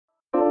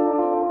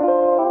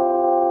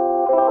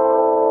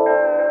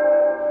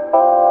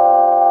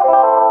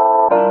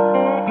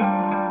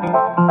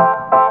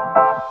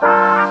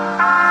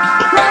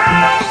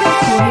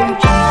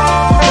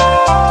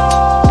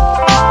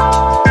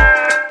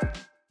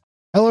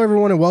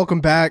everyone, and welcome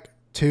back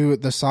to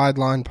the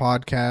Sideline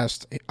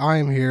podcast. I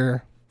am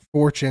here,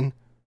 Fortune.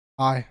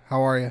 Hi,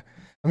 how are you?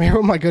 I'm here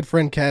with my good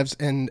friend Kevz,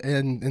 and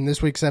in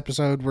this week's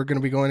episode, we're going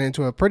to be going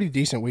into a pretty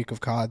decent week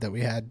of COD that we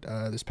had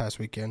this past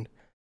weekend.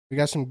 We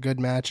got some good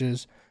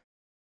matches.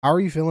 How are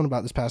you feeling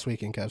about this past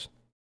weekend, Kevz?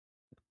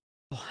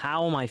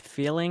 How am I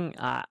feeling?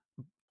 I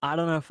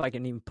don't know if I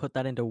can even put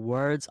that into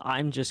words.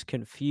 I'm just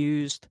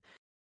confused.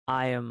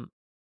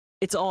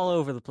 It's all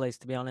over the place,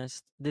 to be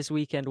honest. This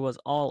weekend was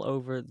all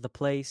over the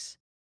place.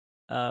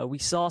 We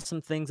saw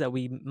some things that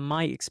we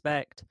might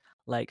expect,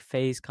 like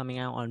FaZe coming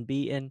out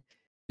unbeaten.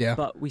 Yeah.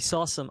 But we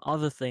saw some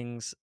other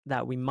things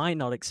that we might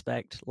not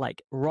expect,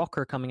 like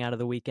Rocker coming out of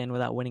the weekend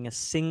without winning a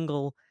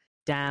single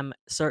damn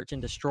search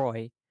and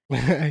destroy.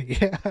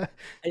 Yeah.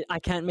 I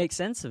can't make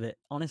sense of it,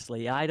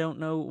 honestly. I don't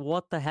know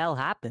what the hell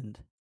happened.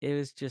 It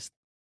was just,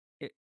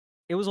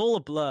 it was all a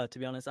blur, to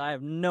be honest. I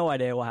have no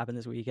idea what happened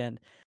this weekend.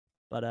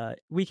 But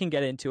we can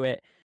get into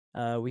it.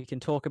 We can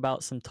talk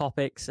about some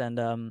topics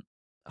and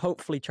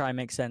hopefully try and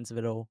make sense of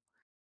it all.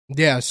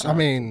 Yes, I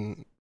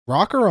mean,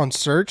 Rocker on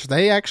Search,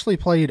 they actually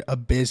played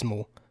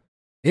abysmal.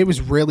 It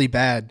was really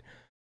bad.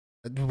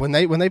 When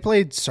they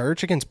played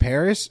Search against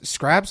Paris,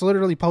 Scraps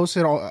literally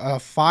posted a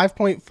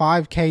 5.5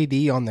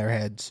 KD on their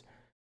heads.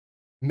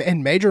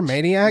 And Major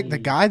Maniac, the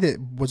guy that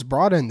was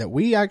brought in that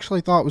we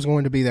actually thought was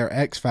going to be their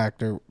X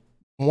Factor,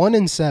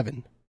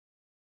 1-7.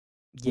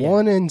 Yeah.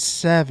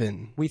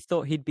 1-7. We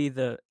thought he'd be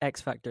the X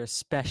Factor,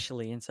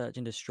 especially in Search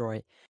and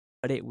Destroy,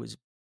 but it was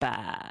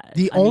bad.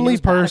 The only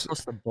person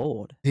across the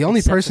board. The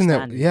only person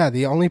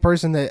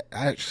that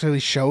actually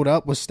showed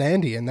up was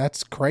Standy, and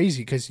that's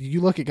crazy because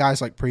you look at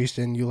guys like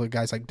Prieston, you look at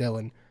guys like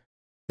Dylan,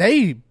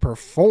 they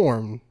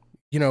perform.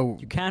 You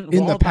can't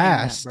in the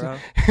past. That,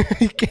 bro.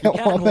 you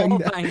can't wall bang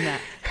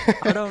that.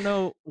 I don't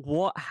know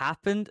what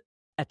happened.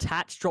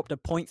 Attach dropped a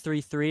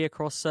 0.33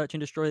 across Search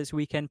and Destroy this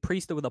weekend.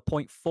 Priester with a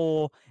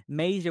 0.4.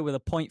 Major with a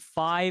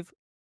 0.5.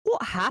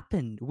 What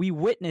happened? We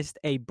witnessed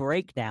a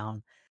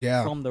breakdown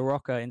from the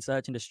Rocker in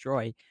Search and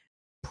Destroy.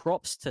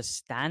 Props to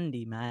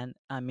Standy, man.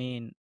 I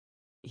mean,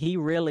 he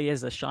really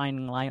is a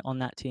shining light on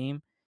that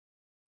team.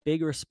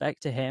 Big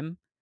respect to him.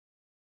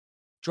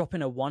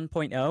 Dropping a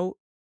 1.0.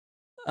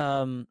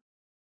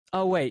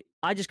 Oh, wait.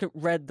 I just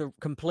read the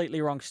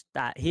completely wrong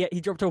stat.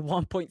 He dropped a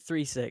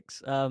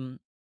 1.36.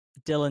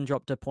 Dylan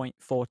dropped a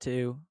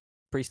 0.42.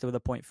 Priester with a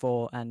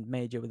 0.4 and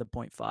Major with a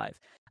 0.5.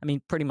 I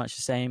mean, pretty much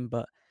the same,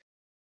 but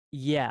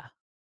yeah.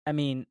 I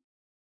mean,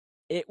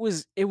 it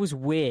was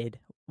weird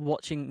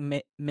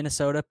watching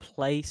Minnesota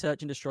play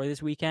Search and Destroy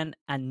this weekend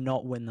and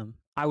not win them.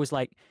 I was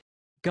like,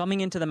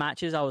 coming into the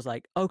matches, I was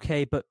like,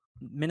 okay, but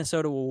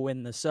Minnesota will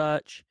win the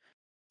Search.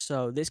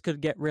 So this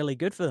could get really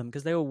good for them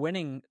because they were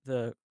winning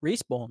the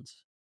respawns.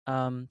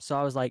 So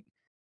I was like,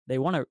 they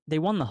won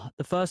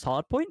the first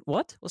hardpoint?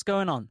 What's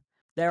going on?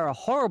 They're a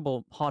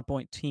horrible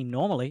hardpoint team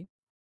normally.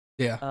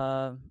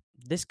 Yeah.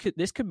 This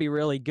could be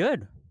really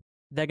good.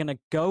 They're gonna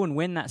go and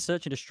win that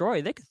Search and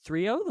Destroy. They could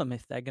 3-0 them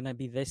if they're gonna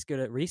be this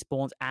good at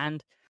respawns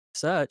and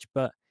Search.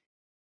 But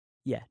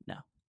yeah, no,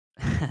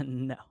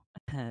 no,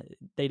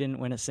 they didn't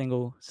win a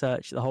single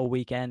Search the whole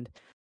weekend.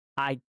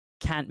 I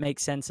can't make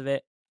sense of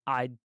it.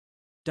 I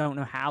don't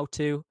know how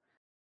to.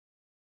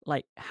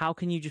 Like, how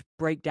can you just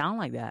break down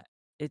like that?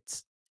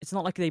 It's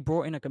not like they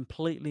brought in a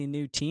completely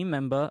new team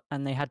member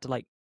and they had to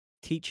like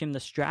teach him the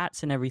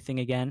strats and everything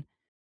again.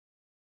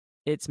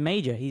 It's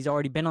Major. He's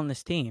already been on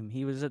this team.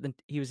 He was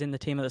in the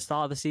team at the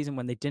start of the season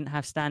when they didn't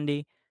have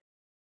Standy.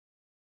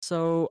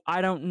 So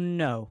I don't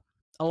know.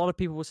 A lot of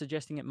people were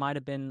suggesting it might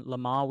have been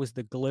Lamar was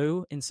the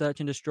glue in Search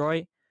and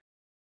Destroy,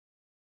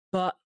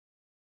 but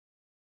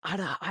it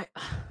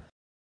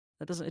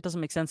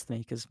doesn't make sense to me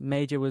because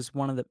Major was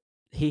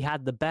he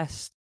had the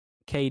best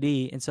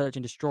KD in Search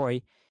and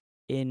Destroy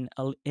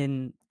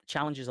in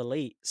Challengers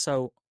Elite.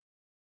 So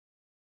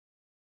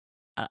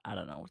I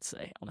don't know what to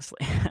say, honestly.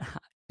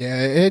 Yeah,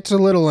 it's a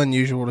little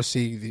unusual to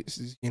see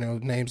these,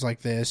 names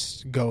like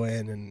this go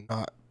in and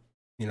not,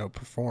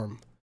 perform.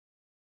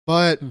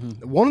 But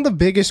one of the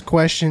biggest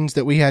questions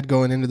that we had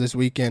going into this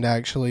weekend,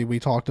 actually, we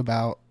talked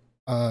about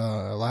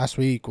last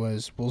week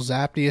was, will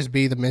Zaptius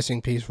be the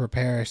missing piece for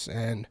Paris?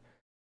 And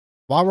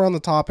while we're on the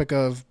topic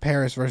of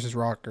Paris versus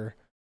Rocker,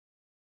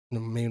 I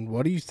mean,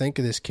 what do you think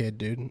of this kid,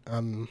 dude?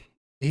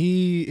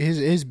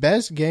 His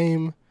best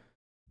game,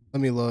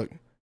 let me look.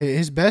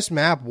 His best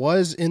map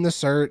was in the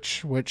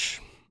Search,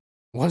 which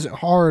wasn't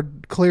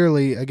hard,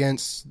 clearly,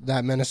 against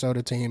that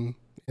Minnesota team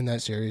in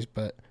that series,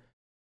 but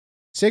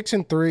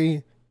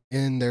 6-3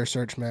 in their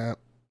Search map.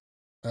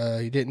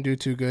 He didn't do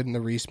too good in the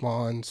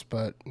respawns,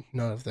 but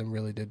none of them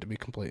really did, to be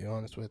completely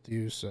honest with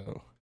you.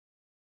 So,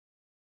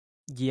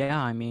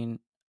 yeah, I mean,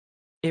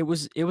 it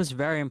was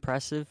very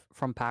impressive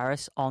from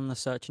Paris on the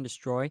Search and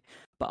Destroy,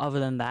 but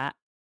other than that,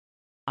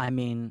 I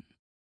mean,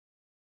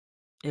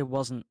 it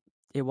wasn't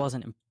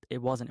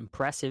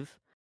impressive.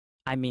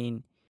 I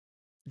mean,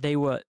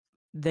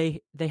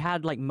 they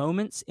had like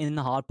moments in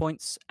the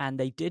hardpoints, and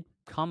they did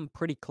come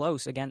pretty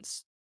close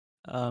against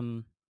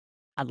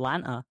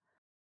Atlanta,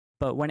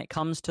 But when it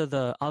comes to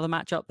the other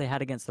matchup they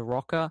had against the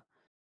Rocker,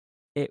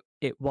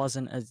 it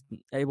wasn't as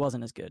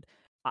good.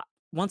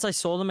 Once I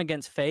saw them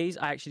against FaZe,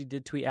 I actually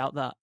did tweet out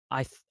that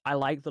I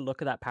like the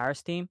look of that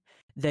Paris team.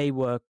 They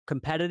were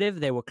competitive,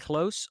 they were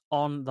close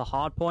on the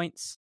hard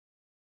points,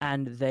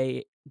 and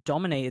they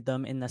dominated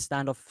them in the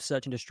standoff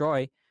search and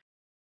destroy.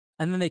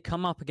 And then they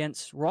come up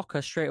against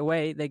Rocker straight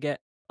away. They get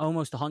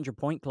almost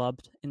 100-point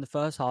clubbed in the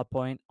first hard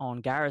point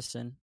on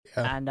Garrison.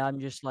 Yeah. And I'm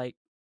just like,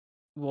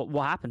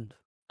 what happened?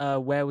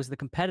 Where was the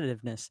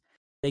competitiveness?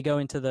 They go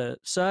into the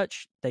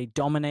search. They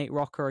dominate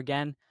Rocker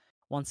again.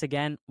 Once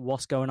again,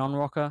 what's going on,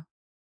 Rocker?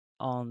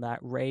 On that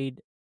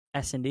raid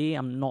S&D,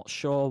 I'm not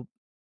sure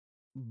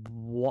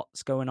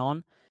what's going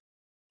on.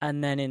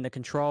 And then in the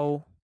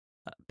control,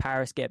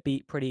 Paris get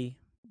beat pretty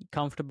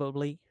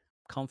comfortably.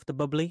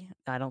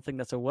 I don't think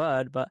that's a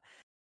word, but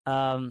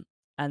and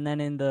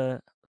then in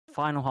the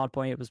final hard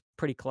point, it was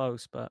pretty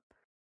close, but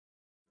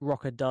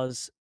Rocker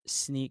does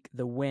sneak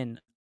the win.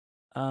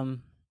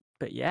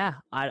 But yeah,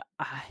 I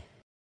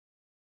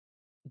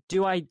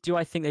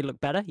think they look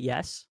better?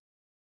 Yes.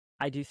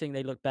 I do think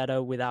they look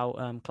better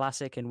without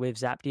Classic and with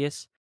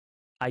Zapdius.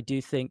 I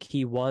do think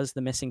he was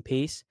the missing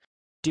piece.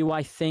 Do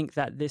I think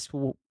that this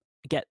will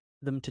get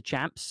them to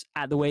champs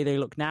at the way they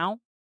look now?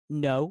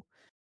 No.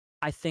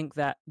 I think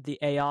that the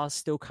ARs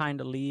still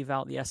kind of leave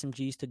out the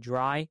SMGs to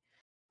dry,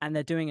 and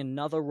they're doing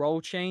another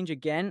role change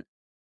again.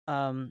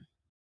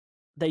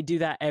 They do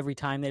that every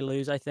time they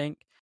lose, I think.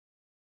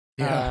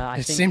 Yeah,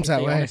 it seems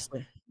that way.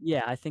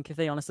 I think if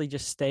they honestly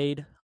just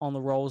stayed on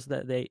the roles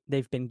that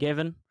they've been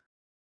given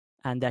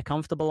and they're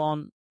comfortable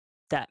on,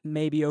 that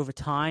maybe over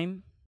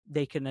time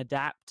they can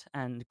adapt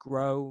and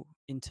grow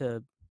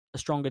into a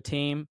stronger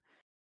team.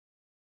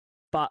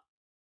 But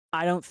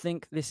I don't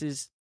think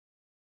this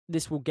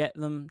will get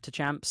them to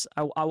champs.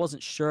 I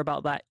wasn't sure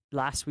about that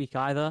last week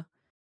either.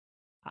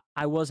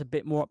 I was a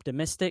bit more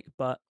optimistic,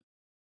 but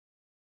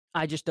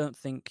I just don't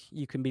think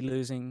you can be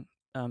losing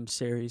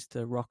series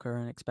to Rocker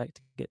and expect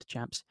to get to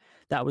champs.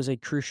 That was a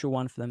crucial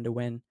one for them to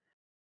win.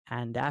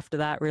 And after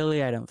that,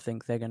 really, I don't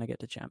think they're going to get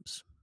to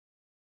champs.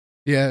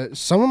 Yeah,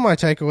 some of my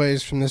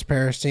takeaways from this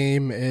Paris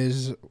team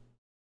is,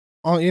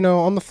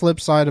 on the flip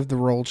side of the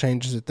role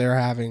changes that they're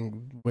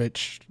having,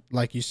 which,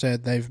 like you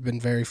said, they've been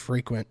very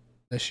frequent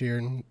this year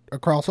and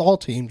across all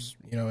teams,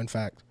 in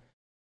fact.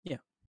 Yeah.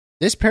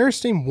 This Paris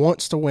team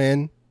wants to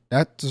win.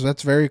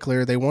 That's very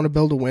clear. They want to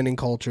build a winning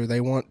culture. They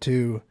want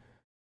to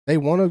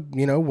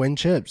win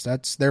chips.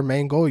 That's their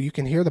main goal. You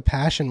can hear the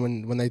passion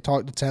when they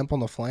talk to Temp on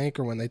the flank,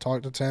 or when they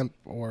talk to Temp,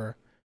 or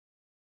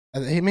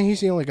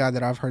he's the only guy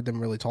that I've heard them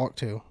really talk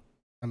to.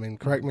 I mean,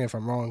 correct me if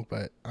I'm wrong,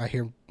 but I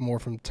hear more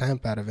from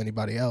Temp out of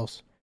anybody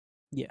else.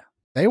 Yeah.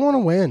 They want to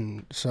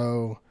win,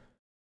 so...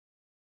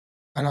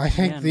 And I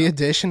think the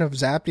addition of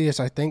Zapdius,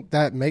 I think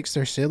that makes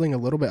their ceiling a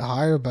little bit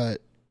higher,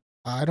 but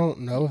I don't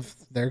know if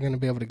they're going to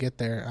be able to get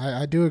there.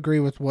 I do agree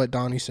with what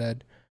Donnie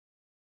said.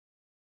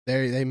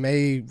 They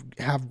may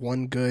have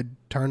one good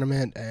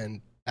tournament,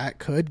 and that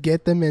could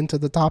get them into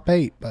the top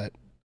 8, but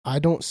I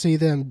don't see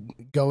them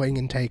going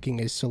and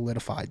taking a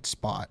solidified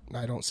spot.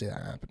 I don't see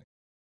that happening.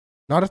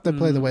 Not if they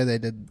play the way they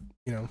did,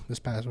 this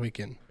past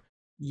weekend.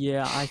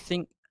 Yeah, I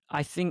think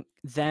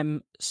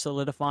them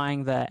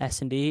solidifying their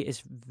S&D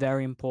is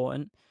very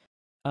important,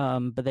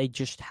 but they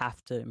just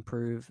have to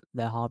improve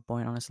their hard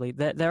point, honestly.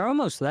 They're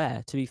almost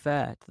there, to be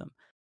fair to them,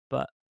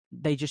 but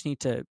they just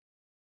need to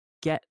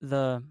get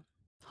the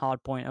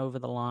hard point over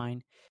the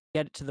line,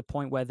 get it to the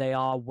point where they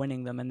are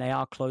winning them and they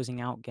are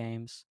closing out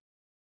games,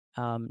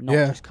 not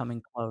just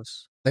coming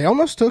close. They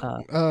almost took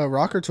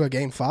Rocker to a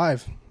game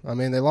 5. I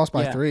mean, they lost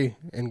by 3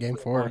 in game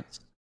 4. Points.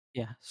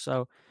 Yeah,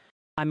 so,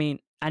 I mean,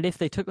 and if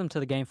they took them to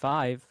the game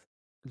 5,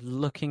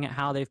 looking at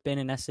how they've been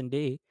in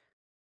S&D,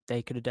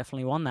 they could have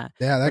definitely won that.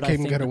 Yeah, that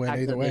game could have win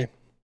either way.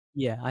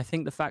 I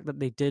think the fact that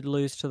they did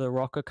lose to the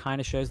Rocker kind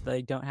of shows that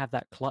they don't have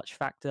that clutch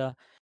factor,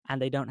 and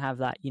they don't have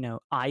that,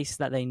 ice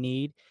that they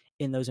need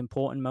in those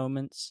important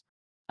moments.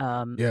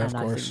 Of course.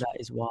 I think that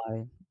is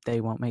why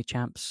they won't make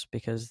champs,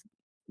 because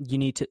you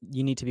need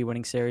to be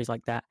winning series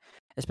like that,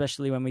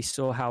 especially when we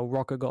saw how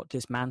Rocker got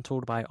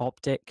dismantled by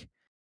Optic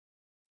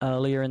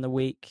earlier in the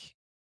week.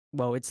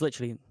 Well, it's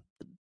literally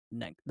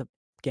the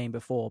game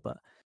before, but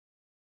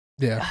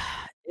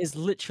it's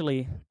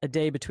literally a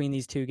day between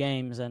these two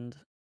games, and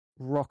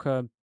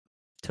Rocker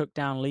took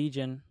down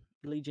Legion.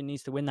 Legion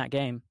needs to win that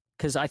game,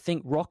 because I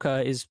think Rocker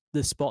is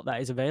the spot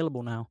that is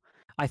available now.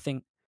 I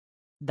think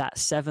that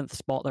 7th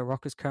spot that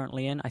Rocker's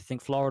currently in, I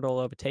think Florida will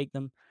overtake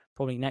them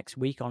probably next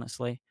week,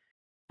 honestly.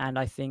 And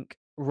I think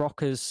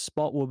Rocker's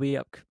spot will be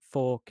up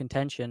for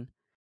contention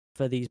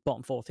for these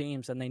bottom 4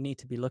 teams, and they need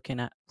to be looking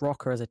at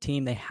Rocker as a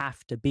team they have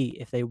to beat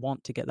if they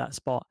want to get that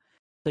spot.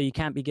 So you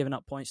can't be giving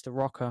up points to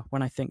Rocker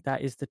when I think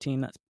that is the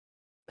team that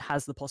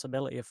has the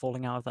possibility of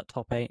falling out of that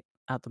top 8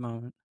 at the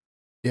moment.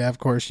 Yeah, of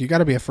course. You got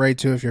to be afraid,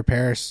 too, if you're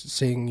Paris,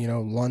 seeing,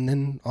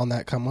 London on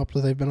that come-up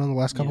that they've been on the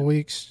last couple of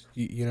weeks.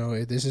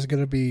 This is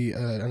going to be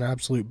an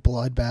absolute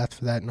bloodbath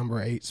for that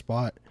number 8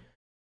 spot.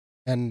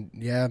 And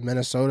yeah,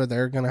 Minnesota,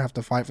 they're gonna have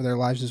to fight for their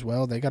lives as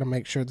well. They got to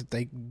make sure that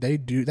they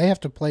have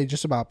to play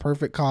just about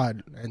perfect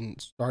COD and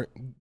start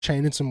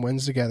chaining some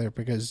wins together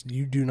because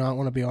you do not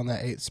want to be on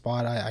that eighth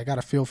spot. I got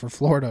a feel for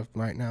Florida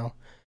right now,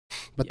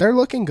 but Yeah. they're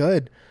looking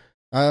good.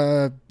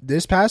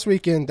 This past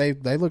weekend they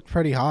looked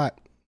pretty hot.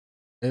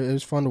 It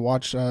was fun to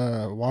watch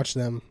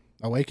them.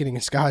 Awakening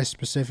Skies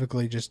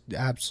specifically just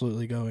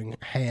absolutely going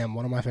ham.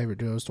 One of my favorite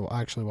duos to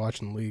actually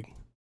watch in the league.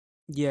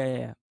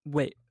 Yeah.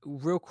 Wait,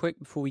 real quick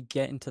before we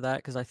get into that,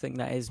 because I think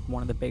that is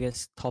one of the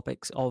biggest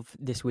topics of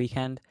this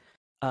weekend.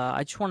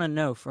 I just want to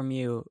know from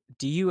you: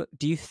 do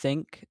you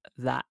think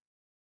that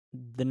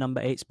the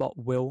number 8 spot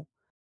will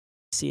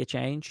see a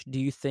change? Do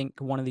you think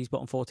one of these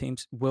bottom 4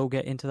 teams will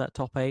get into that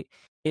top 8?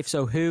 If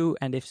so, who?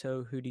 And if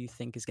so, who do you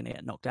think is going to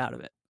get knocked out of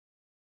it?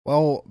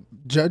 Well,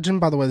 judging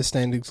by the way the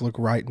standings look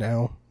right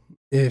now,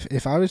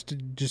 if I was to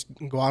just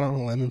go out on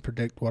a limb and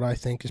predict what I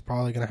think is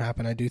probably going to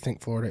happen, I do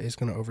think Florida is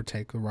going to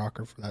overtake the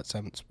Rocker for that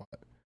 7th spot.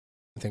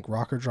 I think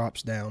Rocker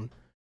drops down.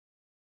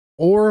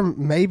 Or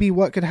maybe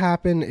what could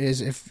happen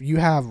is if you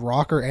have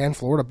Rocker and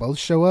Florida both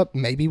show up,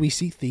 maybe we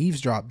see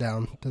Thieves drop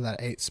down to that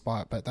 8th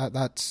spot. But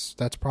that's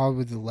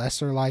probably the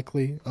lesser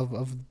likely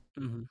of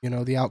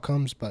Mm-hmm. the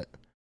outcomes. But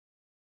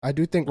I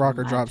do think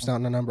Rocker drops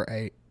down to number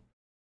 8.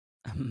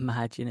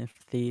 Imagine if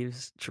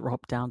Thieves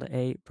drop down to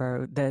 8,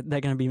 bro. They're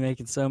gonna be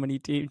making so many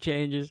team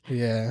changes.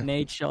 Yeah.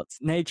 Nate Shot's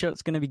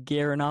gonna be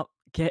gearing up,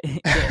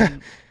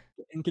 getting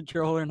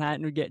controller and hat,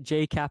 and we get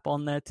J Cap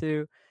on there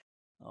too.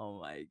 Oh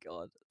my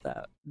god,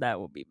 that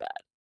would be bad.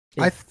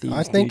 I If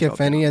Thieves do think if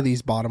drop any down. of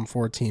these bottom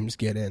 4 teams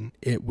get in,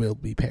 it will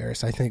be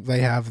Paris. I think they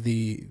have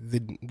the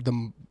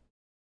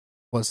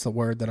what's the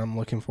word that I'm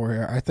looking for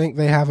here? I think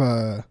they have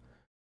a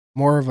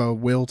more of a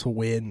will to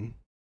win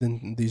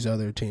than these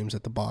other teams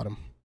at the bottom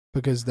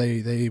because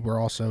they were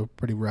also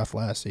pretty rough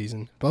last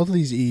season. Both of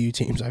these EU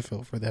teams, I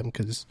feel for them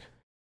because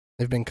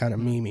they've been kind of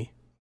memey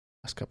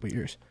last couple of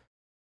years.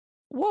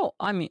 Well,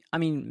 I mean,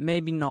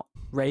 maybe not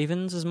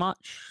Ravens as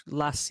much.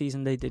 Last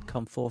season they did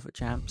come fourth at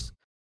champs,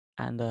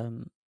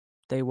 and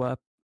they were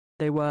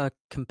they were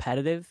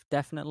competitive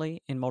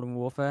definitely in Modern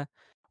Warfare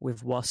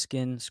with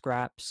Waskin,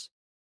 Scraps.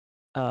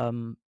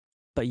 Um,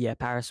 but yeah,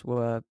 Paris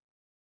were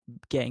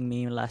getting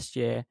meme last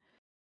year,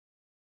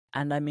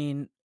 and I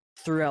mean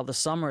throughout the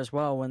summer as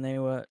well when they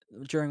were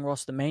during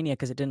roster mania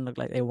because it didn't look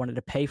like they wanted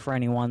to pay for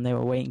anyone. They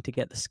were waiting to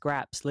get the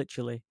scraps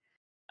literally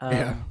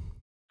Yeah. um,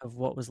 of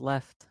what was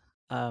left.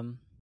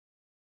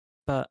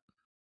 But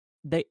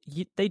they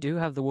do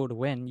have the will to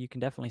win. You can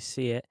definitely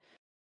see it.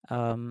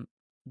 Um,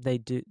 they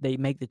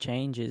make the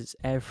changes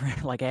every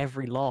like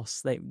every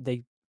loss.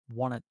 They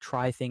want to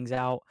try things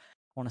out,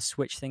 want to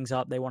switch things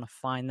up. They want to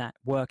find that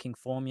working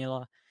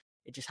formula.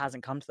 It just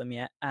hasn't come to them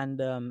yet.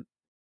 And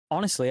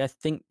honestly, I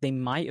think they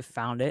might have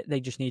found it. They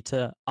just need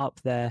to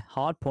up their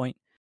hard point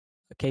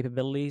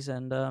capabilities,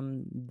 and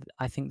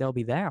I think they'll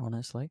be there.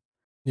 Honestly,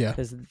 Yeah.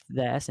 because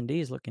their S&D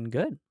is looking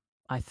good.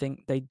 I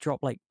think they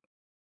dropped like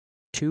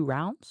 2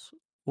 rounds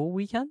all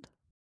weekend,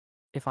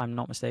 if I'm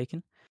not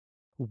mistaken.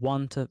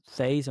 One to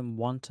FaZe and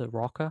one to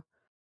Rocker.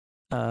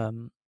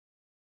 Um,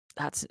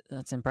 that's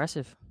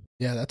impressive.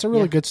 Yeah, that's a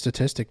really Yeah, good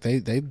statistic. They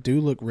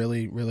do look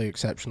really, really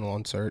exceptional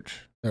on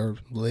search. They're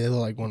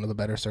like one of the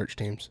better search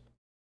teams.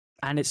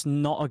 and it's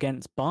not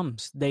against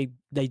bums. They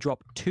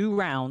dropped 2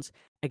 rounds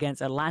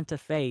against Atlanta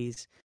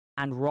FaZe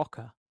and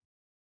Rocker.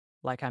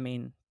 Like I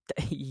mean,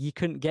 you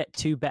couldn't get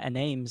two better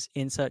names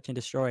in Search and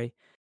Destroy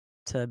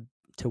to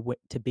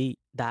to beat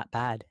that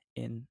bad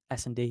in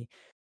S&D.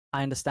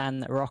 I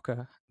understand that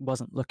Rocker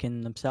wasn't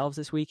looking themselves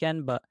this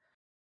weekend, but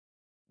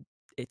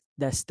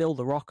they're still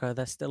the Rocker.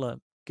 They're still a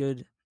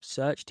good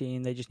search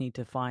team. They just need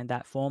to find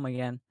that form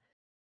again.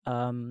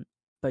 Um,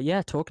 but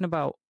yeah, talking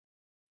about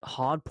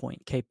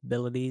hardpoint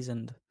capabilities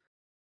and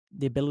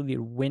the ability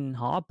to win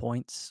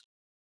hardpoints,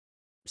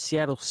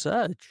 Seattle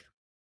Surge,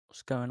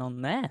 what's going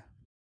on there?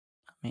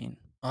 I mean,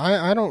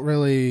 I don't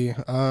really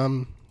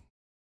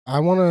I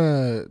want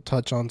to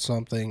touch on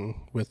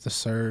something with the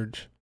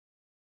surge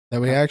that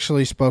we okay.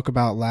 actually spoke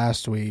about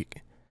last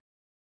week.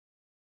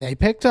 They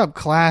picked up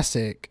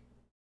Classic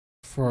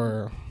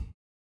for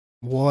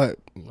what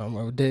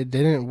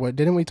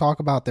didn't we talk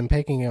about them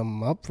picking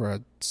him up for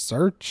a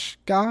search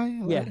guy?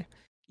 Yeah.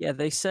 Yeah,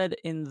 they said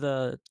in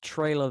the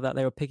trailer that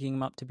they were picking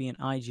him up to be an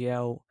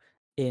IGL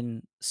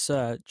in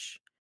Surge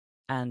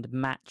and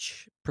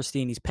match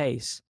Pristini's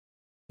pace.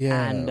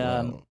 Yeah, And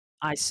well,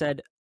 I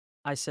said,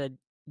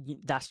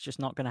 that's just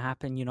not going to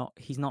happen.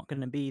 He's not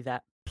going to be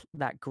that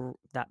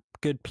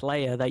good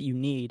player that you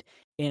need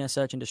in a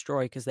search and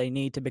destroy because they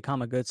need to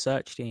become a good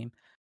search team.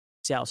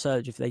 Seattle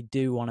Surge, if they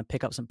do want to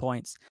pick up some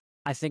points,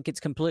 I think it's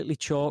completely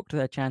chalked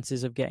their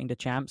chances of getting to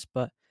champs.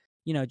 But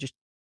just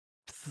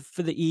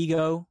for the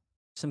ego,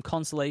 some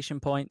consolation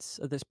points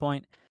at this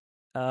point.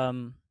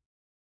 Um,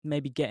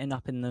 Maybe getting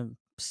up in the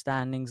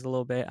standings a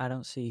little bit. I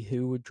don't see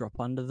who would drop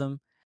under them.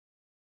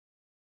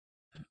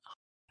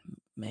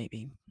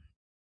 Maybe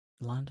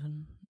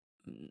London.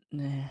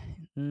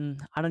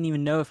 I don't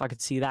even know if I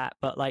could see that,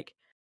 but like,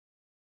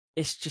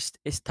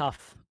 it's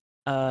tough.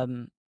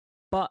 Um,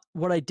 But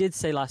what I did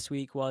say last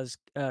week was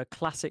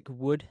Classic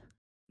would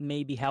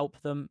maybe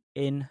help them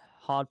in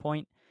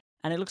hardpoint.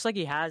 And it looks like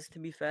he has, to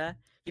be fair.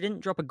 He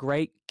didn't drop a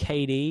great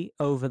KD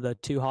over the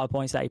 2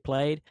 hardpoints that he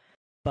played,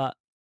 but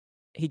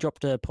he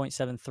dropped a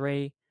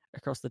 0.73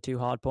 across the 2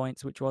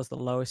 hardpoints, which was the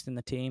lowest in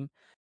the team.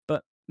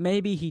 But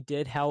maybe he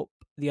did help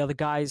the other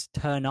guys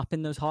turn up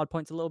in those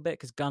hardpoints a little bit,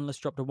 because Gunless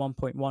dropped a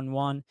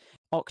 1.11,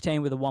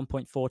 Octane with a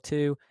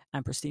 1.42,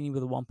 and Pristini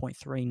with a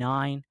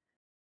 1.39.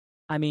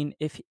 I mean,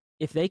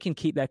 if they can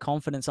keep their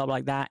confidence up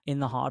like that in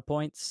the hard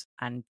points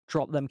and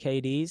drop them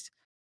KDs, it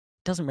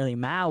doesn't really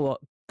matter what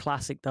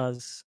Classic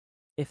does.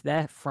 If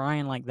they're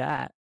frying like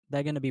that,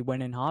 they're going to be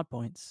winning hard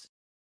points.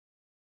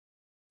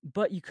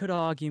 But you could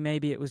argue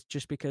maybe it was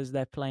just because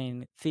they're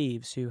playing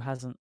Thieves, who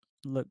hasn't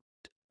looked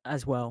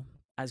as well,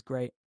 as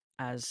great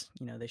as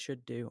they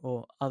should do,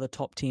 or other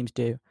top teams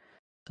do.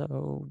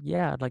 So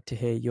yeah, I'd like to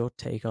hear your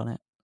take on it,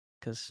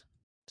 because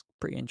it's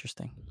pretty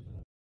interesting.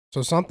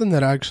 So something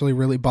that actually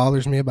really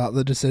bothers me about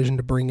the decision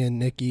to bring in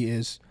Nikki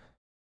is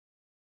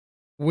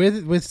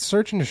with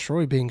Search and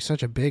Destroy being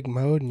such a big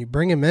mode, and you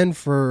bring him in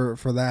for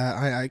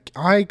that.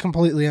 I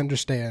completely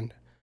understand.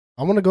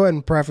 I want to go ahead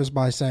and preface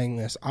by saying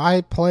this.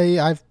 I've played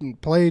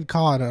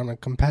COD on a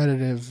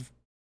competitive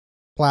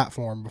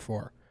platform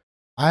before.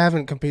 I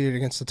haven't competed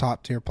against the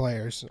top tier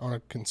players on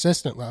a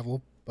consistent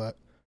level, but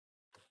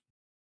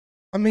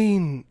I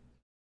mean,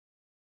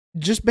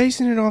 just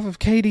basing it off of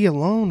KD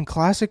alone,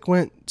 Classic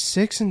went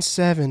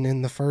 6-7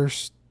 in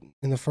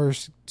the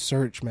first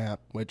search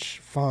map, which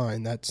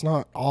fine, that's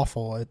not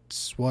awful,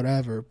 it's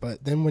whatever.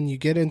 But then when you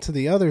get into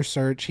the other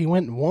search, he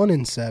went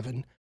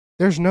 1-7.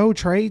 There's no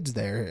trades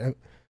there.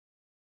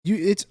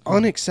 It's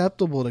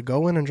unacceptable to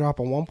go in and drop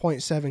a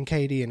 1.7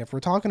 KD. And if we're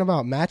talking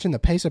about matching the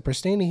pace of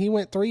Pristini, he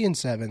went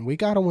 3-7. We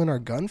got to win our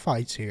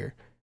gunfights here.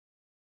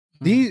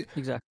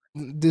 Exactly.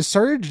 The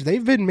Surge,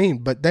 they've been mean,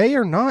 but they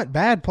are not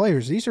bad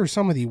players. These are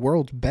some of the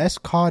world's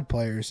best COD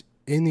players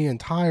in the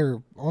entire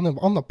on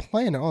the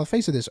planet, on the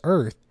face of this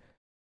earth.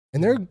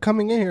 And they're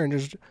coming in here and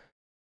just,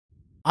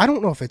 I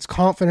don't know if it's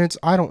confidence,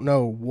 I don't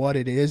know what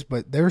it is,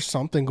 but there's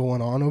something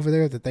going on over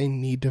there that they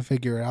need to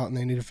figure it out, and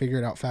they need to figure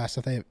it out fast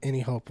if they have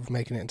any hope of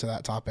making it into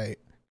that top 8.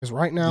 Because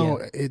right now,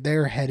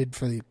 they're headed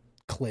for the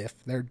cliff.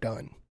 They're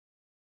done.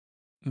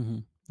 Mm-hmm.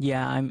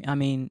 Yeah, I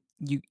mean,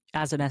 you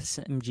as an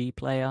SMG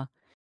player,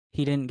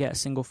 he didn't get a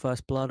single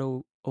first blood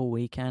all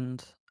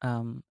weekend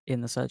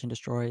in the Search and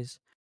Destroys,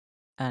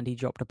 and he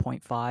dropped a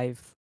 0.5.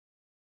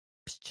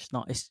 It's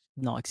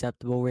not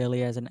acceptable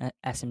really as an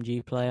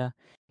SMG player.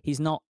 He's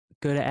not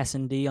good at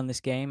S&D on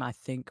this game. I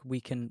think we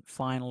can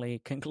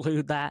finally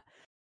conclude that.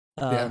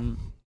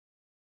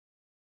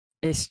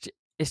 It's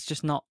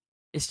just not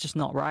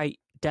right.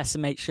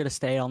 Decimate should have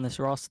stayed on this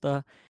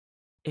roster.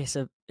 It's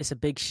a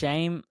big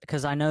shame,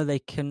 because I know they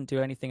couldn't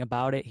do anything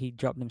about it. He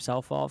dropped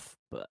himself off,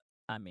 but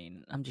I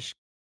mean, I'm just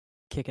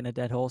kicking a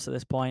dead horse at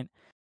this point.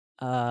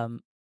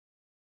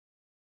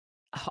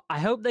 I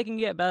hope they can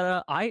get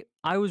better. I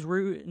was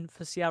rooting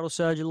for Seattle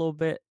Surge a little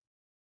bit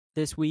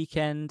this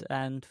weekend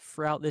and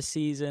throughout this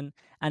season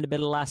and a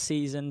bit of last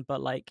season, but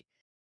like,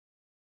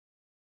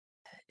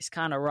 it's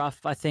kind of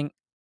rough. I think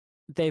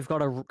they've got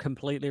to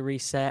completely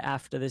reset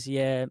after this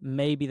year.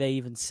 Maybe they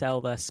even sell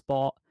their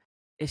spot.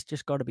 It's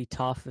just got to be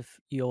tough if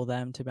you're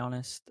them, to be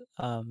honest.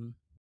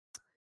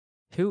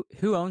 Who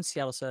owns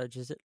Seattle Surge?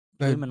 Is it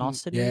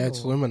Luminosity? Yeah,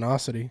 it's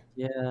Luminosity.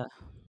 Yeah,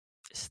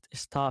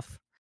 it's tough.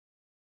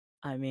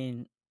 I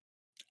mean,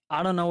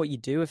 I don't know what you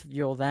do if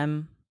you're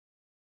them.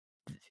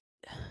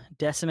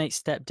 Decimate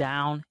stepped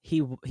down.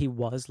 He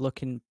was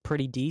looking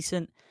pretty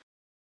decent.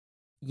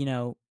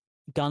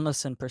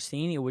 Gunless and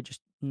Pristini were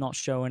just not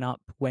showing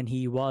up when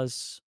he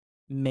was.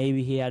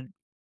 Maybe he had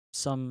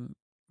something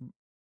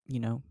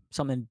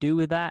to do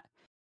with that.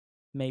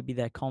 Maybe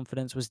their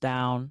confidence was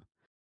down.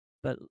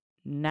 But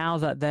now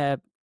that they're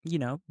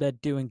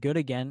doing good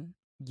again,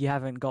 you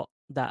haven't got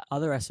that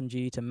other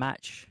SMG to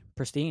match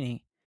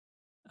Pristini,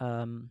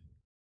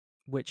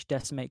 which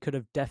Decimate could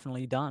have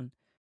definitely done.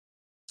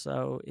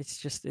 So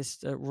it's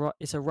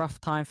a rough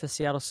time for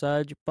Seattle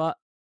Surge, but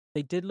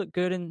they did look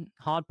good in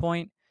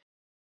Hardpoint.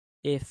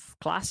 If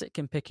Classic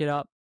can pick it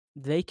up,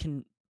 they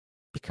can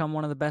become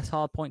one of the best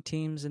Hardpoint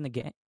teams in the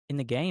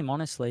game.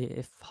 Honestly,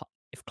 if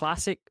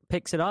Classic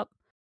picks it up,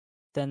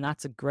 then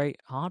that's a great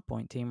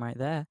Hardpoint team right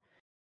there.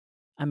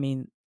 I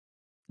mean,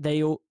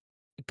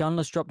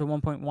 Gunless dropped a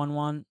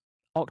 1.11,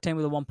 Octane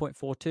with a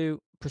 1.42,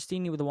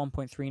 Pristini with a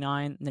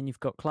 1.39, and then you've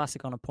got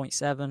Classic on a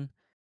 0.7.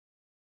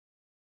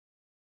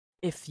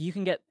 If you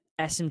can get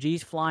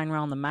SMGs flying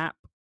around the map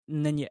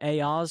and then your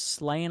ARs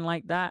slaying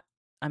like that,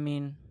 I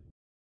mean,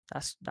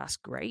 that's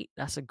great.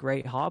 That's a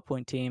great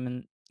hardpoint team,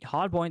 and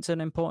hardpoint's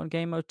an important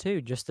game mode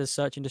too, just as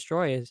Search and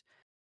Destroy is.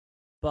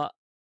 But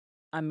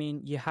I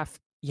mean, you have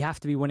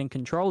to be winning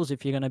controls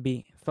if you're going to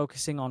be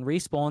focusing on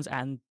respawns,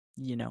 and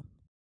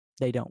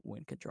they don't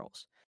win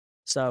controls.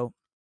 So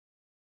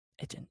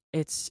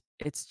it's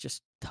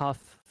just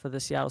tough for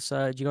the Seattle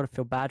Surge. You got to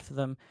feel bad for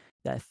them.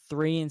 They're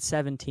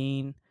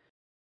 3-17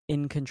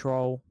 in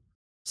control.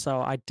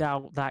 So I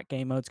doubt that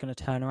game mode's going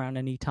to turn around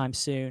anytime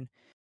soon.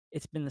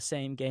 It's been the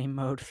same game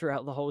mode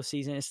throughout the whole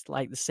season. It's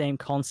like the same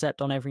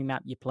concept on every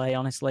map you play,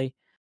 honestly.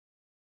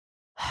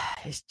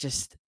 It's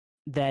just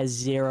they're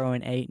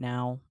 0-8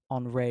 now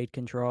on raid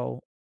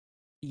control.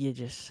 You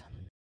just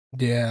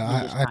Yeah,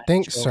 I kind of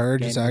think chalk the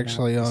Surge is game mode down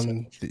actually to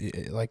on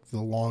Surge.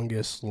 the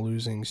longest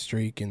losing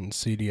streak in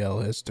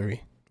CDL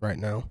history right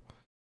now.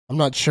 I'm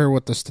not sure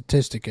what the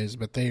statistic is,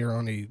 but they are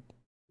on a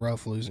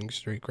rough losing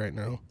streak right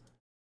now.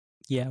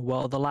 Yeah,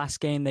 well, the last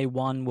game they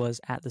won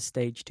was at the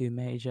Stage 2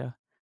 Major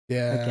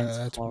Yeah, against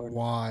that's Florida.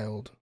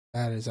 wild.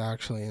 That is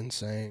actually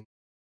insane.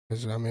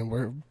 Because I mean,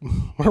 we're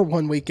we're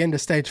 1 week into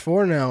stage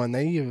 4 now, and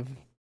they're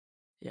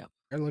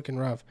looking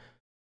rough.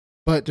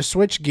 But to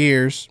switch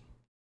gears,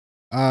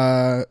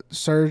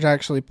 Surge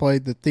actually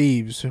played the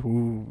Thieves,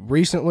 who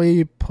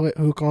recently put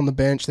Huke on the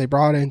bench. They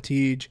brought in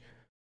Tej.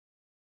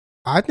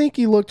 I think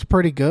he looked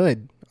pretty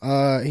good.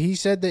 He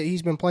said that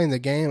he's been playing the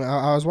game.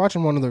 I was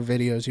watching one of their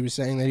videos. He was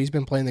saying that he's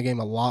been playing the game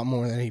a lot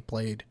more than he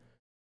played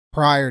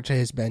prior to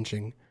his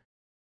benching.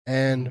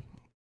 And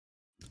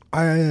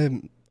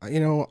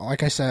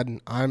like I said,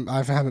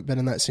 I haven't been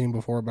in that scene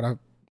before, but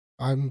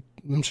I'm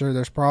sure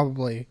there's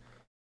probably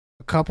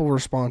a couple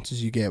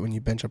responses you get when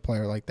you bench a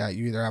player like that.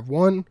 You either have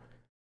one,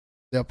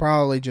 they'll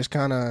probably just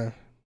kind of,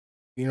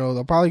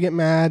 they'll probably get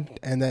mad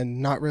and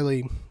then not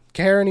really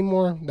care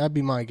anymore. That'd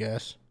be my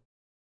guess.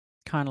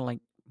 Kind of like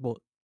what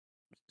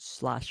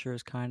Slasher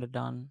has kind of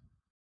done.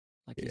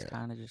 Like he's Yeah,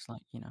 kind of just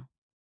like,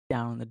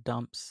 down in the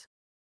dumps,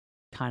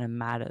 kind of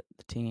mad at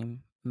the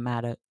team,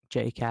 mad at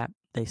JCap.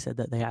 They said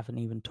that they haven't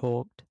even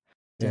talked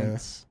yeah,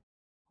 since,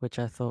 which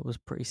I thought was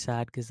pretty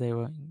sad because they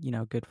were,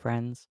 good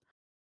friends.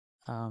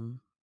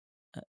 Um,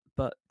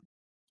 but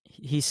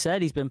he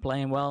said he's been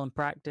playing well in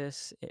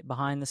practice,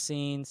 behind the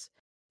scenes.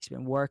 He's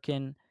been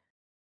working.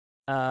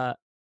 I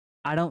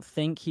don't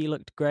think he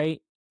looked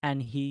great,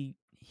 and he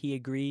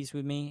agrees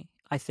with me.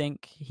 I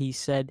think he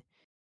said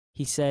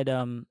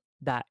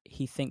that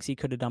he thinks he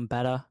could have done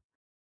better,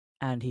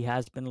 and he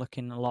has been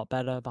looking a lot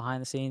better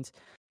behind the scenes.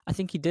 I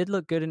think he did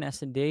look good in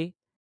S&D.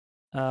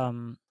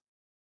 Um,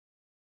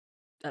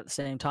 at the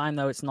same time,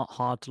 though, it's not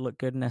hard to look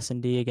good in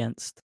S&D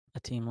against a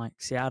team like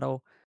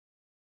Seattle.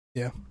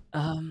 yeah.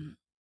 Um,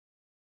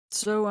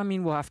 so I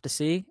mean, we'll have to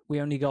see.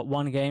 We only got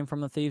one game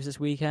from the Thieves this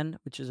weekend,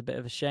 which is a bit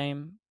of a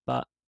shame,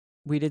 but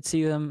we did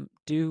see them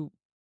do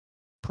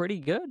pretty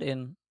good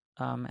in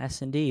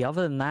S&D.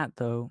 Other than that,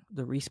 though,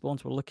 the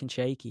respawns were looking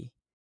shaky.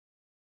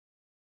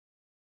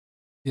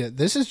 Yeah,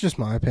 this is just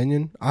my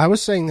opinion. I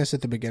was saying this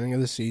at the beginning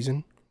of the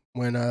season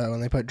when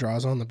they put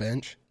Draws on the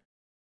bench.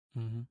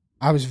 Mm-hmm.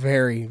 I was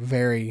very,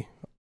 very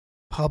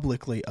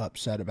publicly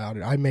upset about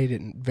it. I made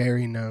it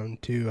very known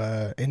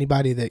to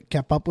anybody that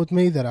kept up with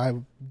me that I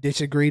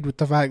disagreed with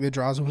the fact that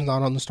Draws was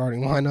not on the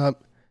starting lineup.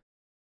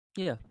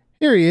 Yeah.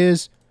 Here he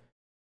is.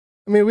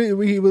 I mean,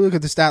 we look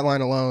at the stat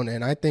line alone,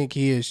 and I think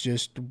he is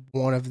just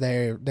one of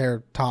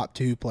their top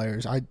two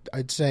players.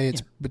 I'd say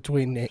it's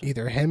between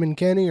either him and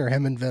Kenny or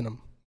him and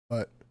Venom.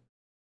 But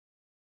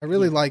I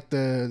really like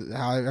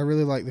I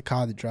really like the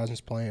COD that Drazen's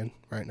playing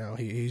right now.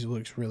 He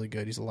looks really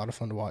good. He's a lot of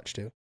fun to watch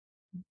too.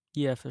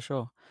 Yeah, for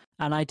sure.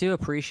 And I do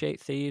appreciate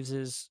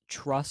Thieves'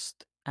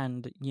 trust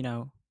and,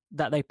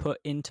 that they put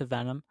into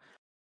Venom.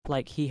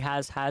 Like, he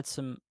has had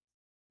some,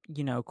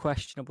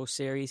 questionable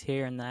series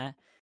here and there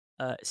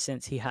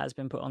since he has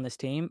been put on this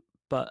team.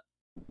 But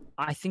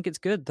I think it's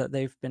good that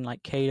they've been,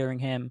 like, catering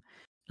him,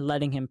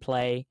 letting him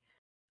play,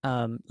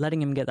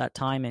 letting him get that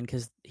time in,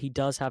 because he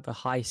does have a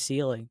high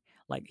ceiling.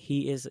 Like,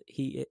 he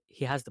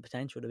has the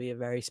potential to be a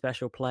very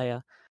special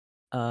player.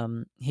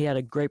 He had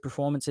a great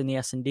performance in the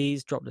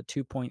S&Ds, dropped a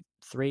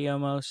 2.3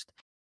 almost.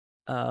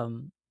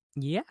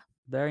 Yeah,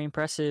 very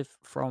impressive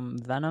from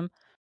Venom.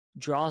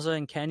 Draza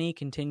and Kenny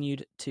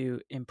continued to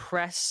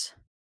impress.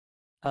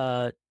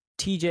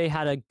 TJ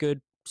had a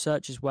good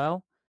search as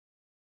well.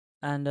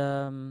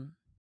 And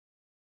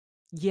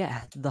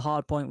yeah, the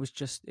hard point was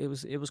just it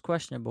was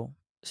questionable,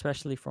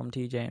 especially from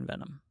TJ and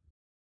Venom.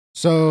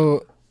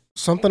 So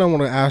something I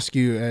want to ask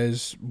you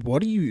is,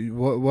 what do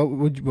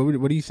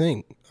you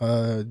think?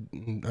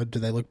 Do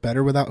they look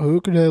better without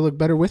Hook, or do they look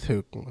better with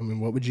Hook? I mean,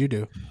 what would you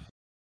do?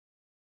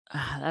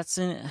 That's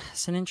an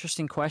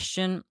interesting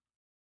question.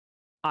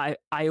 I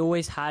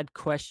always had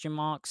question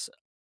marks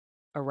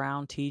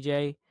around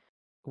TJ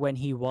when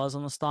he was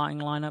on the starting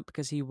lineup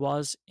because he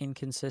was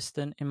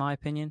inconsistent, in my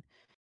opinion.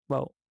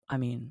 Well, I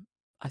mean,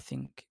 I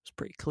think it's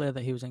pretty clear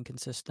that he was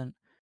inconsistent.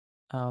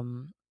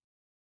 And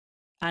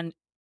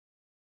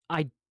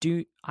I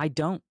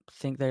don't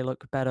think they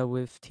look better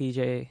with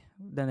TJ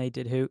than they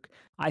did Hook.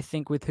 I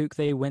think with Hook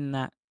they win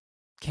that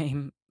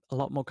game a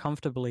lot more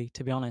comfortably,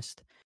 to be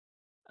honest.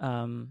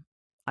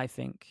 I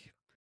think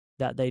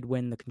that they'd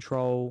win the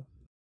control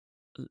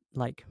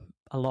like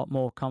a lot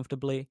more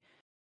comfortably,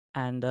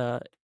 and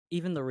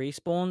even the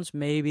respawns,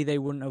 maybe they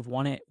wouldn't have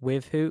won it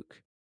with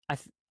Hook.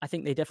 I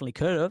think they definitely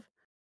could have,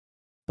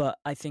 but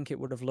I think it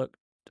would have looked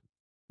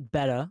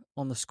better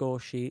on the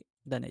score sheet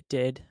than it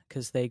did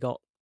because they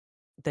got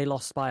they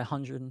lost by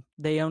 100.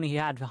 They only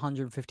had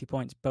 150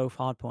 points, both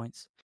hard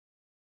points.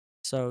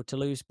 So to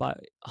lose by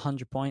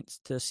 100 points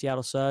to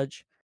Seattle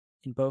Surge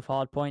in both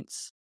hard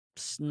points,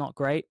 it's not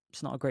great.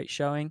 It's not a great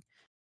showing.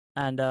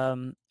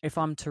 And if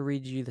I'm to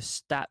read you the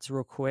stats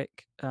real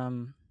quick,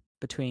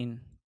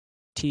 between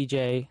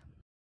TJ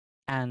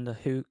and the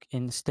Huke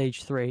in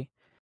stage 3,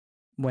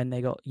 when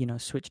they got,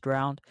 switched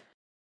around,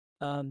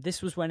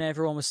 this was when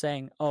everyone was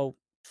saying, oh,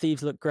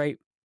 Thieves look great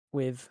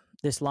with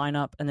this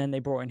lineup, and then they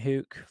brought in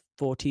Huke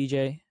for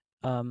TJ.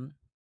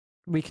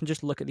 We can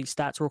just look at these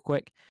stats real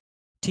quick.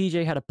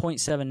 TJ had a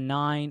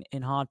 .79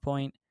 in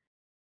hardpoint.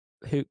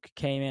 Huke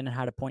came in and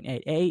had a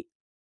 .88.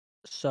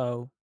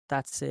 So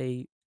that's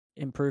a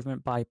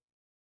improvement by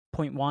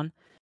 0.1.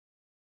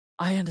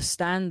 I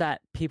understand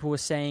that people were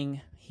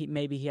saying he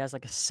has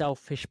like a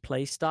selfish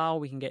play style.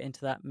 We can get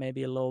into that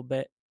maybe a little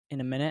bit in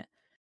a minute.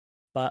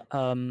 But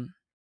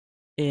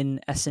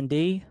in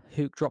S&D,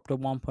 Huke dropped a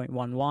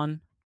 1.11.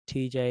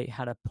 TJ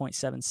had a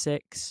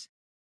 .76.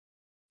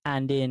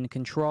 And in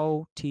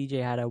Control,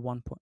 TJ had a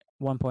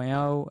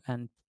 1.0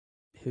 and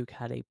Huke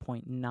had a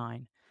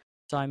 0.9.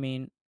 So, I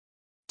mean,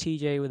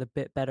 TJ with a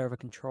bit better of a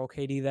Control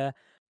KD there.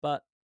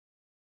 But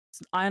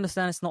I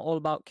understand it's not all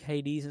about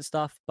KDs and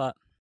stuff, but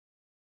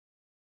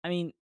I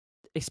mean,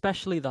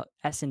 especially the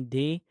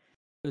S&D,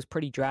 it was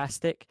pretty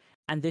drastic.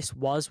 And this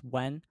was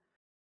when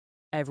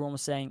everyone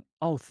was saying,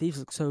 oh, Thieves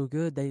look so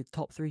good. They're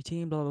top 3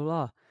 team, blah, blah,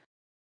 blah.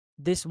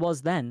 This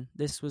was then.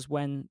 This was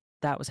when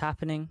that was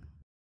happening.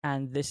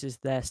 And this is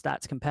their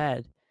stats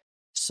compared.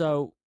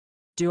 So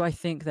do I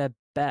think they're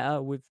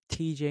better with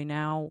TJ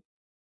now?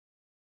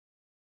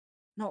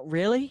 Not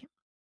really.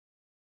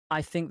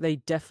 I think they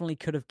definitely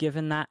could have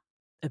given that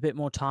a bit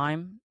more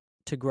time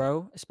to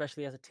grow,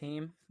 especially as a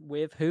team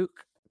with Huke,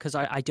 because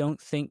I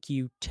don't think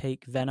you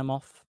take Venom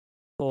off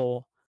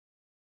for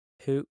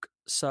Huke.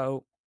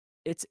 So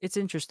it's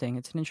interesting.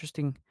 It's an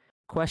interesting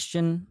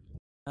question.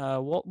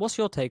 What's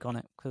your take on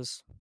it?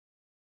 Because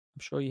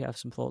I'm sure you have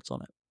some thoughts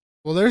on it.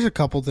 Well, there's a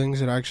couple things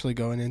that are actually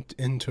going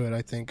into it.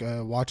 I think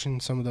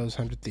watching some of those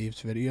 100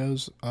 Thieves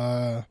videos,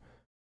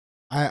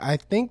 I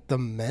think the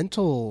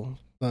mental,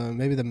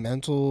 maybe the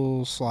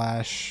mental /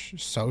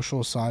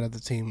 social side of the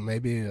team,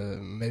 maybe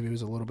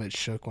was a little bit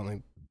shook when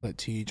they put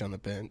Tej on the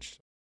bench.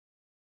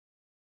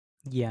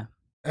 Yeah.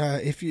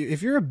 If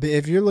you're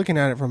looking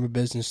at it from a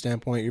business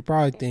standpoint, you're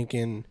probably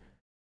thinking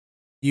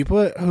you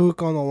put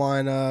Huke on the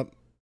lineup,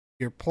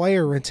 your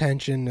player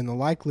retention and the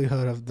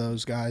likelihood of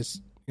those guys,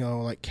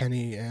 like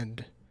Kenny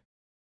and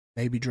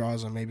maybe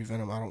Draws and maybe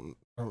Venom. I don't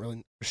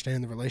really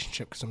understand the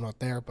relationship because I'm not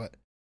there, but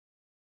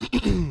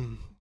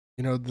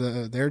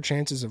their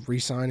chances of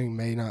re-signing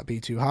may not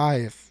be too high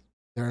if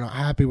they're not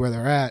happy where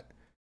they're at.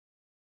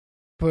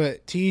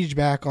 Put Tej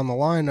back on the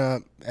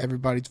lineup,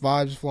 everybody's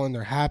vibes flowing,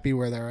 they're happy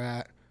where they're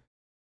at.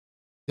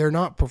 They're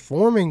not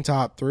performing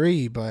top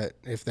 3, but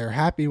if they're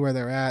happy where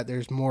they're at,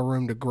 there's more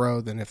room to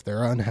grow than if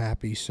they're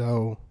unhappy.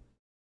 So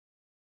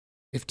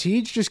if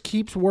Tej just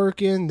keeps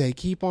working, they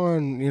keep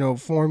on,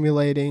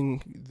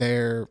 formulating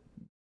their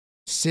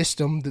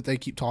system that they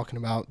keep talking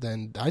about,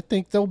 then I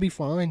think they'll be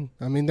fine.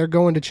 I mean, they're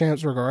going to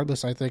champs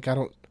regardless.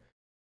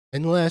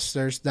 Unless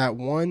there's that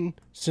one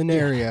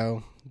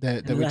scenario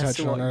that we touched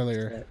on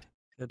earlier.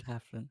 Could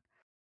happen.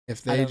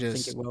 If they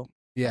think it will.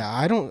 Yeah,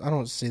 I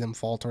don't see them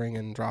faltering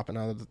and dropping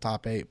out of the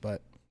top 8,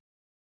 but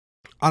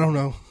I don't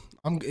know.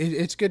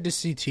 It's good to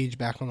see Tej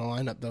back on the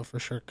lineup though, for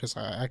sure, because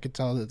I could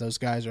tell that those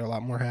guys are a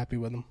lot more happy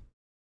with him.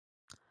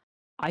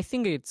 I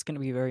think it's going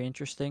to be very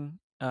interesting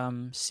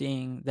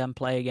seeing them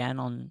play again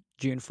on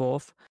June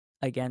 4th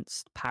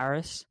against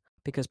Paris,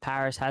 because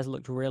Paris has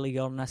looked really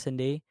good on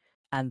S&D,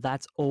 and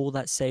that's all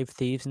that saved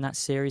Thieves in that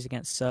series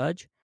against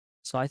Surge.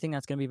 So I think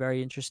that's going to be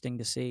very interesting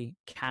to see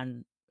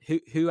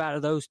who out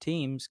of those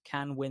teams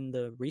can win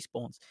the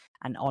respawns.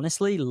 And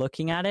honestly,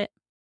 looking at it,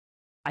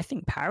 I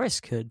think Paris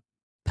could.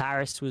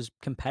 Paris was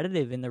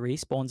competitive in the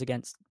respawns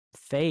against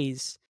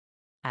FaZe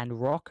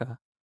and Rocker.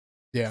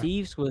 Yeah.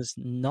 Thieves was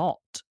not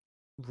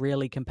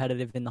really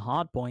competitive in the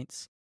hard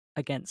points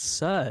against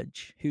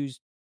Surge, who's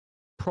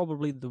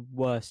probably the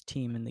worst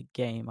team in the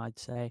game, I'd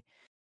say.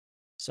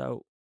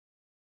 So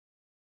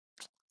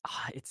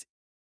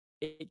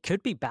it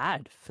could be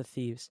bad for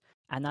Thieves,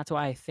 and that's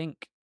why I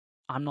think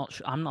I'm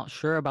not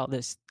sure about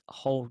this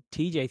whole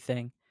TJ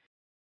thing.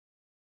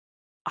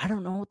 I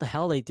don't know what the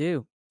hell they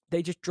do.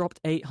 They just dropped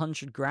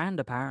 800 grand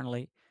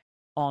apparently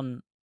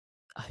on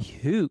a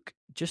Huke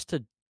just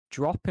to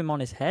drop him on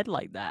his head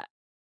like that.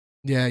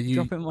 Yeah,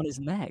 drop him on his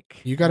neck.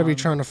 You got to be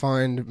trying to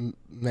find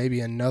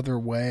maybe another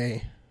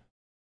way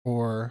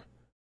for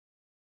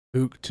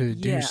Huke to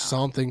do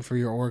something for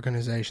your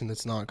organization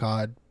that's not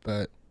COD,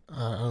 but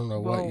I don't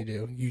know what you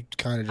do. You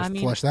kind of just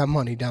flush that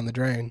money down the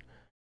drain.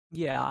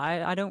 Yeah,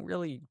 I don't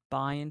really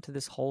buy into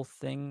this whole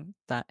thing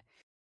that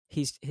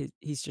he's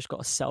just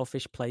got a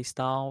selfish play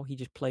style. He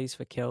just plays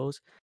for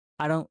kills.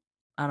 I don't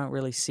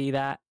really see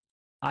that.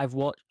 I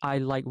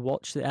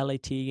watched the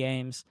LAT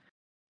games.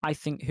 I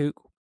think Huke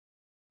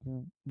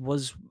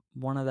was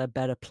one of their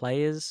better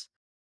players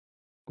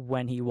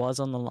when he was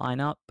on the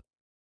lineup.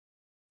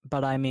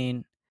 But I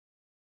mean,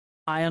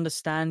 I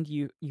understand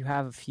you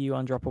have a few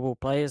undroppable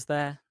players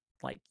there.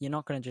 Like, you're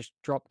not going to just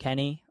drop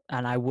Kenny,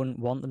 and I wouldn't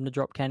want them to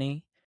drop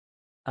Kenny.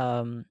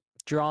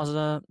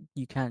 Draza,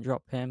 you can't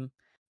drop him.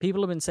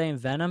 People have been saying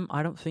Venom.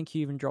 I don't think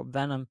you even drop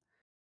Venom.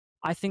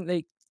 I think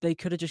they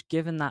could have just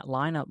given that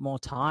lineup more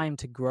time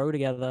to grow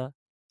together.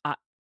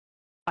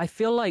 I I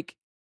feel like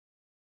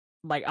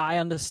I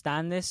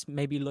understand this,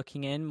 maybe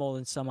looking in more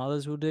than some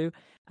others will do,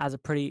 as a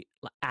pretty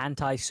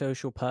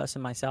antisocial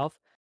person myself.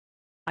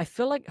 I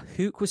feel like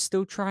Huke was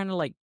still trying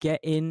to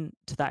get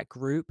into that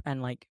group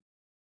and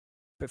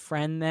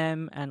befriend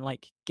them and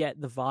get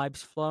the vibes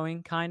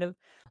flowing, kind of.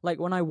 Like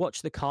when I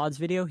watched the cards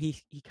video,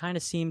 he kind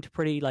of seemed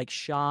pretty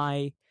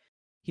shy.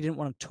 He didn't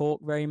want to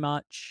talk very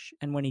much,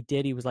 and when he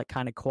did, he was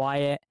kind of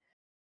quiet.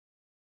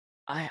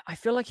 I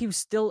feel like he was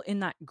still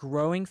in that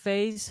growing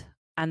phase,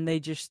 and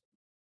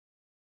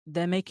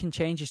they're making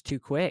changes too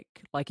quick.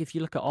 Like if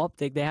you look at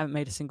Optic, they haven't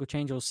made a single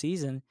change all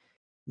season.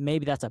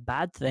 Maybe that's a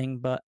bad thing,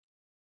 but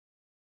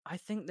I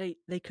think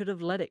they could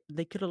have let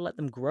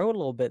them grow a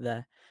little bit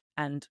there.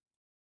 And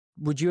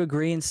would you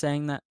agree in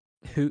saying that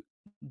Huke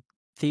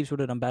Thieves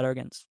would have done better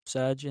against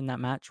Surge in that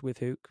match with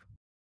Huke?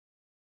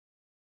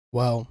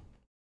 Well,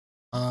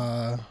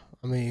 I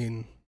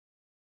mean,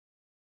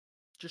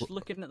 just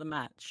looking at the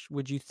match,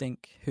 would you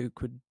think Huke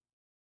could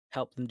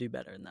help them do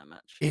better in that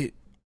match?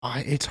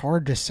 It's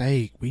hard to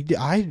say.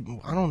 I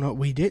don't know.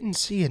 We didn't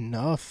see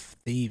enough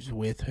Thieves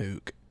with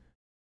Huke.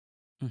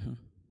 Mm-hmm.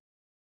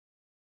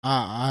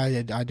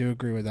 I do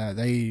agree with that.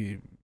 They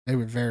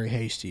were very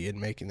hasty in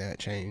making that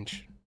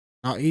change.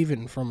 Not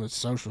even from a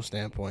social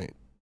standpoint,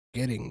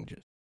 getting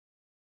just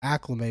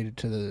acclimated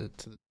to the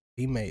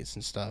teammates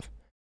and stuff.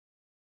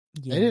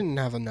 Yeah. They didn't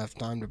have enough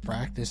time to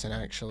practice and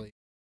actually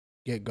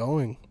get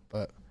going.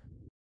 But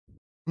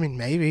I mean,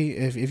 maybe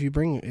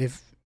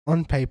if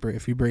on paper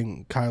if you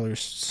bring Kyler's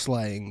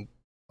slaying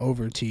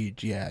over Tej,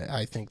 yeah,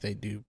 I think they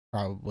do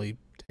probably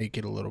take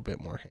it a little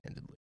bit more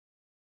handedly.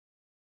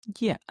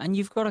 Yeah, and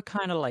you've got to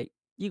kind of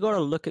you got to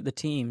look at the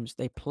teams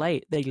they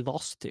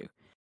lost to.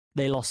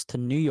 They lost to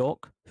New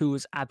York, who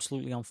was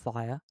absolutely on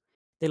fire.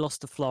 They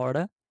lost to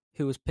Florida,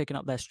 who was picking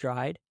up their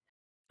stride,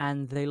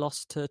 and they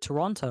lost to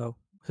Toronto,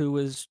 who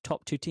was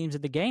top 2 teams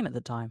of the game at the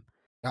time.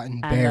 Got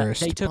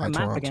embarrassed and, they took by a map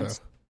Toronto.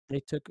 Against.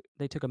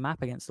 They took a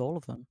map against all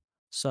of them.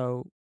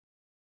 So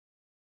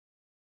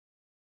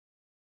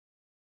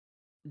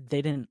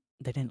they didn't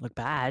look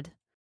bad.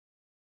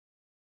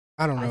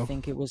 I don't know. I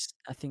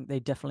think they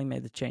definitely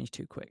made the change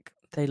too quick.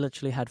 They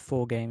literally had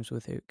 4 games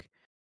with Huke.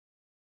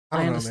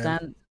 I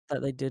understand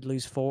that they did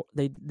lose 4.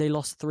 They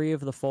lost 3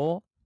 of the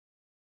 4,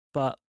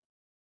 but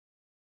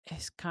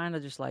it's kind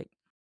of just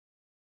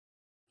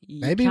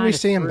maybe we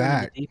see him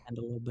back. Deep end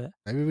a little bit.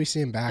 Maybe we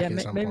see him back at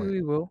some point. Maybe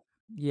we will.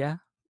 Yeah,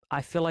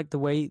 I feel like the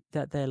way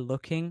that they're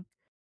looking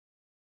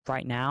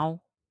right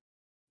now,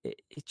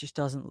 it just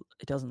doesn't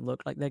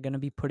look like they're going to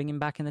be putting him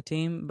back in the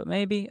team. But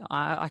maybe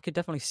I could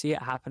definitely see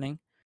it happening.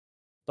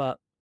 But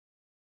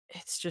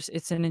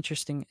it's an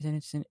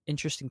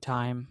interesting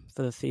time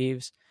for the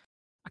Thieves.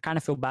 I kind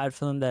of feel bad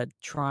for them. They're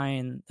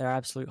trying their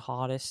absolute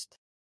hardest.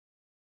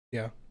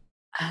 Yeah.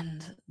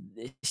 And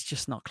it's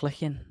just not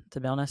clicking, to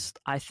be honest.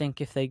 I think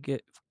if they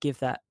give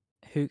that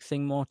Huke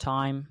thing more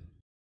time,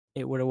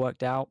 it would have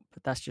worked out.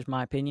 But that's just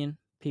my opinion.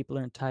 People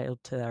are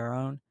entitled to their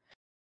own.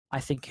 I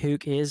think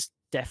Huke is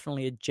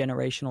definitely a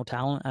generational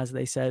talent, as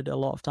they said a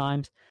lot of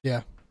times.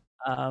 Yeah.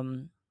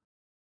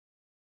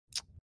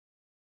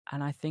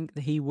 And I think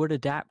that he would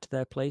adapt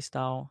their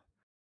playstyle,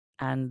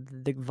 and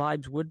the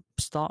vibes would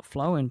start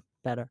flowing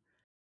better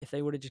if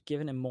they would have just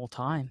given him more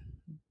time.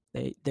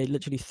 They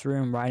literally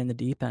threw him right in the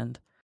deep end.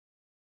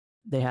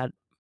 They had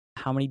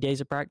how many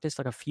days of practice?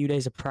 Like a few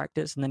days of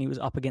practice, and then he was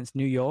up against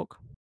New York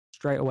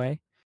straight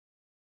away.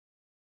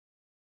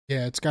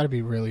 Yeah, it's got to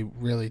be really,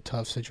 really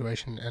tough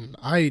situation, and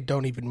I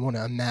don't even want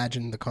to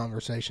imagine the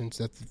conversations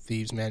that the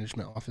Thieves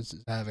management office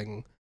is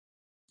having.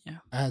 Yeah.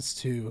 As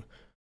to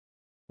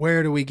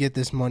where do we get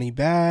this money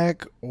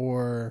back,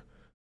 or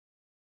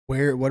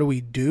what do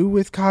we do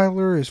with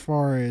Kyler as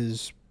far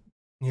as,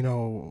 you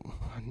know?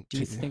 Do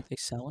you think they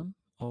sell him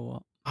or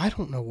what? I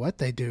don't know what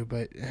they do,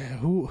 but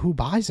who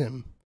buys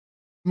him?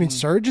 I mean,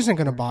 Surge isn't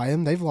going to buy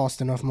him. They've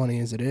lost enough money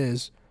as it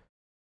is.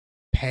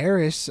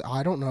 Paris,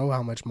 I don't know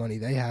how much money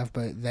they have,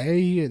 but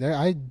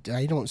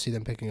I don't see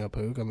them picking up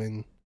Huke. I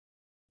mean,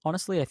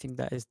 honestly, I think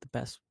that is the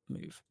best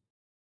move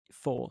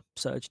for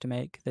Surge to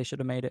make. They should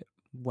have made it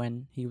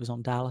when he was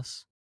on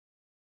Dallas.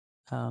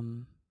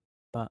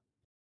 But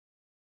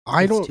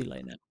it's too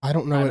late now. I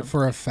don't know it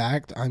for a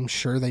fact. I'm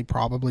sure they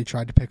probably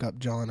tried to pick up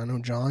John. I know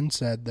John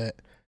said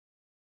that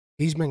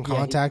he's been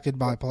contacted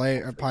by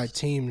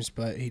teams,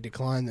 but he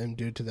declined them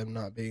due to them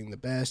not being the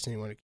best, and he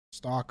wanted to keep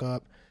stock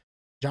up.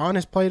 John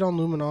has played on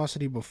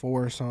Luminosity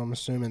before, so I'm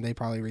assuming they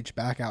probably reached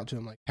back out to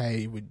him like,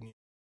 "Hey, would you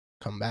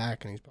come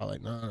back?" And he's probably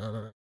like,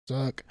 "No,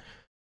 suck.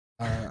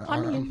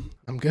 I'm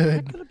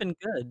good." That could have been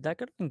good. That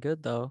could have been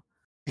good though.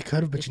 It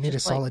could have, but you need a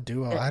solid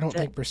duo. I don't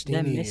think Pristini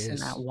they're missing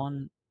that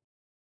one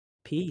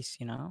piece,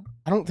 you know.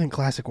 I don't think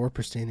Classic or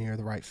Pristini are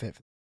the right fit.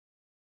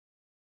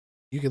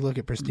 You could look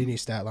at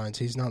Pristini's stat lines.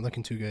 He's not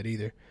looking too good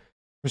either.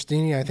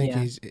 Pristini, I think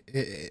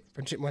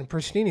when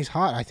Pristini's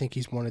hot, I think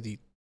he's one of the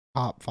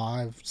top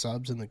 5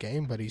 subs in the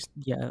game, but he's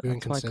doing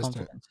that's consistent. why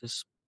confidence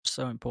is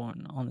so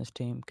important on this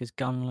team, because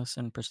Gunless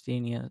and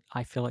Pristini,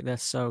 I feel like they're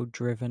so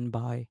driven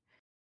by,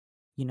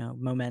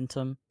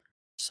 momentum.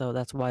 So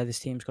that's why this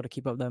team's got to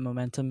keep up their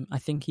momentum. I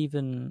think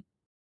even,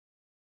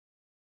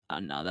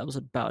 no, that was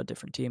about a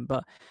different team,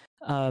 but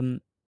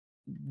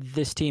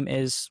this team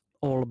is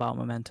all about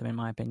momentum, in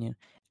my opinion,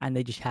 and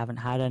they just haven't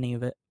had any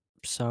of it.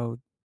 So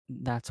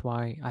that's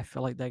why I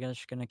feel like they're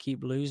just going to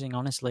keep losing,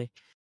 honestly.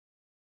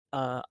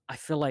 I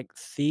feel like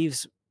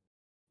Thieves,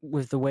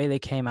 with the way they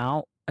came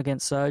out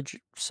against Surge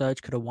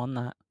could have won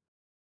that.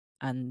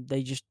 And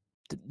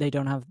they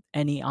don't have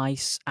any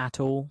ice at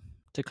all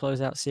to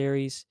close out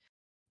series.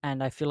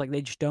 And I feel like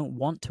they just don't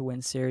want to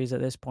win series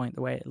at this point,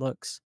 the way it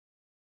looks.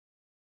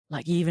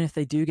 Like, even if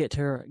they do get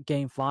to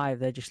game 5,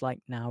 they're just like,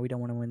 nah, we don't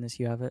want to win this,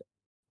 you have it.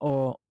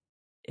 Or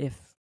if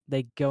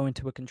they go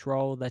into a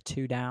control, they're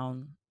 2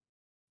 down,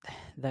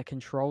 their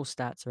control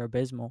stats are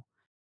abysmal.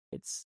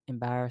 It's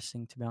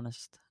embarrassing, to be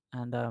honest.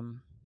 And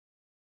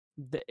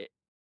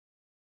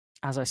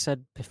as I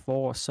said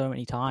before so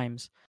many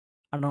times,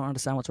 I don't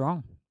understand what's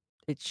wrong.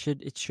 It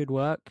should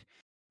work.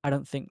 I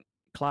don't think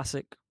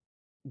Classic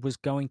was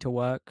going to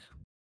work.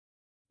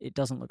 It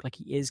doesn't look like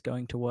he is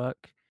going to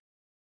work.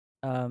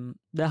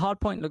 Their hard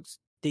point looks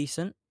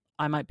decent.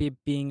 I might be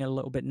being a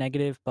little bit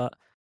negative, but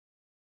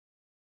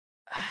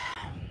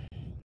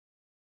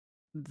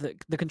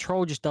the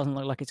control just doesn't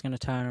look like it's going to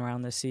turn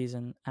around this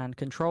season. And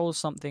control is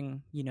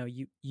something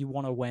you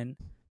want to win.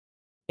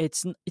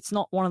 It's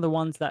not one of the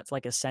ones that's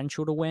like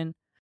essential to win.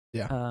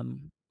 Yeah.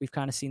 We've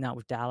kind of seen that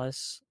with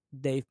Dallas.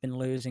 They've been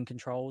losing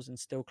controls and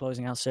still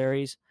closing out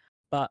series.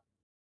 But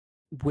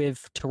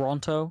with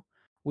Toronto,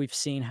 we've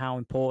seen how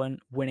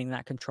important winning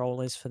that control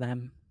is for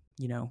them,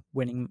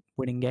 winning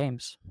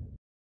games.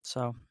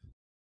 So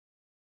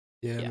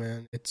yeah,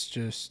 man, it's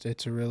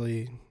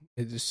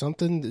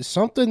something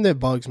that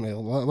bugs me.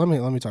 Let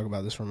me talk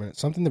about this for a minute.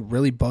 Something that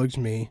really bugs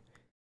me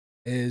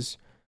is,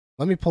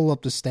 let me pull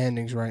up the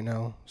standings right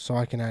now so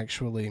I can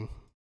actually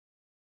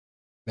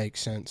make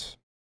sense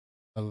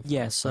of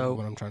so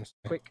what I'm trying to say.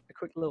 A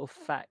quick little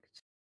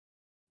fact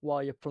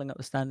while you're pulling up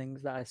the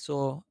standings that I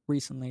saw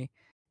recently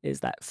is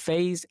that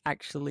FaZe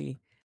actually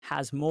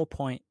has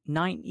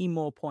 90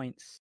 more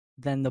points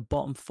than the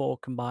bottom 4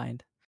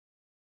 combined.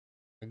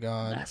 Oh my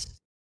God.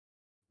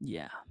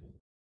 Yeah.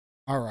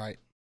 All right.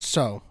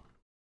 So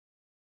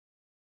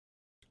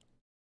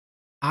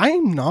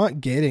I'm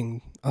not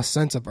getting a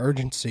sense of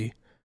urgency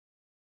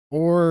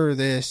or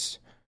this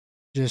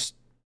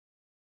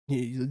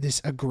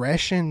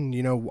aggression,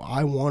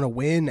 I want to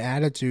win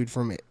attitude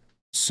from it.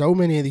 So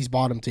many of these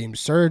bottom teams.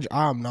 Surge,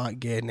 I'm not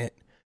getting it.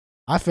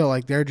 I feel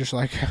like they're just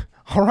like,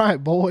 all right,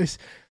 boys,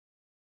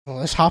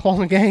 let's hop on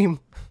the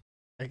game.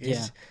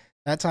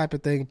 That type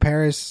of thing.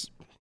 Paris,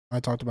 I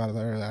talked about it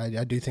earlier.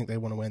 I do think they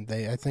want to win.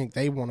 I think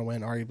they want to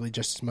win arguably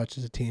just as much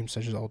as a team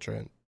such as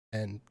Ultra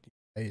and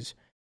FaZe.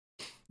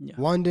 Yeah.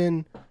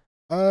 London,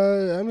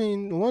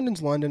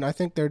 London's London. I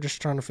think they're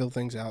just trying to fill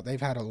things out. They've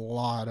had a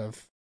lot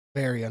of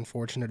very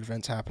unfortunate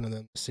events happen to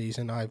them this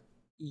season. I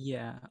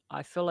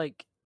feel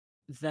like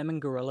them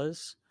and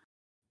Gorillas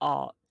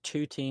are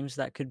 2 teams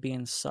that could be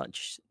in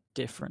such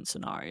different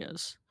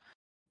scenarios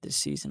this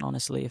season,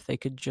 honestly, if they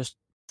could just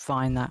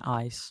find that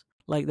ice.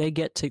 Like, they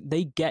get to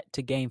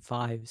game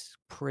 5s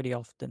pretty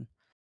often.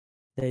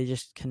 They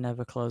just can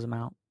never close them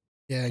out.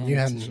 Yeah, and you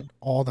had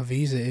all the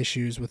visa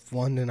issues with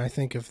London. I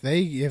think if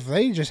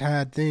they just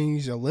had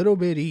things a little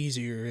bit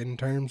easier in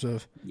terms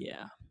of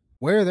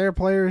where their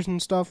players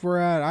and stuff were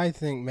at, I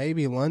think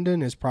maybe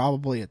London is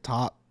probably a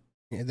top.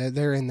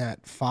 They're in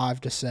that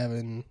 5 to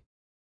 7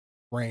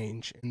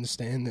 range in the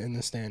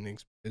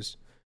standings, because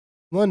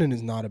London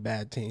is not a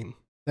bad team.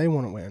 They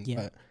want to win,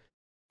 but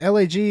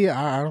LAG,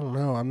 I don't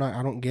know.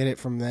 I don't get it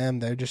from them.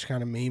 They're just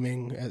kind of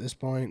memeing at this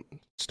point.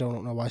 Still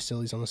don't know why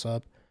Silly's on the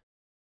sub.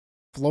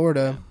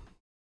 Florida,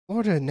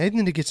 they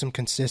need to get some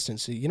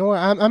consistency. You know what?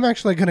 I'm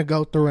actually going to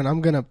go through and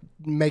I'm going to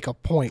make a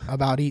point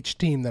about each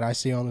team that I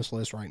see on this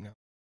list right now.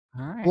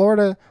 All right.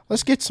 Florida,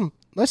 let's get some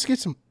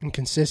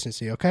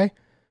consistency, okay?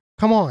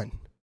 Come on.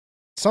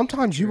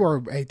 Sometimes you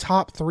are a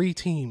top 3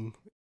 team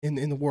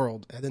in the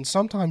world, and then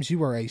sometimes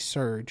you are a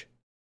surge.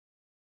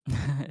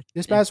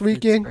 This past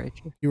weekend,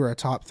 you were a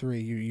top 3.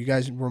 You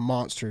guys were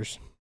monsters.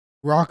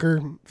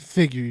 Rocker,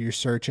 figure your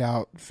search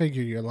out,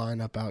 figure your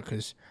lineup out,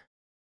 because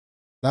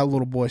that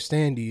little boy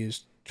Standy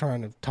is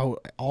trying to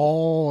tote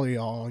all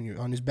y'all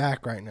on his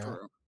back right now.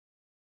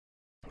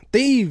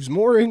 Thieves,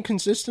 more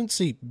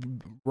inconsistency.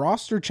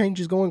 Roster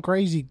changes going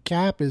crazy.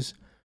 Cap is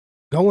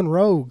going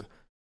rogue.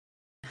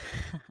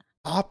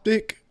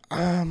 Optic,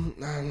 I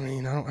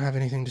don't have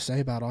anything to say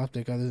about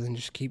Optic other than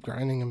just keep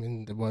grinding. I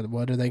mean,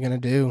 what are they going to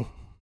do?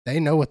 They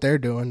know what they're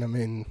doing. I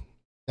mean,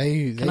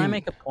 Can I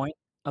make a point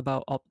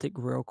about Optic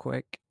real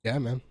quick? Yeah,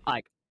 man.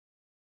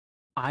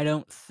 I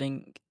don't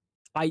think...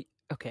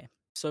 Okay,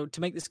 so to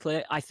make this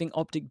clear, I think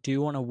Optic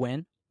do want to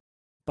win,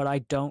 but I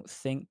don't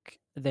think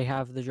they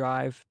have the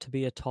drive to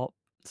be a top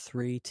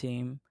 3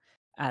 team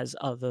as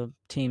other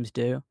teams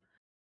do.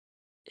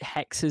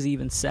 Hex has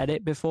even said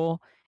it before.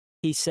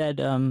 He said,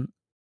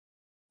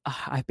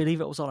 I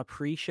believe it was on a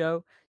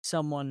pre-show,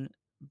 someone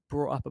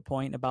brought up a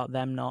point about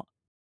them not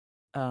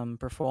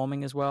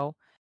performing as well,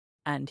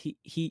 and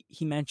he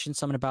mentioned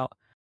something about,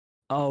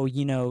 oh,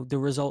 the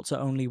results are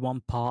only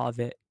one part of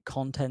it,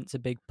 content's a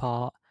big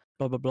part,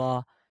 blah blah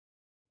blah.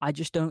 I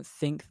just don't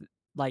think,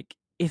 like,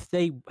 if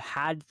they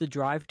had the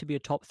drive to be a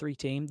top 3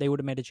 team, they would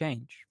have made a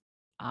change.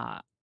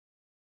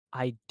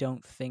 I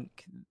don't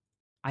think.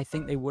 I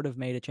think they would have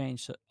made a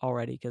change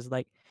already, because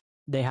like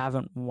they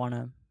haven't won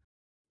a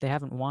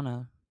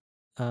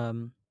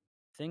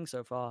thing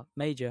so far,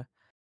 major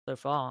so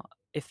far.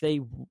 If they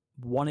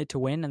wanted to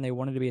win and they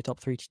wanted to be a top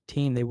 3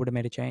 team, they would have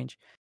made a change.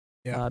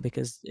 Yeah.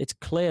 Because it's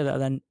clear that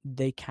then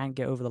they can't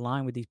get over the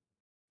line with these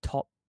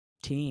top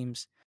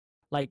teams.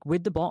 Like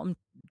with the bottom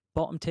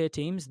tier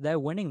teams, they're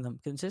winning them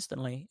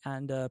consistently,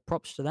 and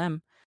props to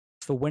them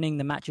for winning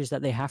the matches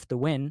that they have to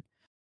win,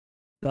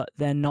 but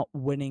they're not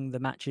winning the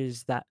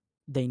matches that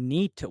they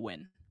need to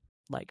win,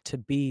 like to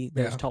be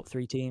those top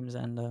 3 teams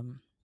and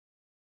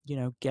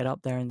get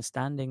up there in the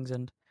standings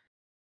and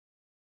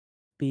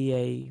be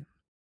a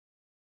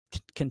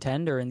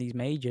contender in these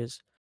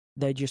majors.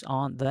 They just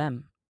aren't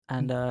them,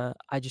 and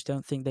I just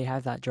don't think they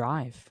have that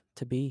drive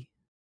to be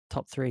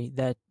top 3.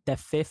 They're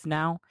 5th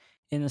now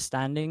in the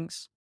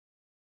standings,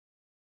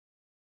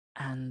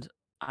 and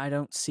I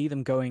don't see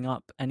them going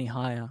up any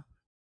higher.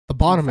 The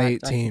bottom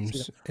fact, 8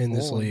 teams in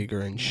this falling. league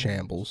are in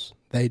shambles.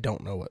 They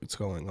don't know what's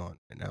going on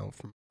right now.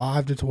 From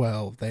 5 to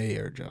 12, they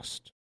are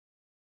just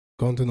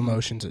going through the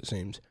motions, it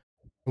seems.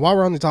 While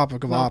we're on the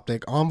topic of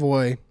Optic,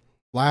 Envoy,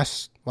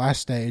 last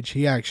stage,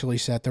 he actually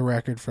set the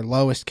record for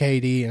lowest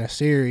KD in a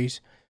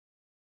series.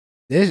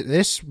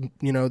 This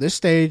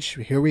stage,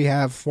 here we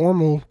have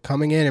Formal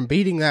coming in and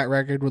beating that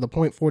record with a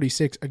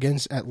 .46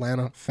 against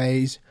Atlanta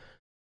FaZe.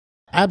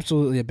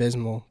 Absolutely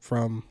abysmal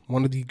from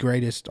one of the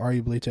greatest,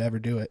 arguably, to ever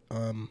do it.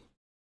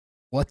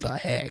 What the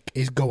heck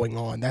is going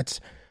on? That's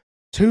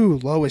 2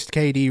 lowest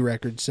KD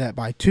records set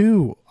by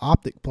 2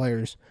 Optic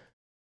players.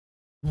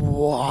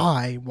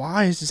 Why?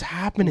 Why is this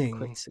happening? In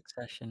quick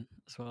succession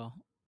as well.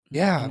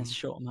 Yeah, in a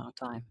short amount of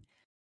time.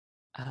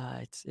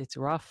 It's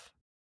rough.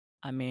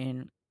 I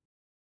mean,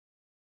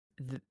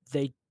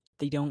 they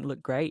don't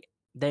look great.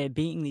 They're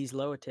beating these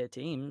lower tier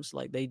teams.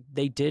 Like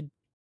they did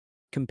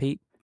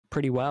compete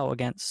pretty well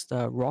against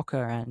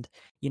Rocker, and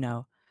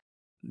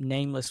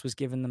Nameless was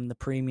giving them the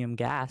premium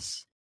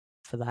gas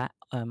for that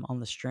on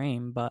the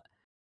stream, but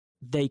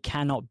they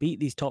cannot beat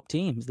these top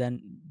teams.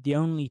 Then the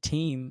only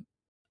team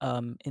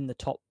in the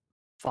top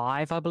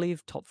 5, I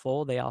believe, top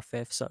 4, they are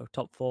 5th, so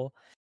top 4,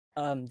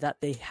 that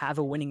they have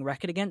a winning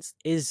record against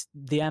is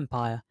the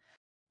Empire.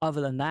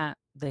 Other than that,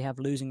 they have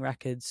losing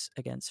records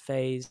against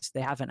FaZe.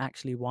 They haven't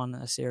actually won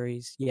a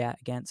series yet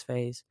against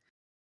FaZe.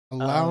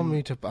 Allow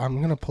me to... I'm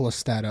going to pull a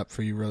stat up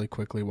for you really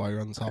quickly while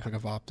you're on the topic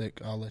of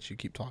Optic. I'll let you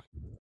keep talking.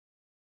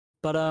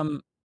 But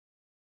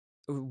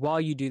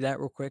while you do that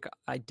real quick,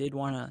 I did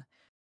want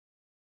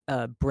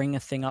to bring a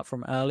thing up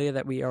from earlier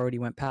that we already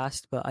went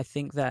past, but I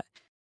think that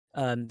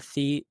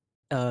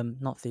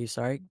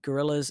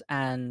Gorillas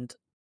and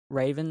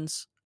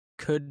Ravens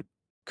could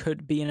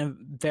be in a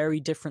very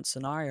different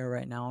scenario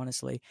right now,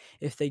 honestly,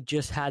 if they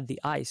just had the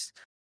ice.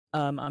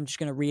 I'm just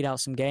going to read out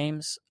some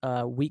games.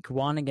 Week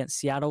 1 against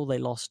Seattle, they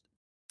lost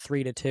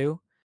 3-2.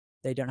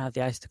 They don't have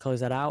the ice to close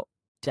that out.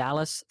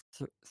 Dallas,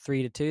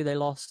 3-2, they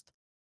lost.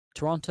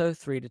 Toronto,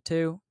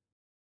 3-2.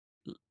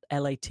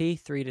 LAT,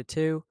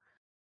 3-2.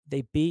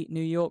 They beat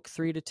New York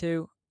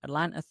 3-2.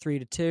 Atlanta,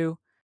 3-2.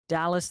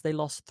 Dallas, they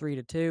lost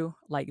 3-2.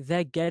 Like,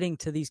 they're getting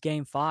to these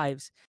game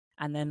 5s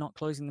and they're not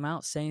closing them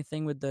out. Same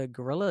thing with the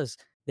Gorillas.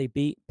 They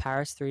beat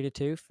Paris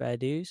 3-2, fair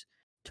dues.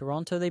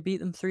 Toronto, they beat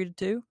them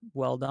 3-2.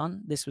 Well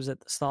done. This was at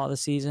the start of the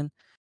season.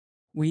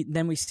 We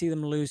see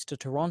them lose to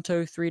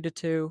Toronto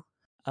 3-2.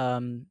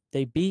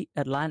 They beat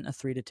Atlanta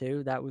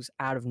 3-2. That was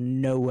out of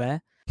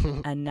nowhere.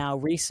 And now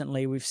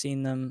recently we've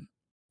seen them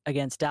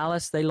against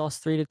Dallas. They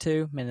lost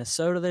 3-2.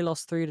 Minnesota, they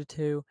lost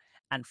 3-2.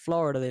 And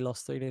Florida, they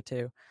lost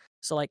 3-2.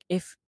 So like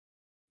if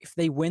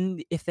they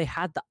win, if they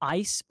had the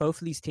ice,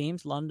 both of these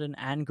teams, London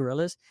and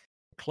Gorillas,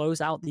 close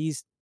out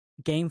these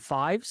game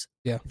 5s,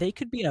 they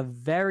could be in a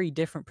very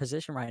different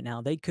position right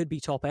now. They could be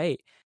top 8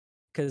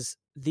 because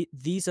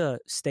these are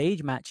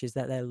stage matches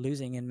that they're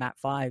losing in map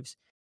 5s.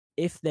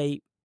 If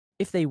they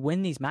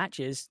win these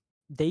matches,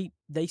 they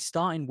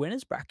start in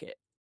winners bracket.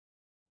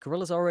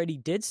 Gorillas already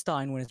did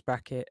start in winners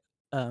bracket.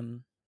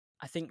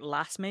 I think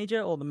last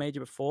major or the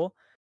major before,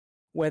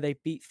 where they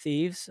beat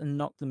Thieves and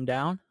knocked them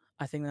down.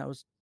 I think that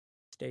was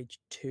stage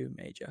 2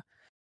 major.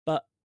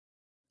 But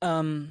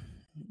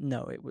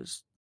no, it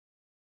was...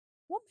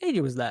 What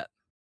major was that?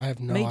 I have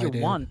no major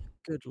idea. 1.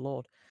 Good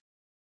lord.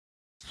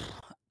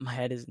 My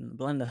head is in the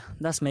blender.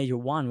 That's major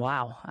 1.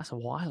 Wow, that's a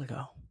while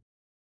ago.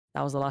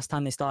 That was the last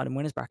time they started in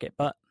winners bracket.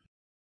 But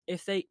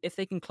if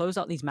they can close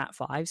out these map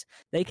 5s,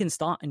 they can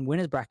start in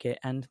winners bracket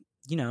and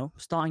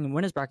starting in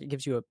winners bracket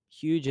gives you a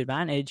huge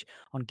advantage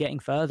on getting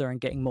further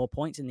and getting more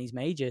points in these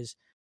majors.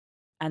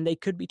 And they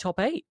could be top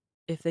 8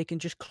 if they can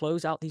just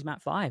close out these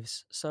map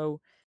 5s. So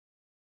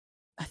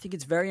I think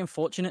it's very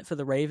unfortunate for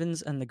the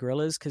Ravens and the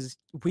Gorillas because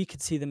we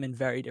could see them in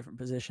very different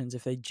positions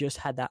if they just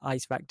had that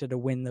ice factor to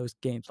win those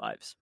game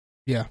 5s.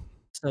 Yeah.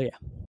 So, yeah.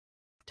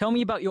 Tell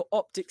me about your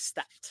Optic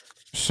stat.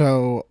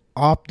 So,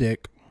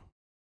 Optic.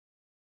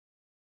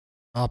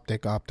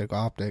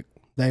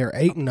 They are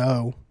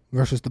 8-0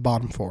 versus the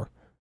bottom 4.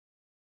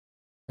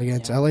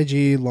 Against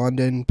LAG,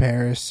 London,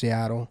 Paris,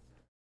 Seattle.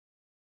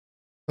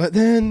 But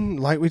then,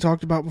 like we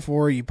talked about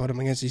before, you put them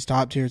against these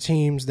top-tier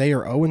teams. They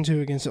are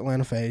 0-2 against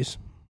Atlanta FaZe.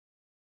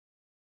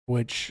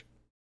 Which...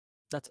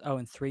 That's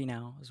 0-3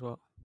 now as well.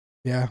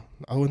 Yeah,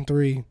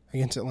 0-3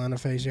 against Atlanta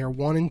FaZe. They are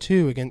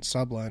 1-2 against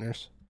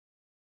Subliners.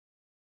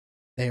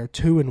 They are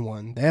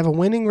 2-1. They have a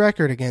winning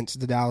record against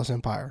the Dallas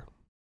Empire.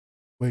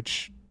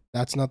 Which...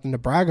 That's nothing to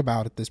brag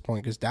about at this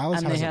point because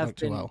Dallas hasn't looked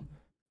too well.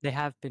 They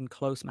have been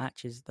close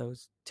matches,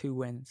 those 2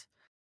 wins.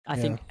 I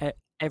think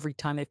every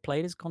time they've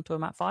played has gone to a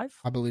map 5.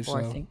 I believe so.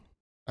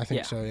 I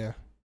think so, yeah.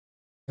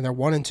 And they're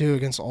 1-2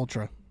 against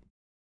Ultra.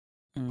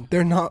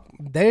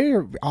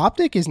 Their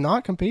Optic is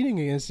not competing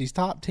against these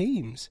top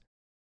teams.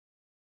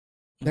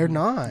 They're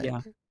not.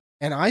 Yeah.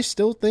 And I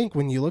still think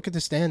when you look at the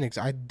standings,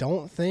 I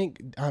don't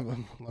think... let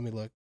me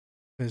look.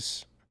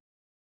 Because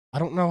I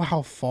don't know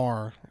how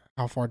far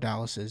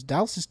Dallas is.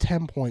 Dallas is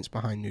 10 points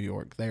behind New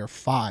York. They are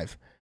 5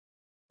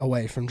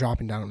 away from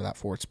dropping down to that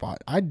 4th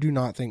spot. I do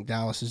not think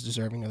Dallas is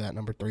deserving of that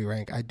number 3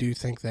 rank. I do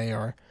think they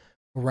are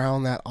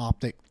around that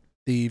Optic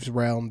Thieves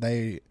realm.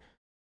 They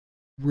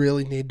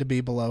really need to be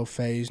below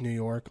FaZe, New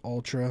York,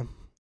 Ultra,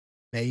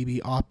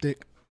 maybe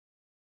Optic.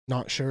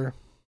 Not sure.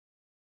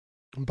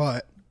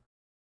 But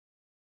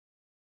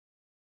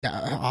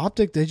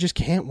Optic, they just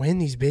can't win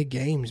these big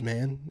games,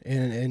 man.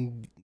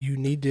 And you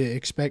need to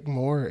expect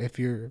more if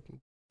you're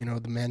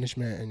the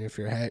management, and if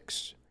you're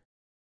Hex,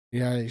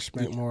 you gotta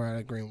expect more out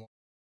of Greenwald.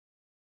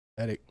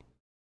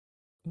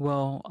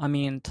 Well, I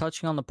mean,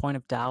 touching on the point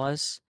of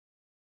Dallas,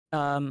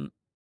 as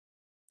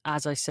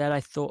I said, I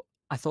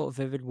thought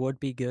Vivid would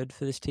be good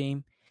for this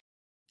team,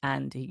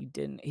 and he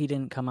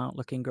didn't come out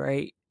looking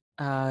great.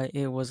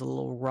 It was a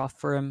little rough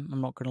for him, I'm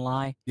not gonna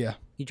lie. Yeah.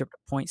 He dropped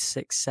a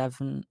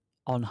 0.67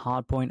 on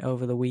Hardpoint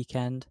over the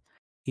weekend.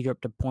 He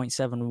dropped a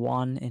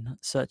 0.71 in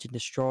Search and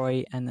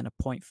Destroy, and then a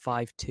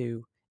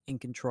 0.52 in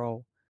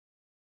Control.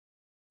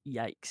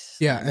 Yikes.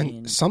 Yeah,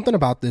 and something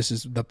about this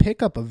is the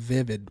pickup of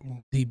Vivid.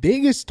 The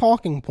biggest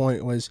talking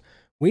point was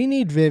we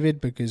need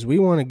Vivid because we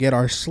want to get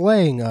our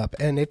slaying up.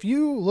 And if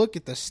you look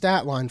at the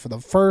stat line for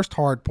the first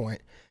Hardpoint,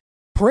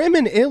 Prim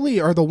and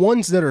Illy are the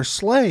ones that are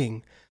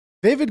slaying.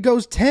 Vivid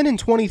goes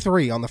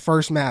 10-23 on the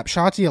first map.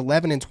 Shotzi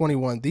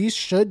 11-21. These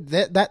should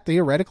that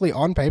theoretically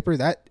on paper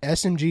that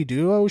SMG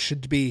duo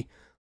should be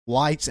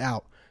lights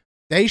out.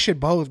 They should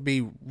both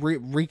be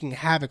wreaking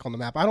havoc on the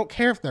map. I don't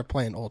care if they're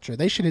playing Ultra.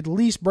 They should at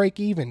least break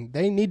even.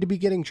 They need to be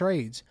getting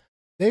trades.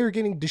 They are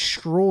getting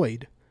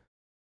destroyed.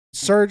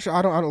 Search,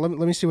 I don't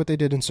let me see what they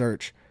did in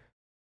Search.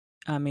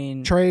 I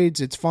mean, trades,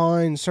 it's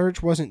fine.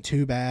 Search wasn't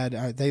too bad.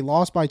 They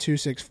lost by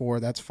 264.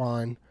 That's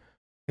fine.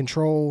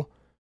 Control,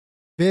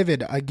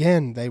 Vivid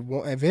again.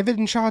 Vivid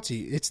and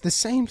Shotzi. It's the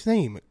same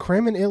theme.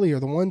 Krim and Illy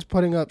are the ones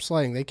putting up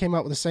slaying. They came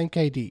out with the same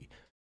KD.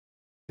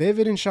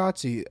 Vivid and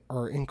Shotzi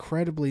are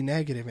incredibly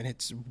negative, and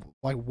it's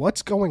like,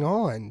 what's going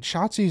on?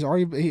 Shotzi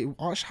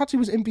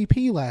was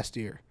MVP last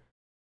year,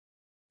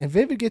 and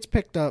Vivid gets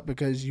picked up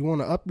because you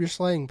want to up your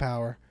slaying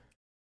power,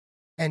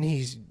 and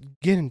he's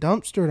getting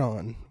dumpstered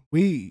on.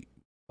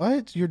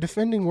 What? You're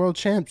defending world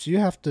champs. You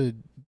have to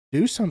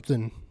do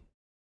something.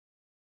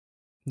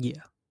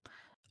 Yeah,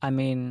 I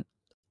mean,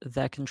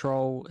 their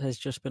Control has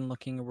just been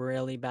looking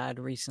really bad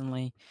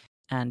recently,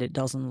 and it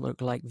doesn't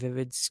look like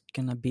Vivid's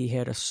gonna be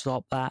here to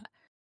stop that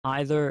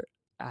either,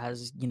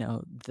 as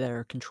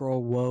their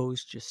Control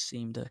woes just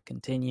seem to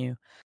continue.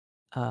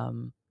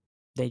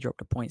 They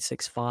dropped a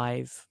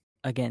 0.65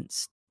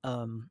 against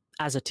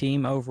as a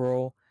team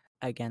overall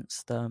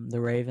against the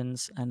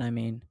Ravens, and I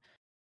mean,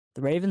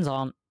 the Ravens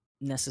aren't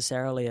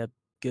necessarily a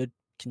good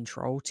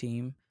Control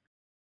team.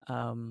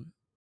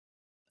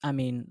 I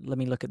mean, let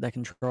me look at their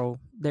Control.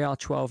 They are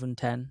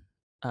 12-10,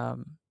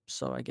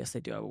 so I guess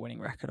they do have a winning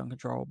record on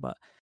Control, but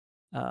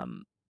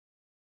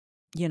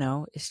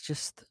it's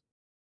just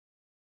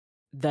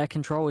their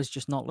Control has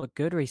just not looked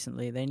good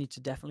recently. They need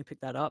to definitely pick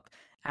that up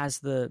as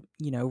the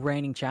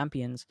reigning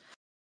champions.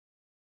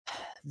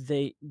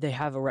 They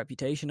have a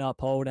reputation to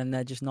uphold, and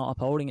they're just not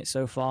upholding it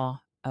so far.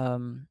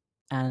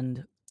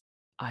 And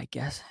I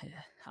guess,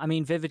 I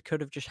mean, Vivid could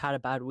have just had a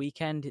bad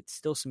weekend. It's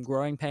still some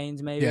growing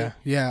pains, maybe.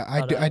 Yeah.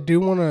 I do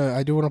want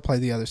to play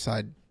the other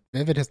side.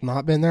 Vivid has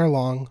not been there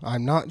long.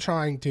 I'm not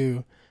trying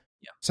to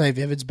say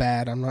Vivid's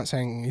bad. I'm not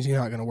saying he's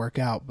not going to work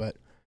out, but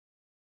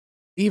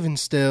even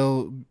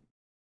still,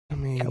 I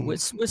mean,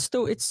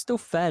 it's still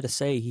fair to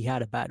say he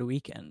had a bad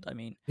weekend. I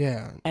mean,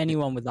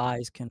 anyone with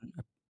eyes can,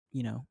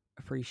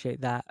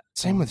 appreciate that.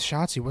 Same with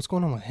Shotzi. What's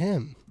going on with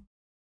him?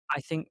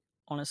 I think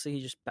honestly,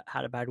 he just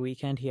had a bad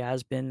weekend. He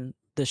has been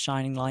the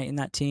shining light in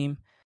that team.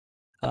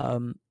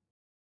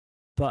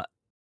 But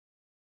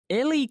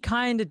Illy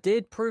kind of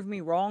did prove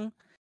me wrong.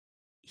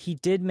 He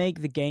did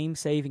make the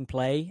game-saving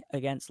play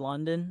against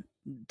London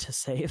to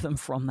save them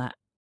from that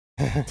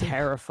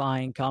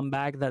terrifying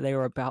comeback that they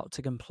were about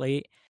to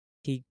complete.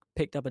 He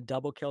picked up a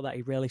double kill that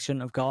he really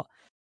shouldn't have got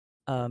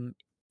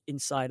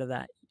inside of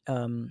that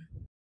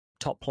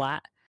top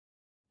plat.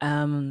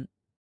 And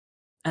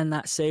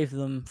that saved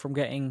them from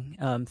getting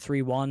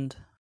 3-1'd,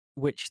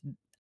 which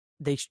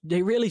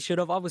they really should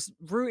have. I was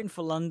rooting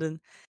for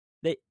London.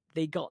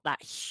 They got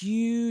that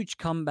huge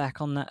comeback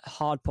on that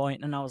hard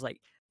point, and I was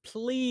like,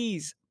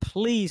 please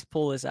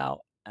pull this out.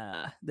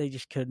 They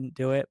just couldn't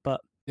do it, but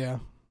yeah,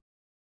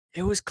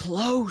 it was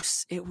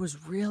close. It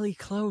was really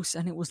close,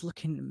 and it was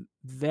looking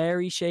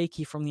very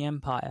shaky from the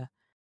Empire.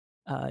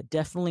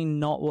 Definitely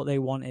not what they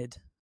wanted.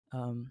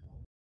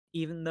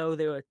 Even though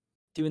they were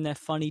doing their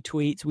funny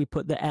tweets, we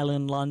put the L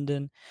in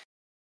London.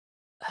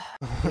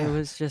 It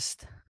was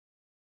just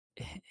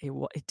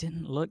it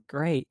didn't look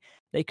great.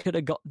 They could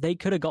have got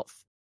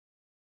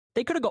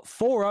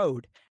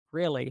 4-0'd,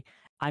 really.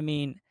 I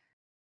mean,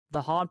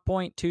 the hard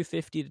point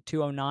 250 to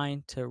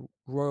 209 to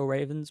Royal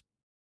Ravens,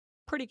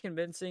 pretty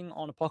convincing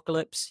on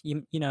Apocalypse.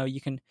 You know, you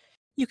can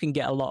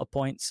get a lot of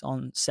points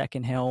on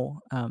Second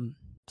Hill.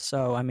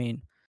 So I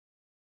mean,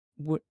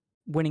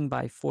 winning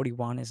by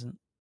 41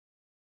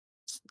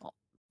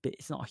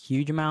 it's not a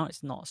huge amount.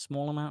 It's not a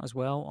small amount as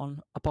well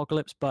on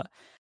Apocalypse, but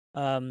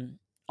on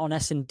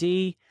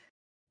S&D,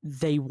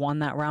 they won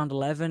that round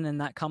 11, and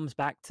that comes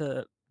back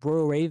to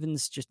Royal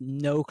Ravens just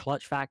no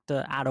clutch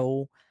factor at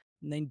all.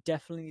 And they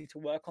definitely need to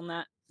work on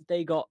that.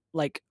 They got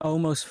like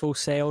almost full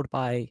sailed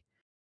by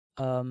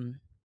NYSL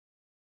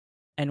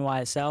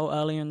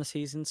earlier in the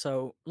season,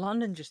 so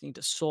London just need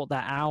to sort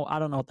that out. I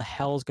don't know what the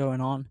hell's going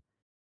on.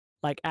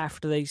 Like,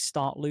 after they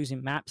start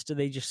losing maps, do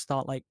they just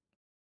start like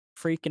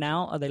freaking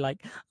out? Are they like,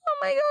 oh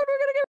my god,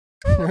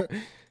 we're gonna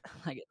get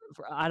like,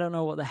 I don't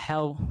know what the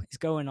hell is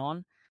going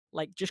on.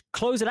 Like, just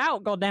close it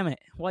out, goddammit.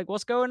 Like,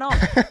 what's going on?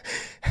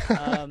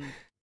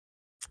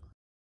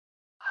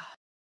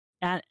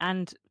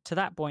 And to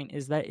that point,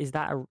 is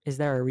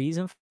there a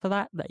reason for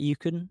that you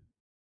can,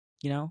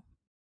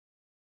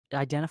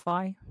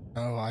 identify?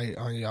 Oh, I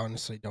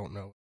honestly don't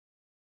know.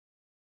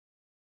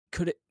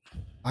 Could it?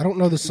 I don't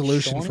know the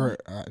solution for.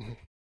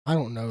 I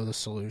don't know the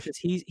solution.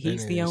 Because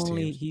he's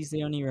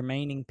the only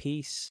remaining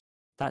piece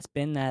that's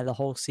been there the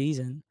whole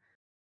season.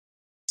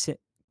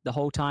 The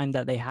whole time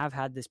that they have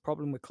had this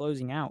problem with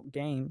closing out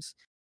games.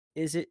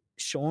 Is it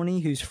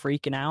Shawnee who's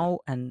freaking out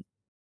and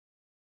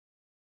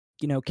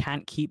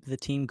can't keep the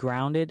team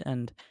grounded?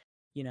 And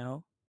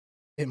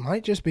it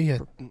might just be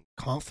a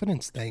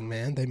confidence thing,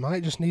 man. They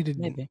might just need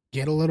to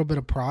get a little bit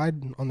of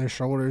pride on their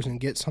shoulders and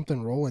get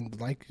something rolling.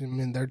 Like, I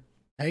mean, they're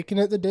taking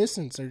it the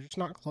distance. They're just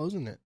not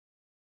closing it.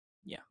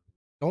 Yeah.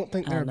 Don't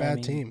think they're a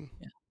bad team.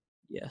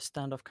 Yeah,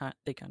 Standoff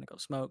they kind of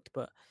got smoked,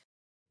 but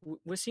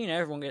we're seeing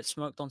everyone get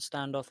smoked on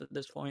Standoff at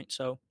this point.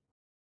 So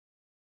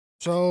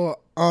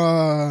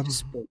I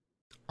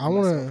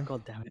want to.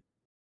 God damn it!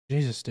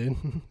 Jesus, dude,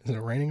 is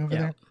it raining over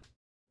there?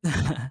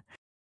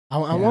 I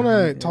want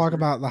to talk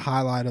about the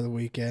highlight of the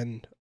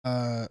weekend,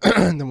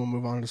 and then we'll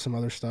move on to some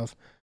other stuff.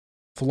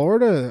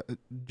 Florida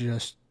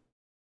just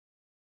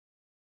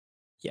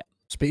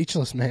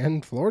speechless,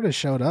 man. Florida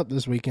showed up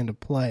this weekend to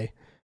play,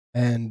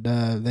 and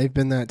they've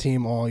been that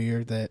team all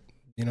year that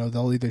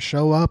they'll either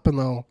show up and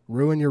they'll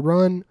ruin your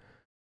run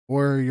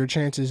or your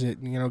chances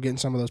at getting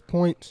some of those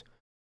points,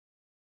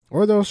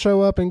 or they'll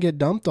show up and get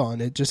dumped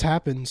on. It just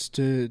happens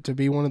to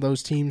be one of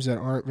those teams that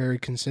aren't very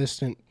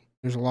consistent.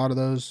 There's a lot of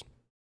those.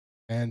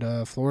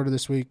 And Florida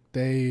this week,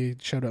 they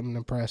showed up and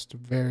impressed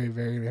very,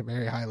 very,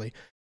 very highly.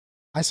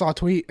 I saw a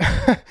tweet.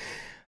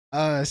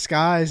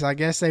 Skies, I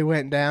guess they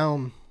went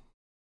down.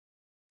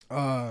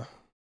 All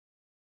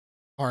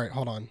right,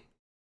 hold on.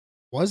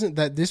 Wasn't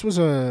that this was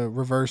a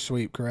reverse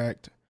sweep,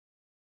 correct?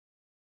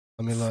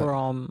 Let me look.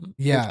 From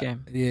which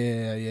game?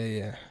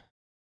 Yeah.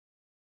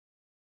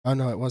 Oh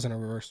no, it wasn't a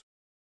reverse.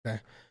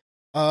 Okay.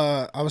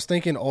 I was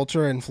thinking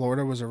Ultra in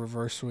Florida was a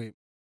reverse sweep.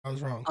 I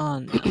was wrong.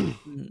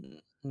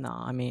 No,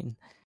 I mean,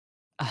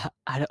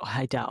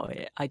 I doubt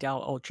it. I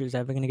doubt Ultra's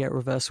ever going to get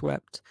reverse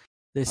swept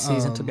this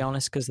season, to be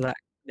honest, because of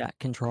that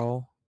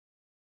control.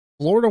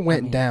 Florida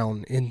went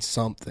down in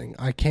something.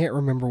 I can't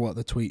remember what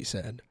the tweet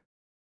said.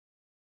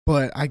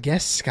 But I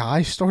guess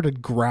Sky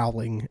started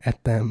growling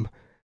at them.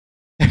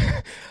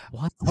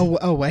 What?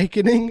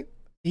 Awakening?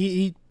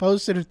 He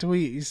posted a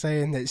tweet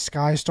saying that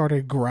Sky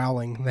started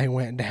growling. They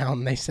went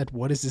down. They said,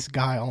 "What is this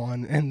guy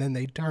on?" And then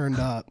they turned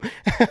up.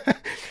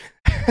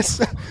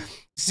 So,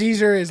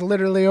 Caesar is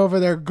literally over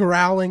there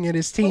growling at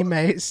his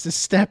teammates to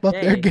step up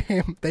their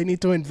game. They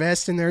need to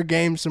invest in their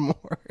game some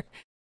more.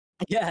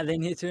 Yeah, they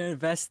need to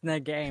invest in their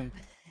game.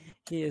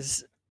 He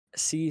is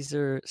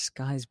Caesar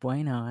Sky's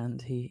Bueno,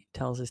 and he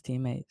tells his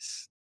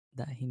teammates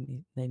that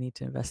they need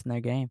to invest in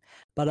their game.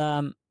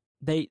 But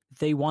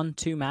they won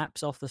 2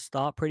 maps off the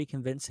start pretty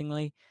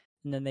convincingly.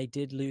 and then they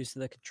did lose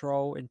the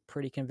control in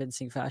pretty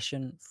convincing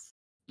fashion.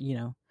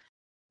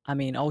 I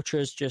mean,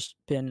 Ultra's just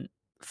been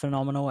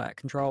phenomenal at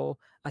control.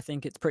 I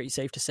think it's pretty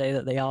safe to say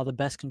that they are the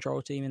best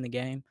control team in the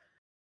game.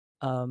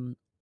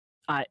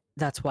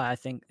 That's why I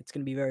think it's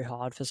going to be very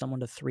hard for someone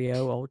to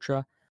 3-0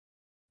 Ultra,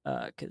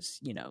 because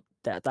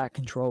that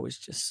control is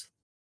just,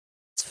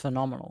 it's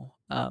phenomenal.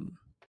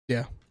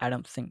 Yeah, I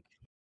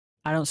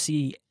don't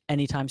see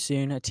anytime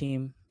soon a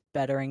team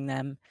bettering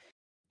them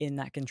in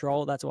that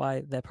control. That's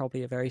why they're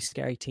probably a very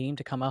scary team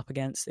to come up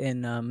against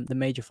in the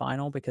major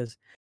final, because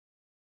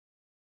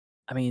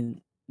I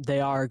mean, they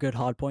are a good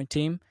hardpoint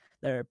team.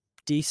 They're a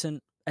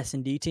decent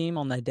S&D team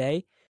on their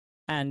day,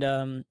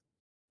 and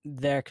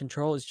their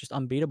control is just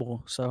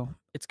unbeatable. So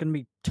it's going to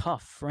be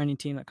tough for any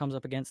team that comes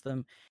up against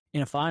them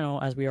in a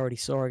final, as we already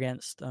saw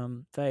against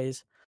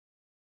FaZe.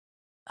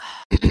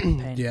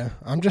 Yeah,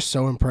 I'm just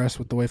so impressed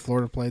with the way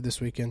Florida played this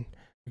weekend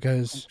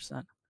because,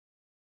 100%.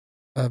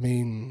 I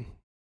mean,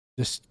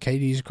 just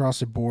KDs across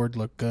the board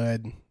look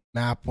good.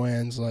 Map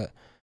wins.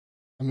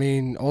 I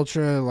mean,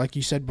 Ultra, like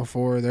you said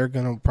before, they're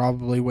going to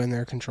probably win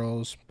their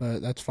controls,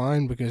 but that's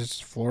fine because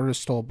Florida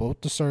stole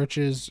both the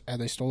searches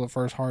and they stole the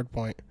first hard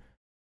point.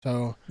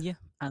 So yeah,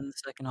 and the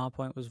second hard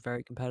point was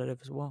very competitive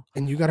as well.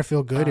 And you got to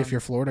feel good if you're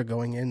Florida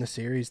going in the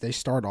series. They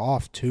start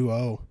off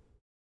 2-0.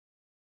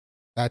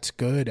 That's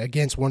good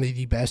against one of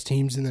the best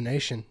teams in the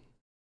nation.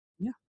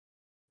 Yeah.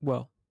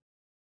 Well,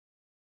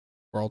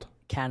 World.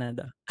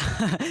 Canada.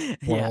 World.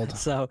 Yeah.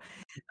 So,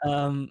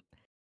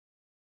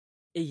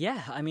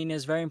 yeah, I mean,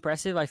 it's very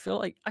impressive. I feel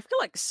like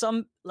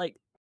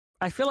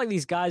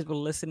these guys were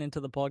listening to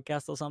the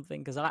podcast or something,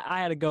 because I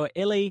had to go at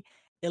Illy.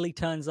 Illy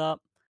turns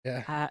up.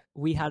 Yeah.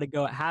 We had to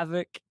go at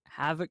Havoc.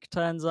 Havoc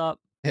turns up.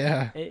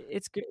 Yeah.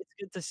 It's good. It's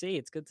good to see.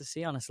 It's good to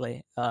see.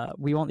 Honestly,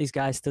 we want these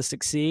guys to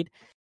succeed.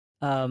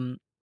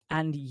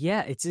 And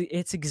yeah,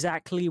 it's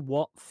exactly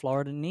what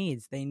Florida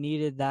needs. They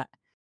needed that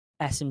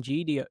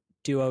SMG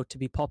duo to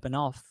be popping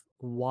off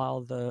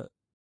while the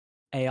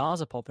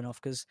ARs are popping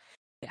off, because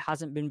it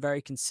hasn't been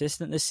very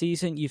consistent this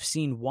season. You've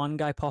seen one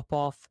guy pop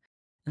off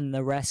and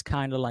the rest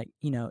kind of like,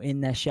 in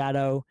their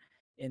shadow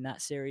in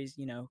that series,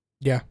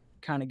 Yeah.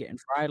 kind of getting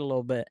fried a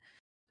little bit.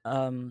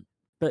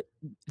 But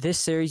this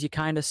series, you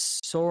kind of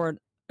saw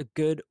a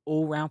good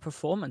all-round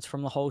performance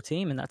from the whole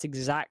team, and that's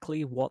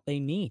exactly what they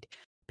need.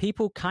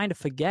 People kind of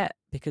forget,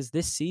 because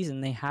this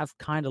season they have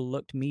kind of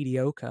looked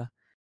mediocre.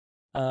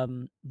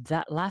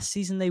 That last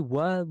season they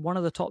were one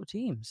of the top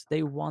teams.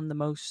 They won the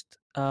most,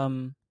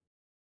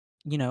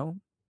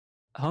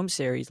 home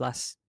series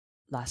last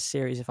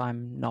season,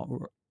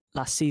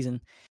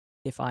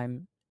 if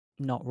I'm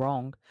not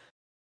wrong.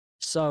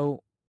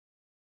 So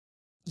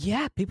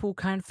yeah, people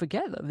kind of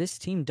forget that this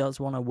team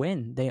does want to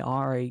win. They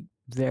are a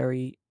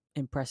very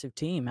impressive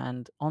team,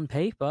 and on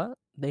paper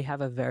they have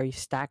a very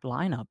stacked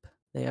lineup.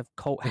 They have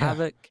Colt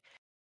Havoc,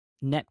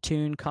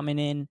 Neptune coming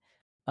in,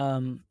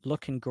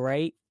 looking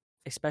great,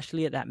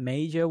 especially at that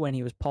major when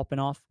he was popping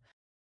off.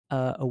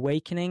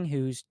 Awakening,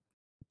 who's,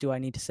 do I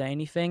need to say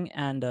anything?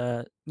 And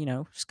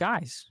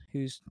Skies,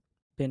 who's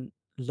been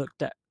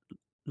looked at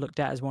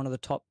as one of the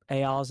top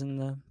ARs in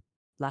the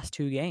last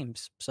two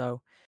games. So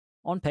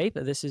on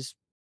paper, this is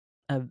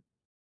a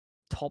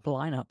top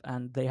lineup,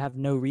 and they have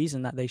no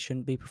reason that they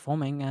shouldn't be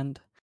performing. And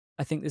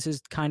I think this is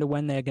kind of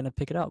when they're going to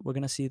pick it up. We're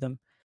going to see them.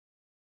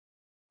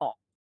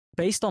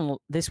 Based on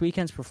this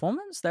weekend's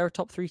performance, they're a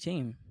top 3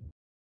 team.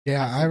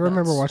 Yeah, I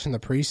remember watching the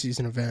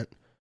preseason event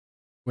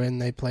when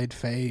they played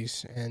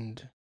FaZe,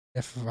 and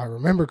if I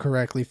remember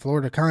correctly,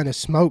 Florida kind of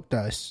smoked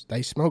us.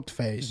 They smoked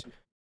FaZe.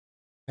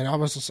 And I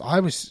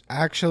was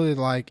actually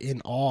like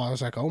in awe. I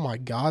was like, oh my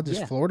God,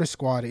 this Florida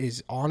squad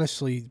is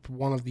honestly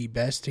one of the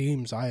best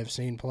teams I have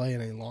seen play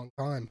in a long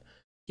time.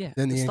 Yeah.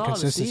 Then the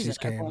inconsistencies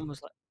came. Everyone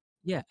was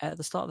like, at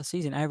the start of the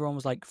season, everyone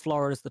was like,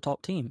 Florida's the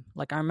top team.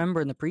 Like, I remember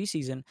in the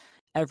preseason,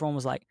 everyone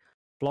was like,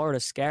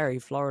 Florida's scary.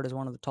 Florida's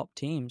one of the top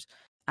teams.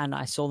 And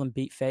I saw them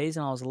beat FaZe,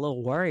 and I was a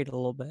little worried a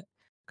little bit,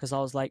 because I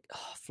was like,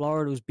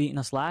 Florida was beating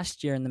us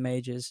last year in the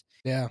majors.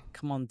 Yeah.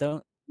 Come on,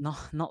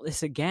 not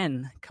this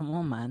again. Come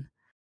on, man.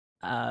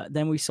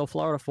 Then we saw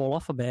Florida fall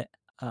off a bit.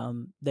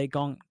 They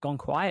gone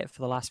quiet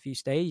for the last few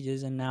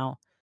stages, and now,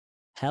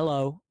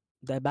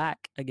 they're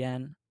back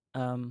again.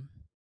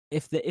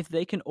 If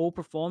they can all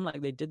perform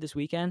like they did this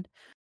weekend,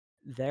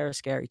 they're a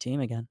scary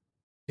team again.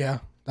 Yeah,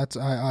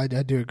 I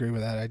do agree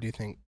with that. I do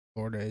think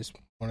Florida is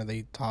one of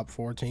the top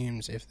 4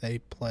 teams if they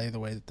play the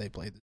way that they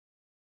played.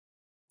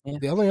 Yeah,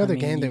 the only other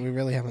game that we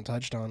really haven't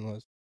touched on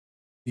was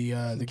the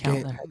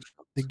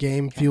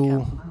game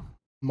fuel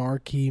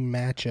marquee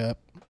matchup,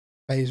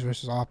 FaZe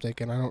versus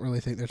Optic, and I don't really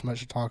think there's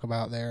much to talk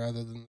about there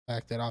other than the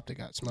fact that Optic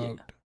got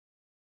smoked.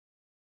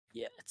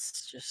 Yeah,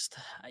 it's just,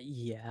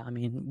 I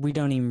mean, we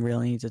don't even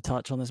really need to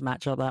touch on this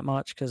matchup that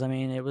much, because I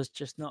mean, it was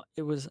just not,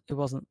 it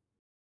wasn't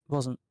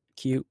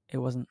cute. It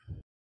wasn't.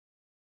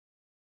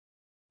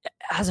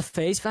 As a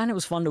FaZe fan, it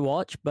was fun to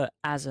watch, but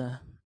as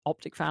a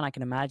Optic fan, I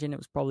can imagine it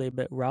was probably a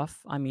bit rough.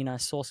 I mean, I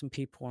saw some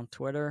people on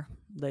Twitter;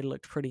 they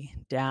looked pretty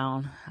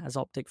down as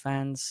Optic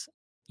fans.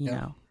 You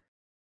know,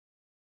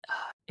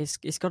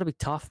 it's got to be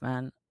tough,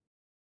 man.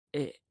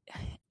 It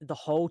the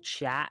whole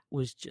chat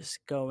was just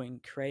going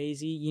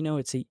crazy. You know,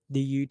 it's the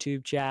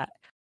YouTube chat.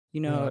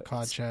 You You know know, how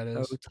COD it's chat so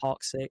is.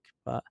 toxic,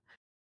 but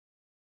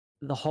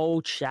the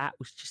whole chat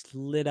was just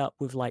lit up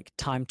with like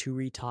time to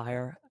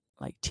retire,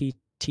 like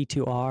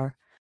T2R.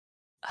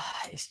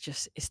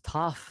 It's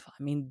tough.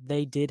 I mean,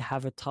 they did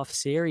have a tough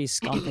series.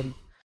 Scump and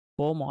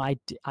Formal.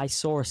 I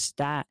saw a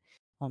stat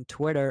on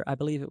Twitter. I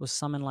believe it was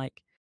something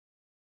like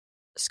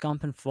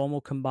Scump and Formal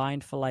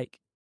combined for like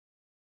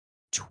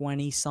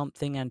 20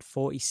 something and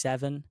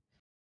 47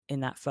 in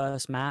that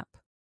first map.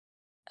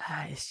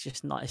 It's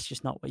just not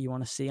what you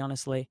want to see,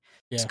 honestly.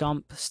 Yeah.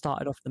 Scump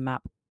started off the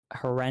map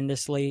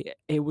horrendously.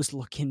 It was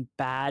looking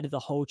bad. The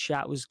whole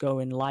chat was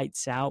going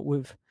lights out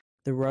with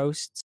the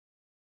roasts.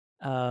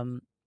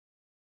 And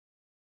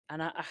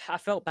I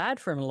felt bad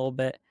for him a little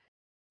bit.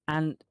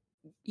 And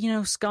you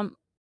know, Scump,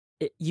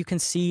 you can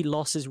see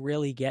losses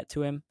really get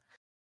to him.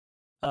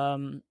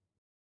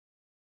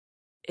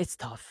 It's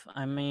tough.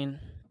 I mean,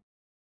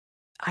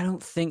 I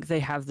don't think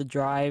they have the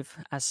drive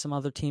as some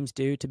other teams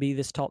do to be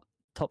this top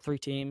three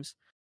teams.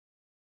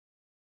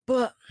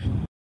 But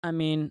I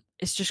mean,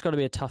 it's just got to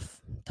be a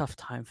tough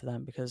time for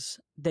them because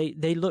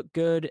they look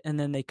good and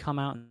then they come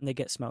out and they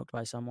get smoked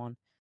by someone,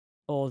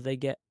 or they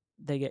get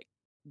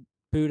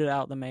booted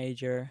out the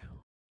major,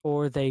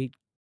 or they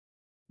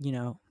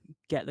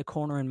get the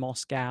corner in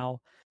Moscow.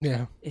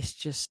 Yeah.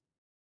 It's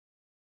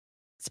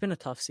been a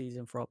tough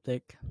season for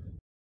Optic,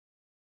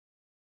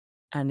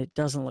 and it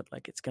doesn't look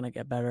like it's gonna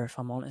get better if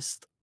I'm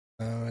honest.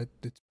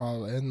 It's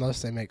probably,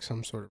 unless they make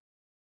some sort of.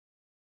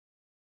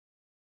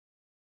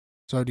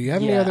 So, do you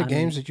have any other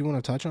games that you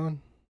want to touch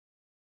on?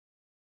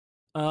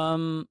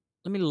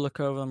 Let me look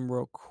over them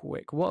real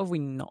quick. What have we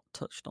not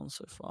touched on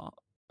so far?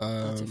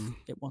 That's if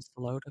it wants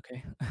to load.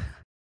 Okay.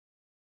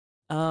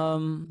 I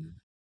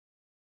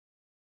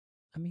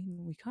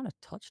mean, we kind of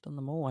touched on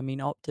them all. I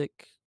mean,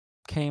 Optic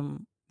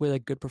came with a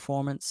good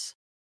performance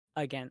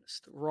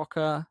against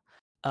Rocker,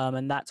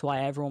 and that's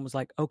why everyone was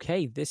like,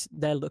 "Okay,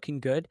 they're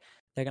looking good.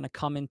 They're gonna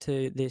come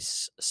into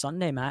this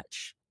Sunday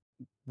match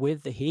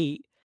with the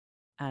Heat,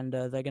 and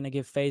they're gonna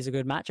give FaZe a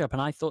good matchup."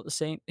 And I thought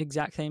the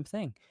exact same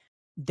thing.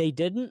 They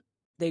didn't.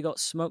 They got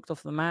smoked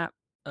off the map.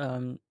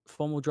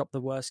 Formal dropped the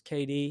worst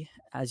KD,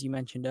 as you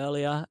mentioned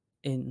earlier,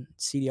 in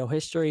CDL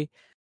history.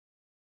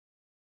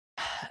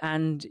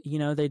 And,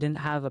 they didn't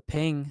have a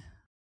ping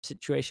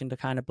situation to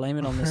kind of blame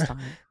it on this time.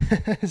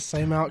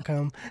 Same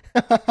outcome.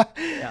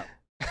 Yeah.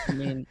 I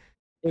mean,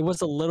 it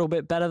was a little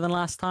bit better than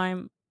last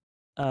time,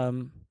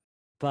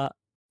 but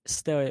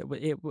still,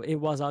 it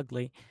was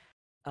ugly.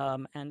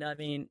 And I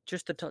mean,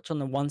 just to touch on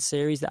the one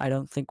series that I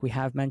don't think we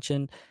have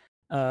mentioned,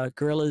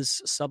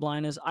 Gorillas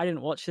Subliners. I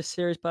didn't watch this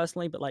series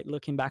personally, but like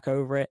looking back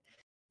over it,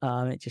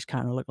 it just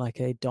kind of looked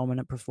like a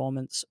dominant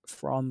performance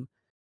from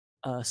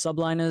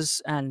Subliners,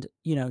 and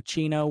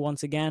Chino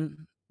once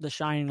again, the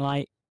shining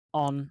light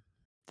on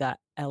that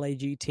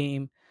LAG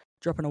team,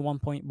 dropping a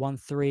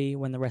 1.13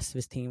 when the rest of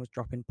his team was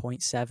dropping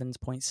 0.7s,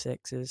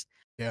 0.6s.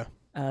 Yeah.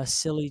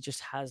 Silly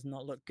just has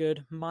not looked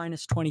good.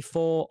 Minus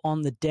 24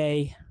 on the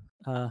day.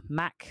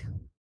 Mac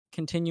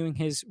continuing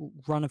his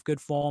run of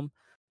good form,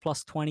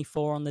 plus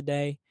 24 on the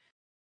day.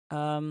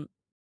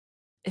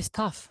 It's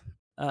tough.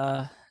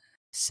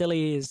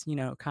 Silly is,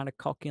 kind of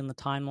cocky on the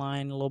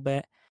timeline a little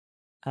bit.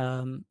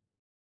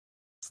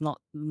 It's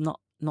not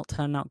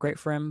turning out great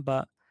for him,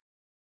 but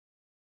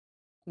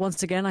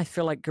once again, I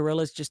feel like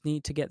Gorillas just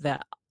need to get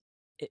that.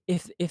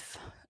 If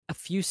a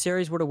few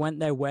series would have went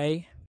their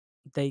way,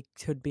 they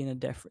could be in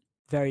a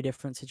very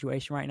different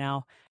situation right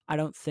now. I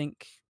don't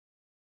think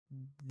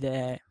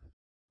they'd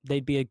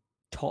be a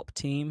top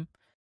team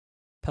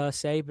per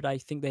se, but I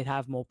think they'd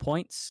have more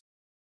points.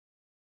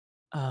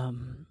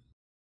 So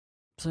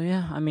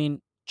yeah, I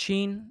mean,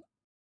 Sheen,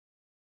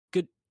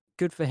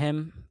 good for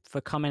him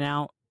for coming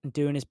out and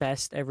doing his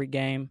best every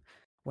game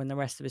when the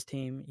rest of his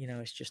team,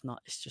 it's just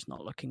not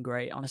looking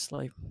great,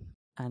 honestly.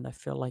 And I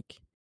feel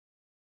like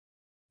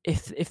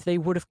if they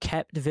would have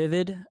kept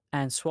Vivid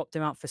and swapped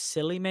him out for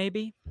Silly,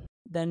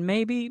 then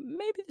maybe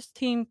this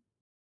team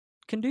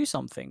can do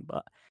something.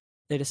 But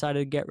they decided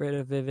to get rid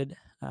of Vivid,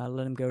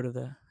 let him go to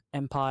the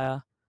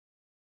Empire,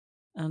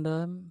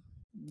 and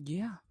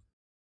yeah.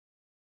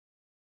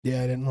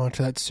 Yeah, I didn't watch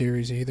that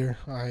series either.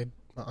 I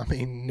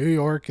mean, New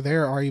York,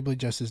 they're arguably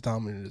just as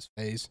dominant as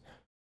FaZe.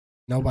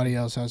 Nobody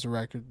else has a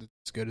record that's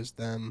as good as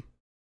them.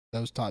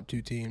 Those top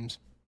two teams.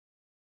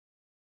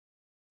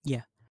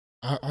 Yeah.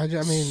 I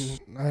mean,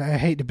 I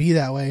hate to be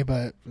that way,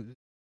 but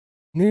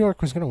New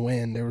York was going to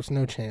win. There was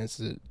no chance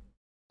that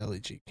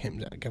LEG came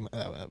out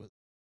that way.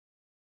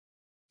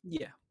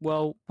 Yeah.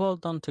 Well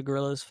done to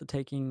Gorillas for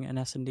taking an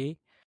S&D.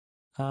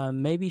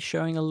 Maybe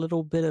showing a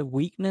little bit of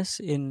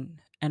weakness in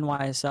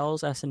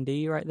NYSL's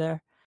S&D right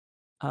there.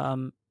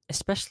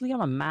 Especially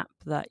on a map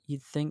that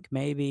you'd think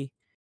maybe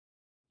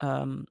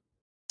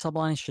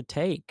Sublime should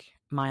take.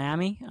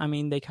 Miami. I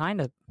mean, they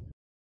kind of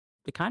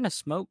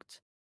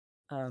smoked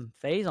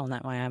FaZe on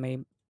that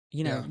Miami.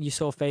 You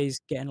saw FaZe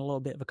getting a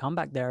little bit of a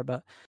comeback there,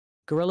 but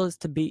Gorillas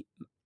to beat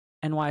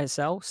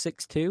NYSL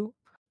 6-2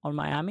 on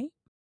Miami.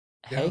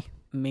 Yeah. Hey,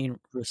 I mean,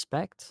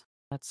 respect.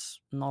 It's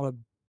not a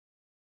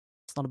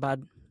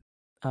bad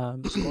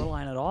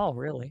scoreline at all,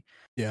 really.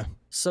 Yeah.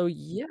 So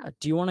yeah,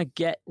 do you want to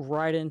get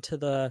right into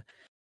the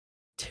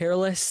tier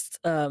list?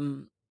 The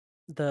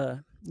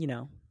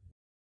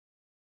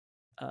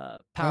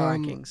power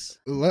rankings.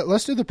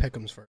 Let's do the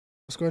pick'ems first.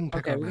 Let's go ahead and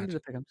pick Okay, our we can match. do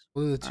the pick'ems.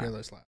 We'll do the tier Alright.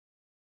 list last.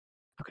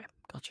 Okay,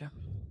 gotcha.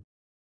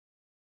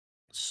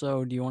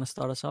 So, do you want to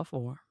start us off,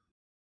 or?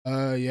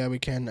 Yeah, we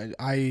can.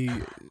 I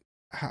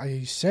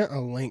sent a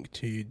link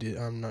to you.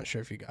 I'm not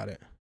sure if you got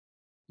it.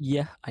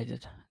 Yeah, I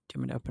did. Do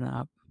you want me to open it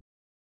up?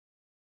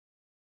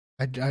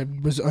 I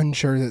was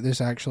unsure that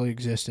this actually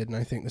existed, and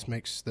I think this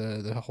makes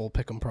the whole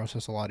pick'em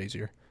process a lot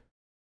easier.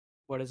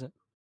 What is it?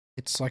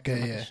 It's like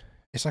Is it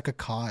it's like a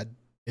COD.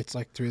 It's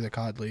like through the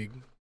COD League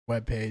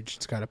webpage.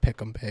 It's got a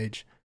pick'em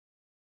page.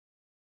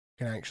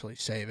 You can actually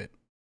save it.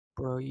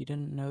 Bro, you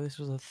didn't know this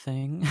was a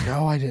thing?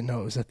 No, I didn't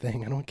know it was a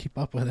thing. I don't keep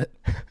up with it.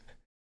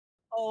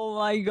 Oh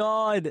my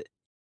god.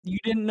 You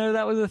didn't know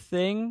that was a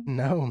thing?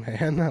 No,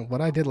 man.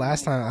 What I did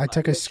last time, I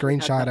took a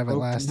screenshot of it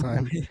last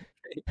time.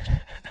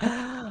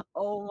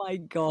 Oh my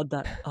god,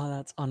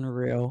 that's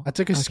unreal. I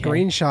took a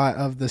screenshot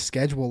of the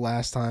schedule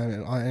last time,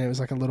 and it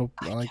was like a little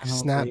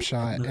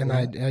snapshot, and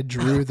I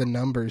drew the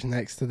numbers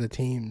next to the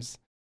teams.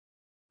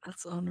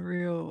 That's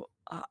unreal.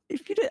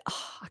 If you did,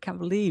 I can't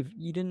believe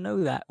you didn't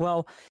know that.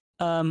 Well,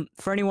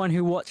 for anyone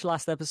who watched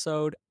last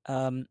episode,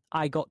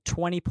 I got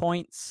 20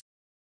 points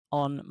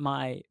on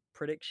my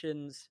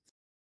predictions.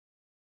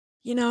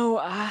 You know,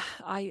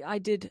 I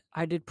did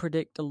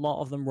predict a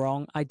lot of them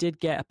wrong. I did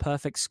get a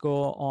perfect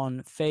score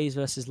on FaZe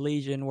versus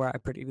Legion, where I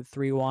predicted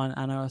 3-1,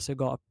 and I also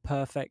got a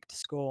perfect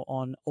score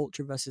on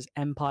Ultra versus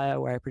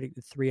Empire, where I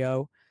predicted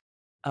 3-0.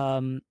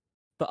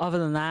 But other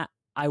than that,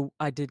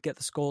 I did get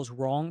the scores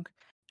wrong,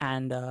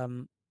 and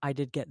I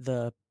did get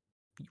the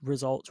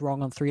results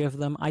wrong on 3 of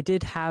them. I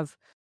did have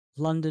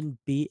London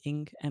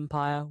beating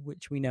Empire,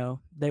 which we know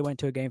they went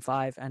to a game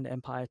 5 and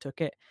Empire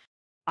took it.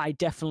 I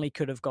definitely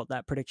could have got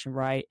that prediction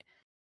right.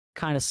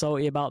 Kind of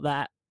salty about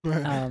that,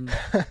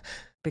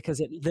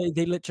 because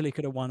they literally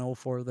could have won all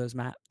 4 of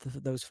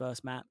those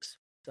first maps.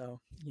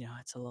 So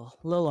it's a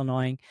little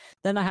annoying.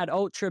 Then I had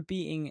Ultra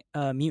beating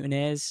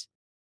Mutineers.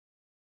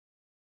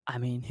 I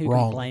mean, who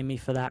can blame me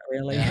for that,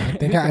 really? Yeah,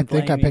 I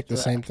think I picked the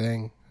same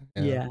thing.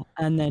 Yeah,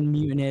 and then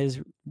Mutineers,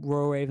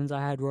 Royal Ravens.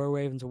 I had Royal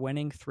Ravens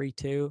winning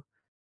 3-2.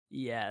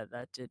 Yeah,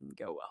 that didn't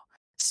go well.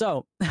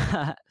 So,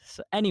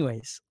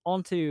 anyways,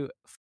 on to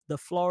the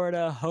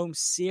Florida home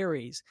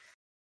series,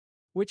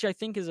 which I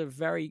think is a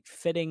very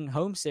fitting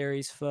home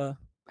series for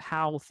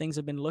how things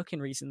have been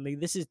looking recently.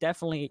 This is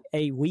definitely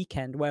a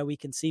weekend where we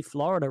can see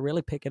Florida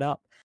really pick it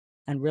up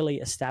and really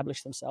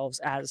establish themselves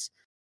as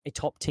a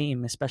top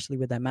team, especially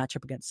with their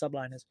matchup against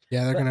Subliners.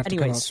 Yeah, they're going to have to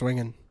come out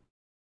swinging.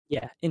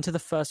 Yeah, into the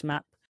first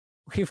map,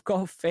 we've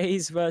got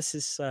FaZe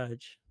versus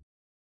Surge.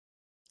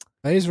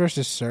 FaZe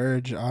versus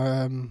Surge.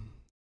 No.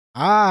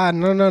 I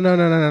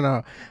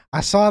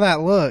saw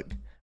that look.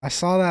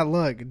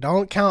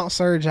 Don't count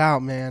Surge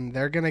out, man.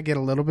 They're going to get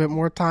a little bit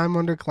more time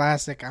under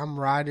Classic. I'm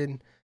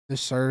riding the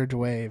Surge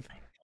wave.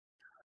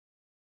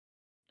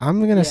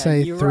 I'm going to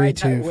say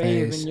 3-2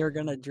 FaZe. And you're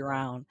going to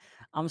drown.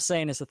 I'm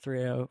saying it's a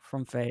 3-0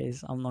 from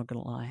FaZe. I'm not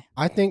going to lie.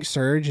 I think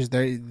Surge is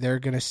they're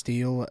going to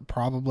steal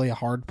probably a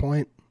hard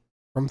point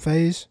from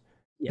FaZe,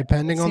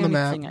 depending on the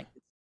map.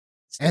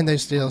 And they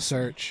steal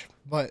Search.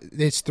 But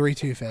it's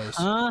 3-2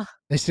 FaZe.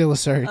 They steal a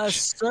Search. A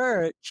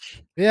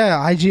Search? Yeah,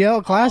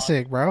 IGL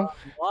Classic, bro.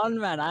 One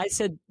man. I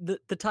said the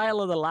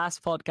title of the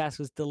last podcast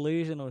was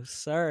Delusional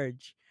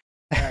Surge.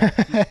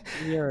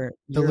 You're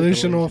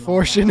delusional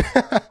fortune.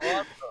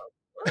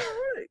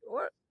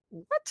 What?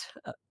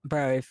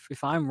 Bro,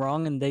 if I'm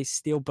wrong and they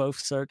steal both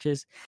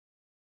searches,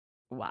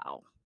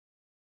 wow.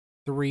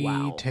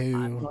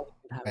 3-2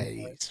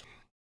 FaZe.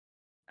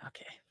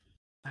 Okay.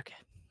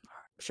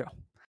 Sure.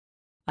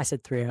 I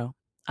said 3-0.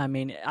 I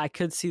mean, I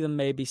could see them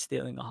maybe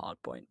stealing a hard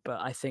point, but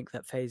I think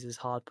that FaZe's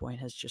hard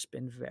point has just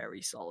been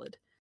very solid.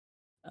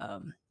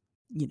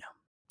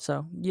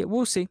 So yeah,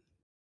 we'll see.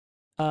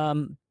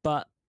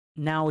 But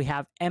now we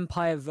have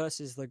Empire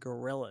versus the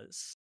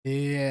Gorillas.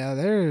 Yeah,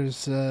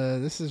 this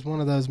is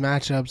one of those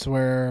matchups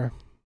where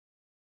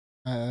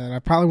I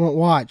probably won't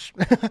watch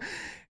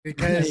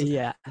because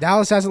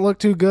Dallas hasn't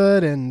looked too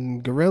good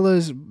and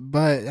Gorillas,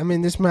 but I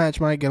mean this match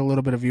might get a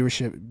little bit of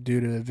viewership due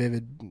to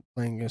Vivid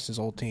playing against his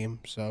old team,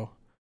 so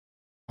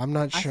I'm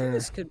not sure. I think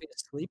this could be a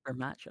sleeper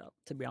matchup,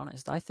 to be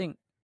honest. I think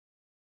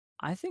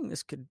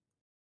this could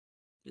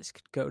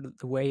go to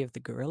the way of the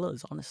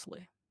Gorillas,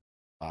 honestly.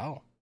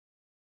 Wow.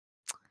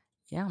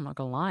 Yeah, I'm not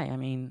gonna lie. I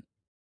mean,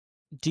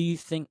 do you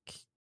think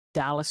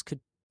Dallas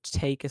could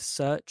take a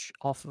search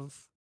off of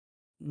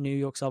New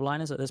York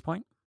Subliners at this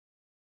point?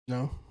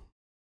 No.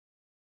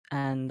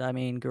 And I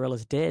mean,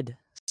 Gorillas did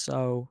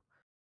so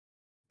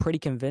pretty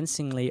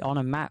convincingly on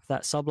a map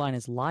that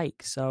Subliners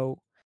like. So,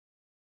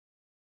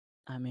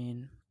 I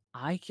mean,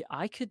 I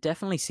could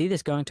definitely see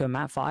this going to a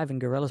map 5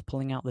 and Gorillas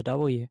pulling out the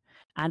W.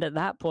 And at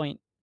that point,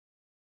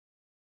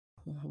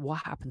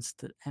 what happens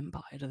to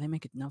Empire? Do they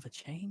make another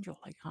change, or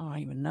like I don't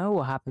even know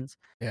what happens?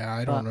 Yeah,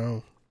 I But don't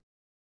know.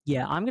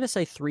 yeah, I'm gonna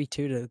say 3-2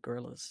 to the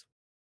Gorillas.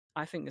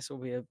 I think this will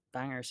be a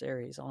banger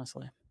series,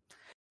 honestly.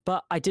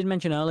 But I did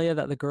mention earlier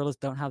that the Gorillas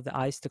don't have the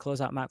ice to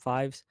close out map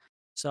fives,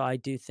 so I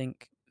do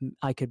think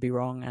I could be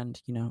wrong, and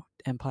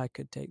Empire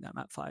could take that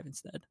map 5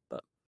 instead.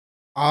 But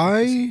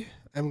I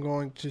am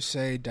going to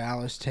say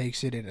Dallas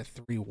takes it in a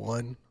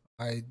 3-1.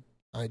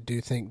 I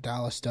do think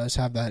Dallas does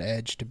have that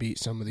edge to beat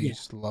some of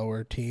these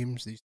lower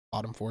teams, these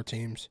bottom 4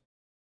 teams.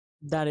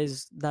 that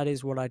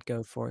is what I'd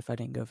go for if I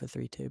didn't go for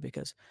 3-2,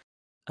 because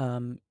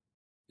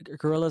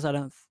Gorillas, I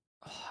don't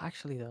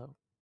actually though,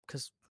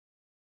 because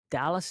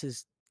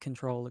Dallas's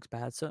control looks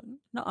bad. So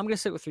no, I'm gonna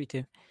stick with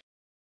 3-2.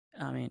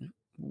 I mean,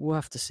 we'll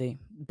have to see.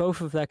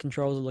 Both of their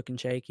controls are looking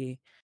shaky.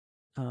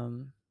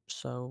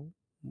 So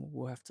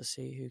we'll have to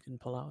see who can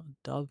pull out a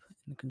dub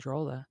in the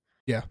control there.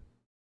 Yeah.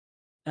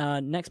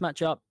 Next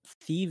matchup,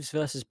 Thieves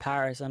versus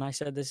Paris, and I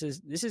said this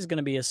is going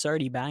to be a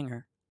Surdy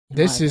banger.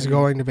 This is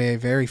going to be a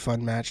very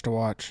fun match to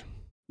watch.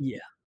 Yeah.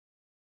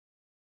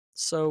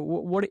 So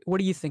what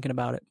are you thinking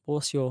about it?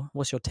 What's your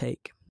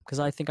take? Because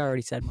I think I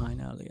already said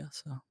mine earlier.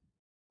 So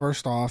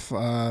first off,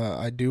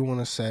 I do want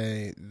to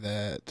say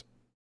that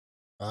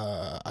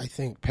I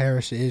think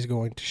Paris is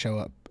going to show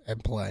up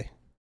and play.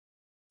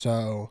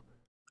 So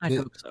I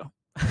hope so.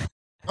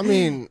 I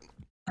mean,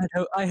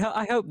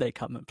 I hope they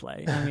come and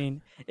play. I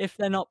mean, if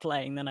they're not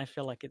playing, then I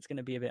feel like it's going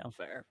to be a bit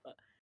unfair. But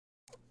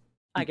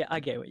I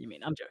get what you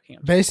mean. I'm joking.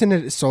 Basing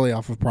it solely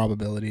off of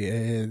probability,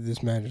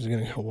 this match is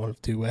going to go one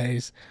of two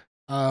ways.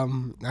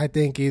 I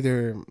think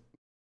either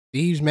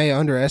Thieves may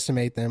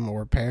underestimate them,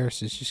 or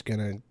Paris is just going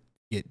to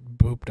get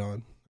pooped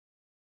on.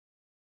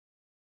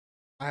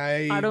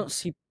 I don't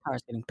see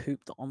Paris getting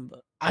pooped on,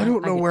 but I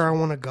don't know where I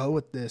want to go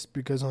with this,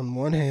 because on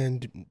one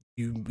hand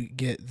you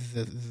get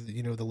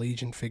the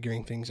Legion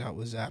figuring things out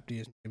with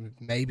Zaptius.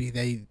 Maybe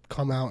they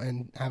come out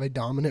and have a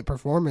dominant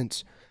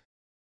performance,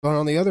 but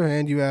on the other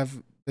hand you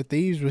have the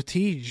Thieves with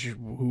Tej,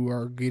 who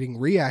are getting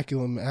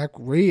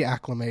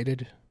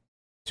reacclimated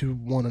to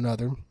one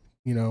another.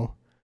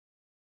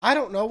 I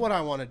don't know what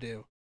I want to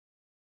do.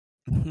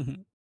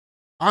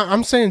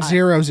 I'm saying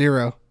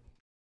 0-0.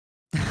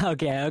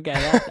 Okay,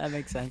 that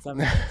makes sense.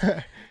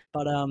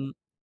 But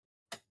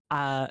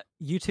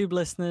YouTube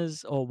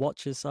listeners or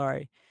watchers,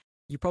 sorry,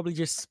 you probably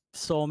just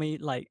saw me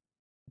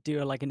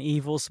do an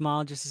evil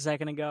smile just a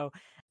second ago,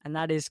 and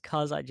that is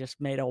because I just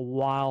made a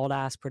wild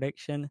ass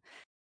prediction.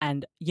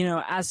 And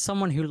as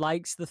someone who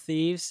likes the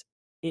Thieves,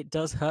 it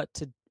does hurt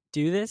to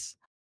do this,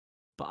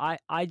 but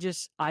I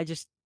just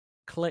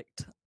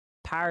clicked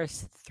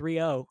Paris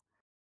 3-0,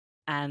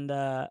 and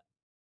I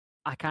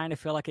kind of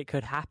feel like it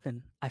could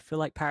happen. I feel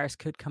like Paris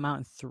could come out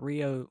in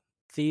 3-0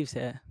 Thieves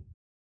here.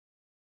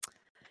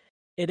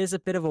 It is a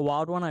bit of a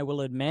wild one, I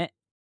will admit,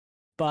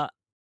 but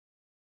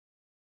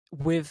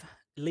with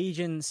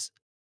Legion's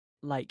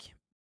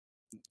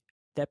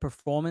their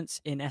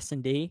performance in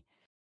S&D,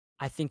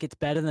 I think it's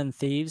better than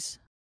Thieves,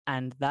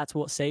 and that's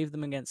what saved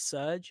them against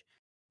Surge.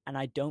 And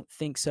I don't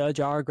think Surge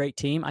are a great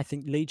team. I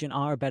think Legion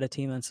are a better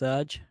team than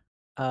Surge.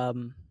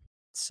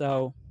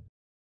 So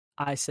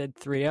I said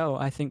 3-0.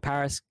 I think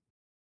Paris.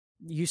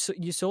 You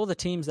saw the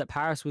teams that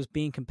Paris was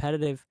being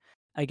competitive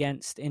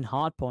against in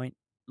Hardpoint,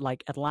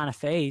 like Atlanta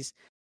FaZe.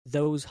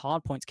 Those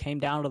hardpoints came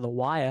down to the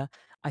wire.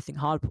 I think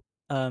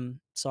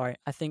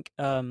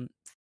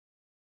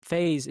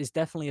FaZe is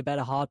definitely a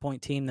better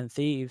hardpoint team than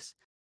Thieves.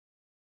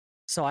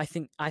 So I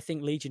think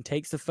Legion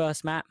takes the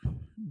first map.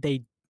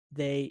 I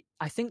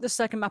think the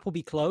second map will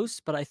be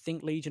close, but I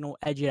think Legion will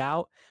edge it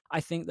out.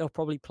 I think they'll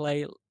probably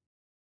play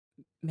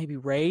maybe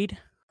raid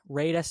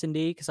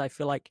S&D, because I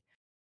feel like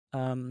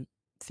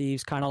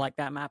Thieves kind of like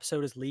that map. So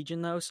does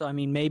Legion, though. So I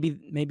mean,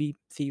 maybe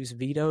Thieves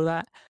veto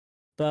that,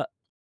 but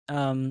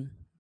then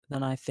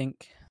I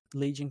think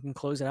Legion can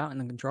close it out in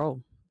the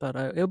control. But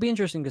it'll be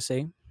interesting to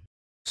see.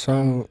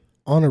 So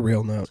on a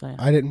real note, so, yeah.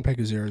 I didn't pick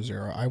a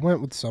 0-0. I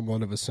went with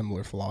somewhat of a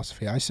similar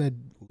philosophy. I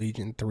said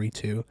Legion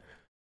 3-2.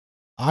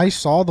 I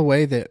saw the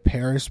way that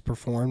Paris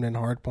performed in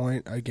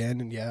Hardpoint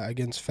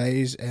against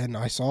FaZe, and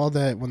I saw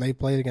that when they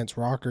played against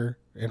Rocker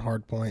in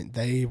Hardpoint,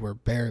 they were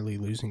barely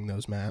losing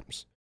those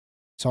maps.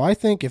 So I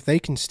think if they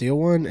can steal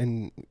one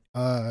and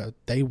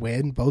they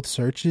win both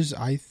searches,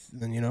 I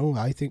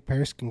think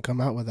Paris can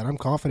come out with it. I'm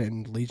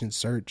confident in Legion's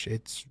search.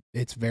 It's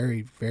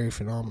very, very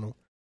phenomenal.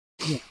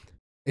 Yeah.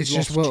 It's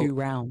just 2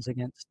 rounds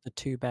against the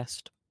 2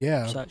 best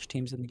search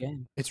teams in the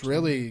game. It's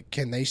really,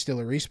 can they steal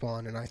a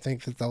respawn? And I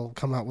think that they'll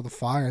come out with a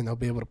fire and they'll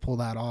be able to pull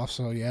that off.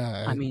 So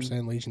yeah, I'm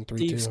saying Legion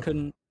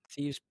 3-2.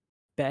 Thieves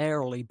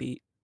barely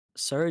beat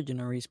Surge in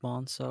a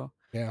respawn. So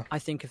yeah, I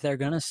think if they're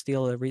gonna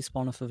steal a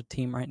respawn off of a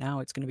team right now,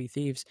 it's gonna be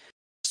Thieves.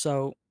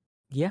 So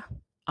yeah,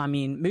 I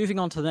mean, moving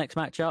on to the next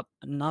matchup,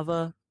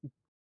 another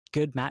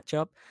good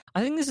matchup.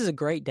 I think this is a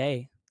great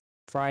day,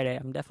 Friday.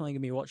 I'm definitely gonna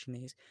be watching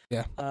these.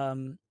 Yeah.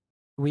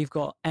 We've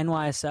got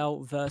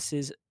NYSL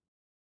versus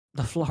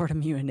the Florida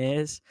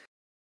Mutineers.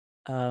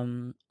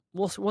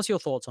 What's your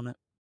thoughts on it?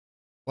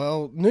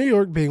 Well, New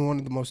York being one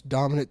of the most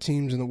dominant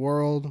teams in the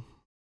world,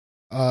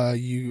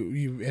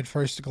 You at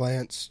first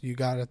glance, you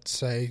gotta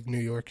say New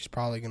York is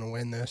probably gonna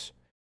win this.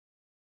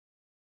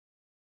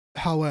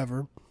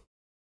 However,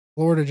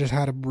 Florida just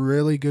had a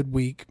really good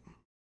week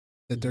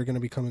that they're gonna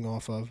be coming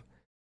off of.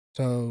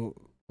 So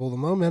will the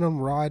momentum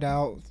ride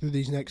out through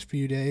these next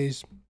few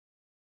days?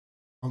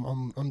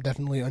 I'm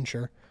definitely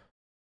unsure.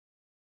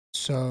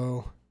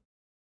 So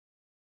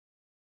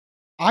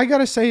I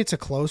gotta say it's a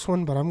close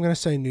one, but I'm gonna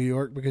say New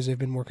York because they've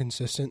been more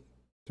consistent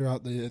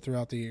throughout the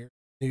year.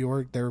 New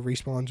York, their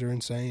respawns are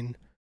insane.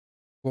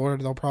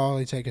 Florida, they'll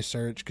probably take a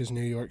search because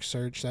New York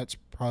search, that's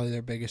probably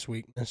their biggest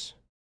weakness.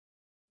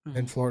 Mm-hmm.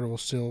 And Florida will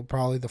still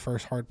probably the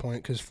first hard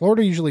point because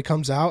Florida usually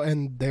comes out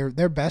and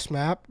their best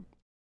map,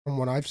 from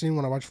what I've seen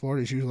when I watch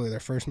Florida, is usually their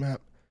first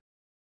map.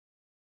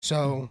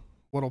 So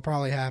what'll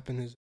probably happen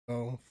is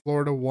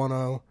Florida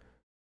 1-0.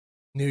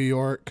 New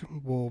York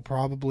will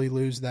probably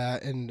lose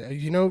that. And,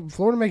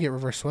 Florida may get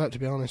reverse swept, to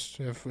be honest,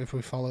 if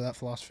we follow that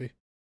philosophy.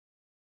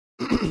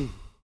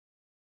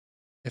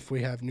 If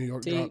we have New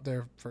York drop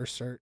their first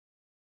cert.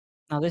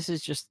 Now, this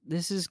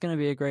is going to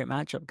be a great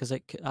matchup because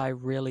I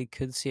really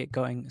could see it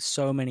going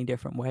so many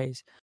different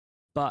ways.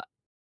 But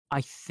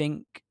I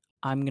think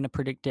I'm going to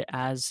predict it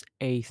as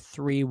a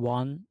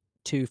 3-1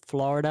 to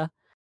Florida.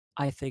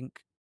 I think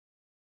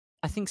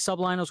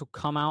Subliners will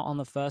come out on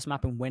the first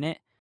map and win it.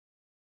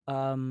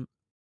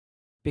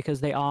 Because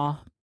they are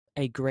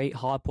a great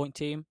hardpoint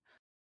team.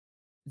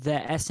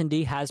 Their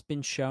S&D has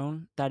been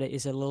shown that it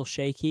is a little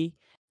shaky,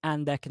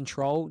 and their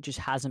control just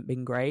hasn't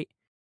been great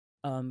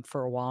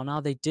for a while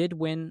now. They did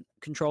win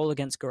control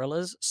against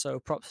Gorillas, so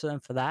props to them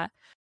for that.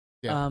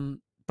 Yeah.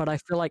 But I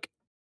feel like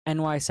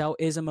NYSL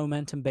is a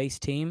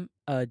momentum-based team.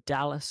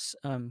 Dallas,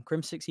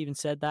 Crimsix even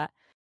said that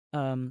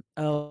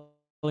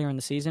earlier in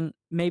the season.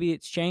 Maybe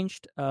it's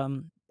changed.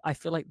 I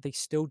feel like they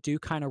still do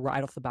kind of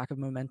ride off the back of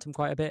momentum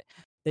quite a bit.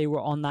 They were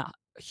on that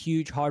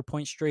huge hard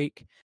point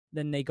streak.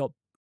 Then they got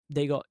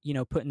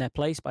put in their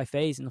place by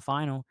FaZe in the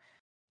final,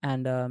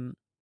 and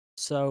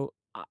so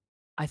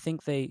I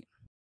think they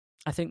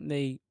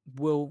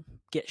will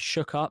get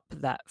shook up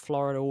that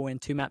Florida will win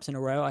 2 maps in a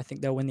row. I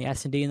think they'll win the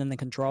S&D and then the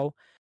control,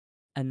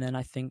 and then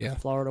I think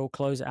Florida will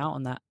close it out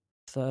on that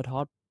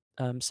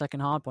second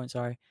hard point.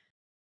 Sorry,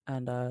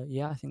 and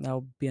I think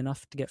that'll be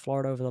enough to get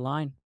Florida over the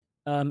line.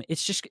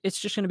 It's just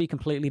going to be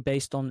completely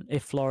based on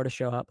if Florida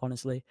show up,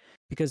 honestly,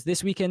 because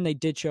this weekend they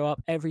did show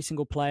up. Every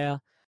single player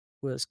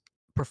was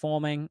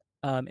performing.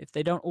 If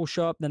they don't all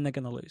show up, then they're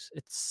going to lose.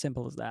 It's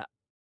simple as that.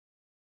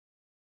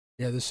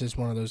 Yeah, this is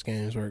one of those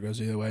games where it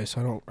goes either way,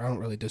 so I don't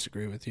really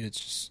disagree with you. It's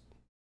just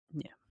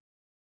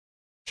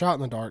shot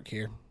in the dark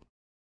here.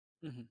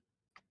 Mm-hmm.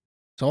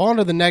 So on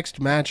to the next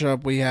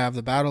matchup, we have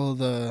the battle of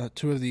the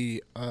two of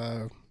the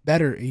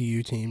better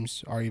EU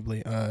teams,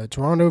 arguably.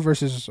 Toronto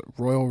versus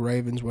Royal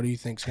Ravens. What do you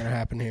think is going to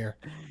happen here?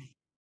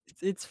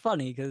 It's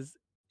funny because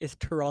it's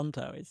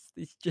Toronto.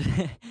 It's just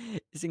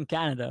it's in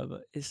Canada,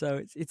 but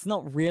it's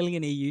not really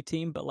an EU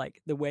team. But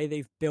like the way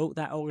they've built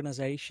that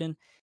organization,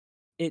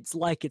 it's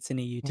like it's an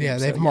EU team. Yeah,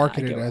 they've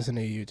marketed it as an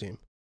EU team.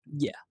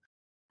 Yeah.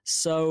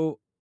 So,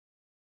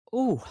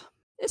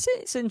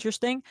 it's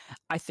interesting.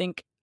 I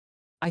think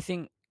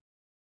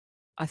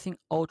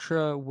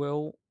Ultra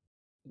will.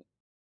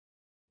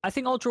 I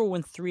think Ultra will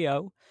win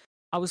 3-0.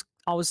 I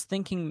was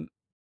thinking,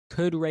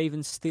 could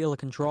Ravens steal a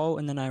control?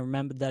 And then I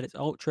remembered that it's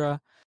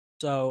Ultra.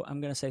 So I'm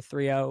going to say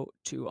 3-0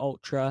 to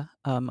Ultra.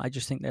 I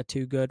just think they're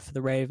too good for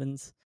the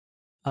Ravens.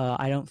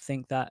 I don't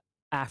think that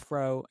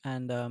Afro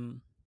and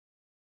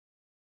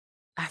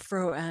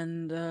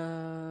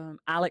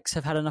Alex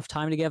have had enough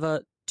time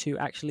together to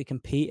actually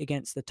compete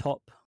against the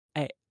top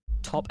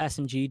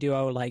SMG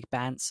duo like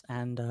Bance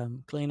and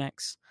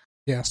Kleenex.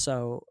 Yeah.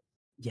 So,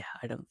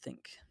 I don't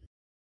think.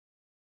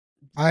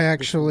 I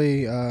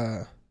actually,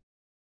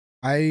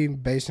 I'm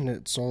basing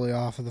it solely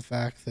off of the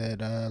fact that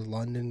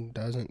London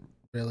doesn't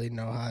really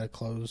know how to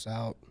close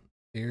out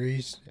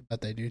series,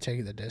 but they do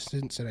take the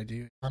distance,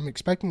 and I'm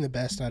expecting the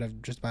best out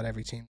of just about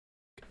every team.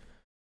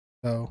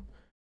 So,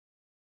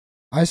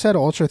 I said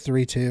Ultra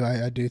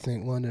 3-2. I do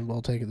think London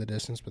will take the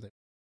distance, but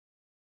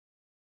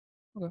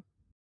okay.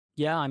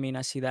 Yeah, I mean,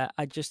 I see that.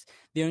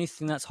 The only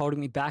thing that's holding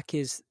me back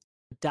is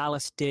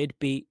Dallas did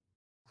beat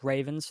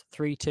Ravens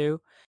 3-2.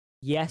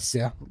 Yes,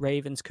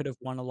 Ravens could have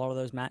won a lot of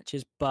those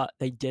matches, but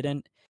they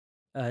didn't.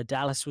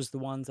 Dallas was the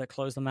ones that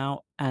closed them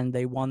out, and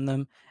they won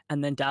them.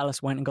 And then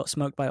Dallas went and got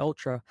smoked by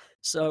Ultra.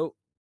 So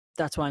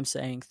that's why I'm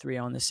saying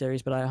 3-0 on this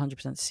series, but I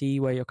 100% see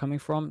where you're coming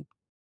from.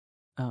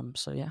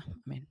 Yeah.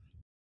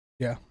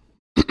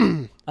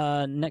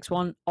 Next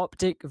one,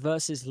 Optic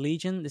versus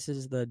Legion. This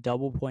is the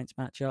double points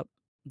matchup.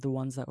 The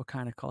ones that were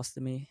kind of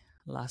costing me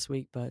last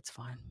week, but it's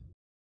fine.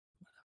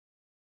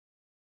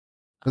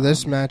 For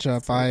this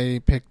matchup, I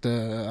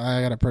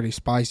got a pretty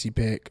spicy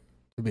pick,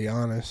 to be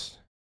honest.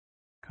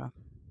 Okay.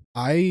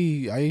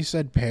 I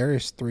said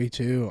Paris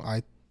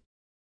 3-2.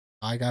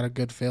 I got a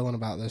good feeling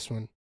about this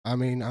one. I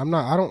mean, I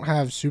don't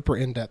have super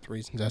in-depth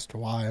reasons as to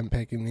why I'm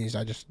picking these.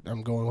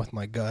 I'm going with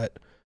my gut.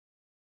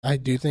 I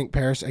do think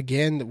Paris,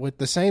 again, with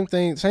the same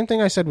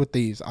thing I said with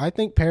these. I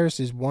think Paris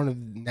is one of,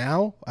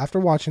 now, after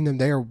watching them,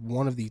 they are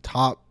one of the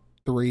top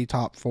 3,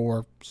 top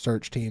 4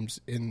 search teams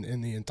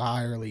in the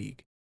entire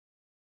league.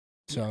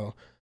 So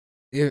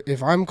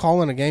if I'm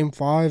calling a game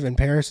 5 and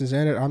Paris is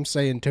in it, I'm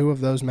saying 2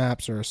 of those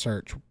maps are a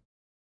search.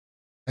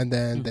 And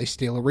then they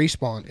steal a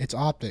respawn. It's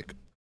optic.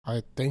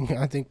 I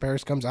think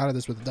Paris comes out of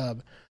this with a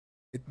dub.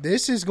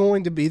 This is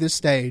going to be the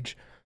stage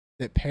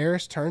that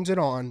Paris turns it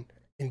on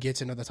and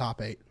gets into the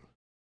top 8.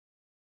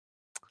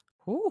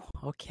 Ooh,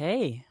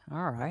 okay.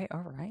 All right.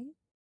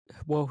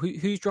 Well,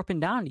 who's dropping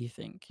down, do you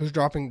think? Who's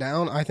dropping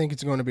down? I think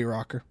it's going to be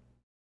Rocker.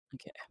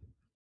 Okay.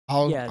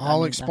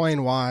 I'll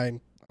explain why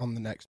on the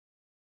next.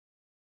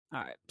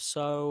 All right.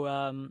 So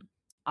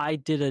I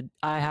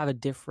have a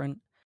different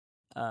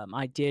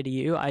idea to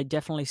you. I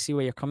definitely see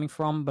where you're coming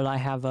from, but I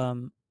have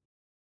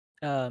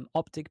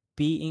Optic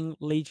beating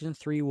Legion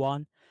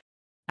 3-1,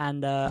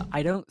 and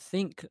I don't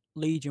think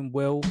Legion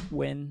will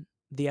win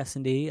the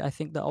S&D. I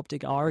think that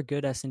Optic are a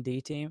good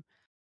S&D team.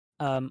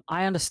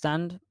 I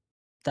understand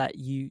that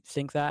you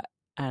think that,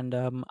 and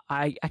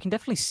I can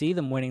definitely see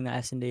them winning the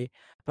S&D,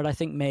 but I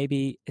think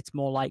maybe it's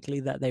more likely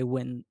that they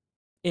win,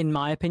 in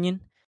my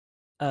opinion,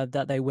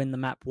 that they win the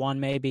map 1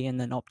 maybe, and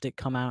then Optic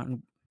come out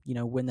and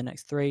win the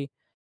next 3.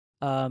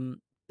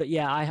 But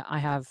yeah, I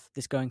have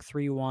this going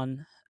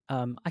 3-1.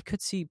 I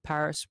could see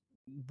Paris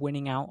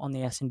winning out on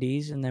the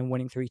S&Ds and then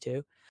winning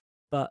 3-2,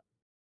 but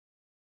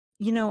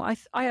I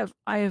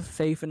have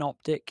faith in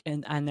Optic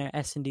and their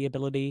S&D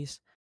abilities.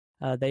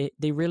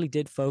 They really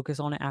did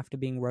focus on it after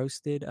being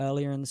roasted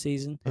earlier in the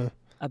season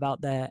about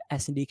their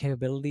S&D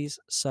capabilities.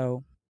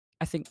 So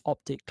I think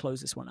Optic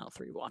closed this one out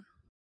 3-1.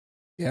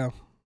 Yeah,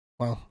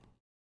 well,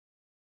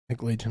 I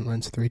think Legion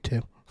wins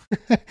 3-2.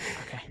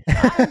 Okay.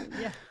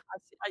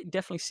 I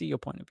definitely see your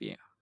point of view.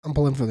 I'm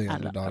pulling for the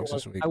underdogs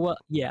this week. I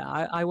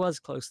was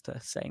close to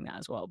saying that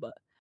as well, but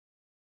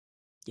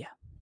yeah.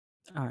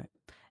 All right.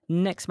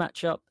 Next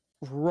matchup,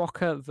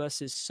 Rocker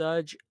versus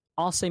Surge.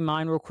 I'll say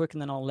mine real quick,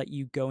 and then I'll let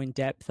you go in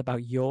depth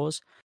about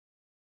yours.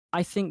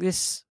 I think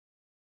this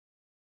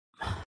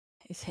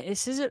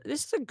is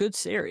a good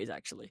series,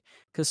 actually,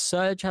 because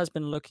Surge has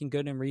been looking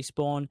good in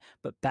Respawn,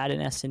 but bad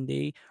in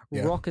S&D.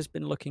 Yeah. Rock has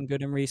been looking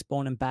good in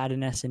Respawn and bad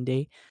in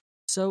S&D.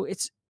 So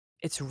it's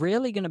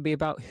really going to be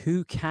about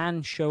who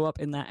can show up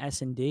in that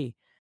S&D.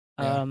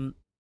 Yeah.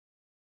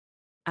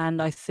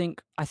 And I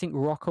think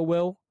Rocker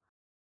will.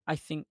 I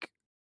think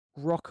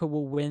Rocker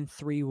will win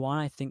 3-1.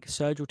 I think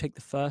Surge will take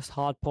the first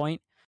hard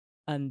point,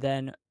 and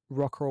then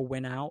Rocker will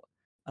win out.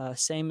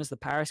 Same as the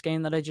Paris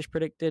game that I just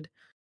predicted.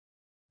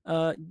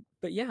 But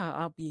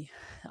yeah,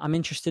 I'm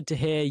interested to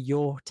hear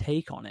your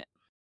take on it.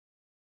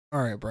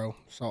 All right, bro.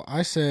 So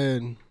I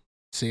said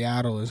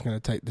Seattle is going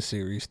to take the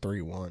series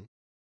 3-1.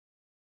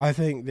 I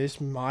think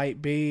this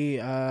might be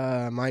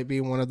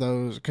one of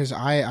those, because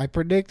I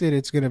predicted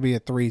it's going to be a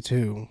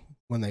 3-2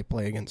 when they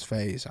play against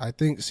FaZe. I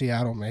think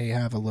Seattle may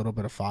have a little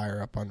bit of fire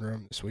up under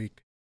them this week.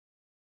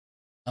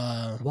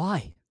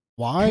 Why?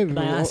 Why? Can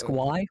I ask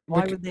why?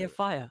 Why would they have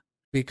fire?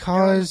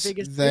 Because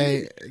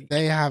they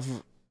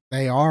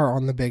are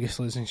on the biggest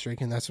losing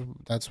streak, and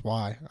that's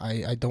why.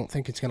 I don't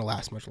think it's going to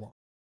last much longer.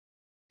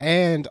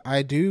 And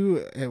I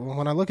do,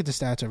 when I look at the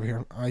stats over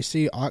here, I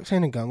see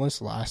Octane and Gunless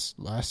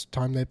last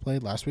time they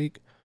played last week.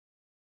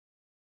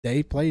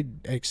 They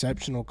played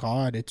exceptional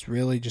COD. It's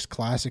really just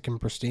classic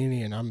and pristine,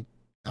 and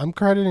I'm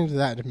crediting to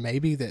that.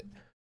 Maybe that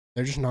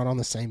they're just not on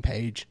the same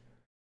page.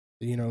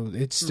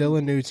 It's still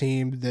a new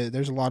team.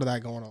 There's a lot of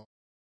that going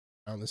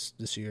on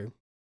this year.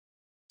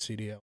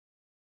 CDL.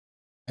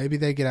 Maybe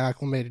they get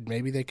acclimated.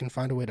 Maybe they can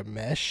find a way to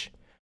mesh.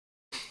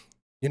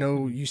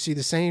 You see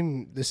the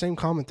same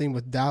common theme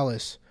with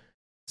Dallas.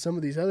 Some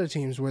of these other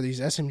teams where these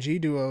SMG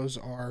duos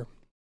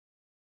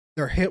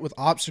they're hit with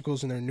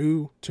obstacles and they're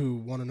new to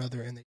one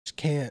another and they just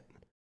can't.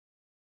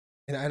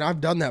 And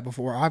I've done that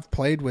before. I've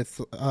played with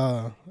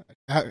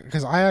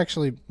because I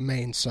actually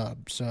main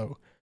sub. So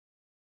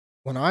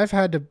when I've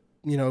had to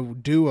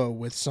duo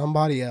with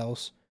somebody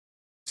else,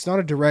 it's not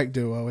a direct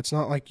duo. It's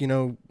not like you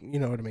know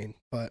what I mean.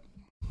 But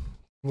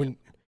when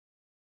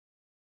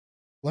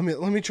Let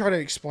me try to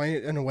explain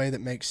it in a way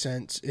that makes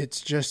sense.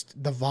 It's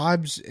just the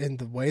vibes and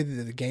the way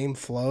that the game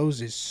flows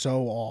is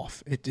so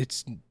off. It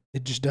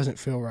just doesn't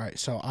feel right.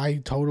 So I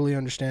totally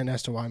understand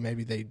as to why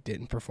maybe they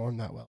didn't perform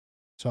that well.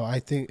 So I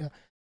think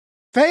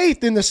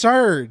faith in the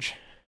Surge.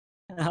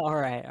 All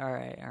right.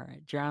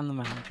 Drown them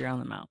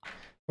out.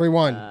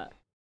 3-1.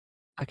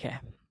 Okay.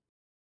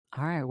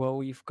 All right. Well,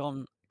 we've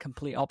gone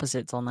complete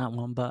opposites on that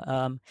one, but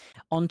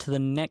on to the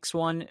next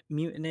one: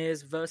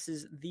 Mutineers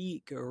versus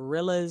the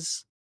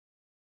Gorillas.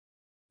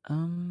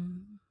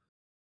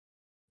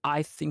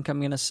 I think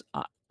I'm gonna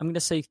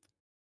say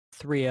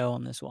 3-0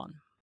 on this one.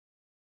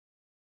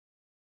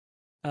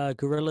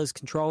 Gorilla's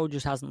control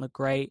just hasn't looked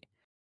great.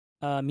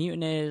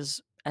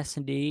 Mutineers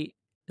S&D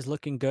is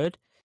looking good.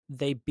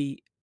 They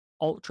beat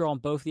Ultra on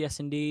both the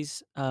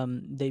S&Ds.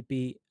 They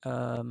beat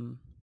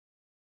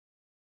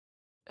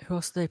who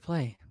else did they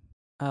play?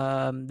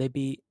 They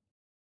beat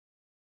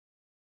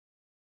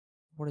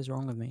What is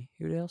wrong with me?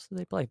 Who else did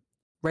they play?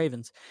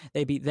 Ravens.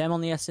 They beat them on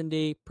the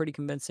S&D pretty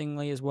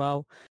convincingly as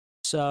well.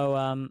 So,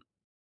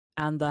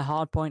 and the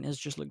hard point has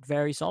just looked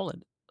very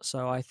solid.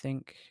 So I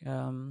think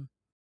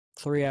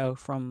 3-0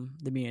 from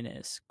the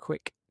Muniz.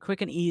 Quick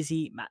and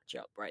easy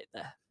matchup right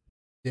there.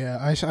 Yeah,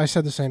 I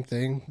said the same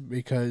thing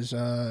because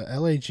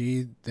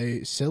LAG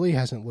Silly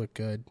hasn't looked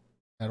good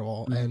at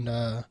all,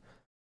 and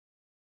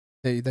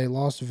they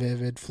lost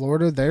Vivid.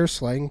 Florida, their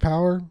slaying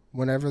power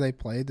whenever they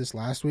played this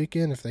last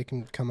weekend, if they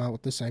can come out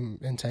with the same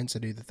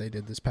intensity that they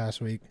did this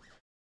past week,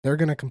 they're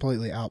gonna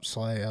completely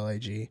outslay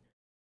LAG.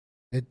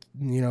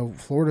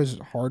 Florida's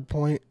hard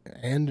point,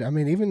 and I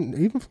mean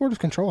even Florida's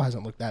control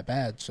hasn't looked that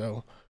bad,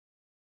 so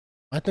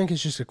I think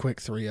it's just a quick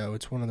 3-0.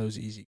 It's one of those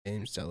easy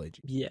games to LAG.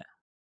 Yeah.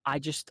 I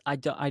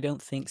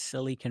don't think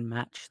Silly can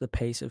match the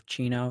pace of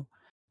Chino.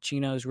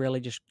 Chino's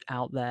really just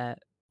out there,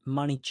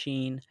 money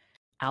Chin,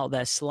 out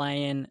there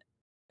slaying,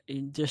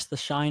 just the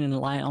shining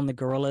light on the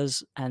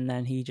gorillas, and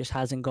then he just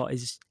hasn't got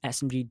his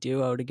SMG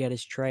duo to get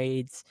his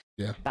trades,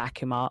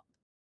 back him up.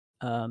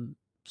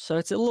 So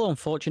it's a little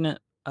unfortunate.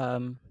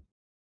 We'll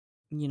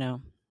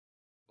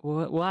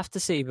have to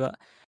see, but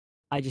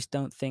I just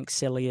don't think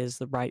Silly is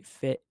the right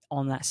fit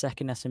on that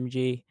second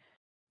SMG.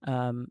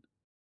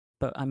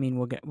 But I mean,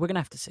 we're gonna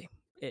have to see.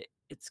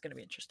 It's gonna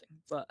be interesting.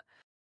 But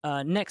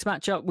next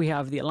matchup, we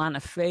have the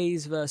Atlanta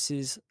FaZe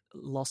versus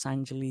Los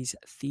Angeles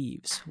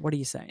Thieves. What are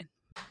you saying?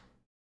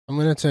 I'm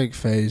gonna take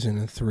FaZe in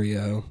a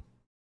 3-0.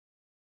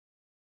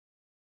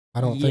 I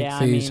don't think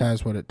Thieves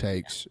has what it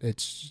takes.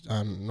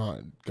 I'm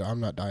not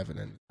diving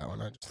into that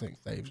one. I just think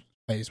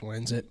FaZe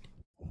wins it.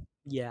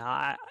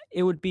 Yeah,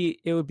 it would be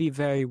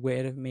very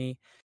weird of me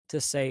to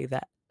say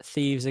that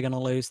Thieves are gonna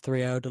lose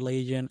 3-0 to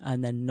Legion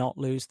and then not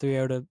lose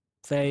 3-0 to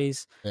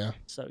FaZe. Yeah.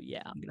 So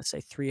yeah, I'm gonna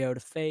say 3-0 to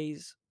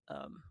FaZe.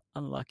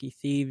 Unlucky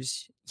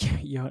Thieves,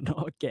 you're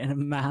not getting a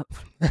map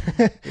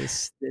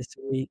this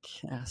week.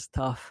 That's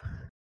tough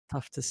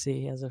to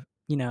see as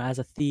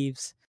a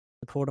Thieves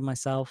supporter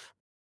myself.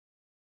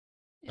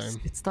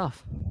 It's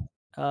tough.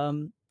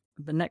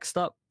 But next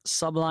up,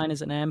 Subline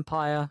is an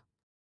Empire.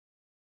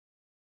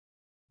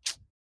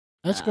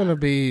 That's going to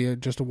be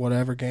just a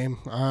whatever game.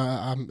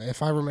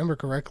 If I remember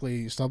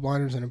correctly,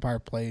 Subliners and Empire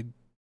played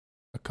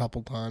a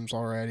couple times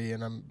already,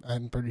 and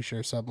I'm pretty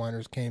sure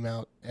Subliners came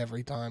out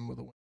every time with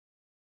a win,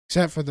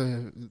 except for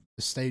the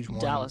stage 1.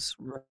 Dallas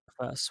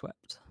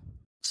swept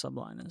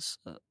Subliners,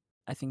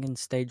 I think in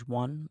stage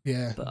 1.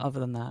 Yeah, but other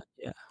than that,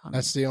 yeah,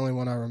 that's the only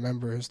one I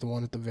remember is the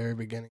one at the very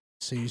beginning of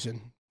the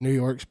season. New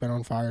York's been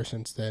on fire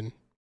since then.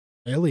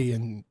 Illy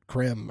and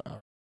Krim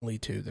are the only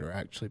two that are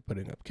actually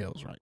putting up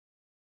kills right.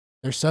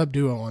 Their sub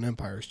duo on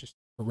Empire is just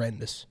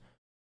horrendous.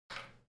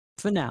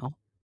 For now,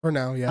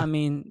 yeah. I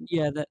mean,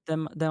 yeah,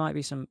 there might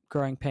be some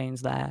growing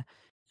pains there,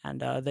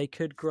 and they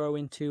could grow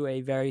into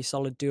a very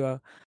solid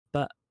duo.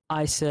 But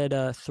I said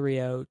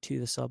 3-0 to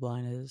the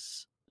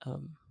Subliners.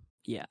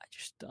 Yeah,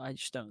 I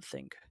just don't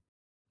think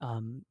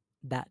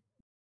that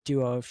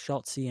duo of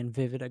Shotzi and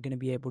Vivid are going to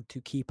be able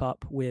to keep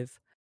up with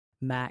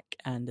Mac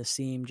and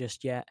Asim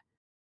just yet.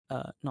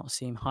 Not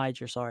Asim,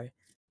 Hydra, sorry.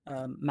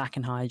 Mac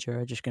and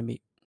Hydra are just going to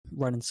be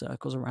running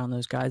circles around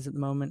those guys at the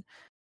moment.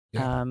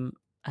 Yeah.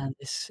 And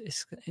it's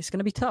going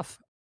to be tough.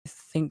 I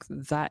think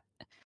that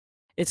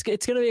it's going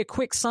to be a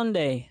quick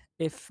Sunday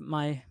if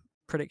my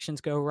predictions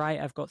go right.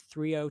 I've got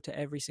 3-0 to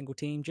every single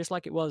team, just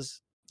like it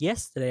was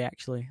yesterday,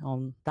 actually.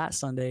 On that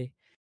Sunday,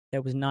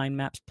 there was 9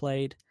 maps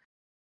played.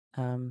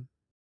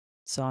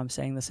 So I'm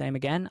saying the same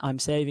again. I'm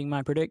saving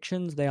my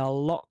predictions. They are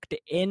locked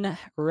in,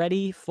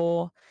 ready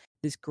for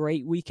this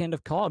great weekend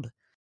of COD.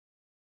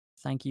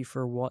 Thank you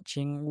for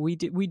watching. We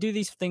do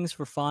these things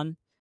for fun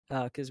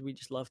because we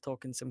just love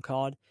talking some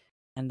COD.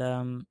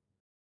 And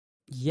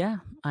yeah,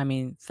 I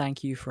mean,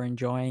 thank you for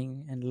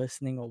enjoying and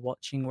listening or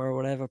watching or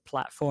whatever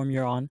platform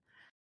you're on.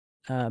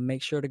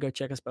 Make sure to go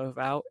check us both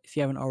out if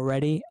you haven't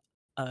already.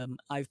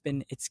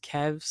 It's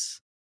Kevz.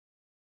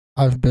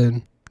 I've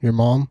been your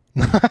mom.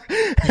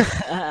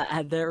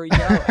 And there we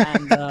go.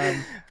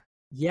 And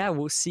yeah,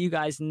 we'll see you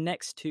guys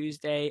next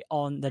Tuesday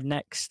on the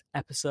next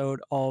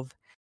episode of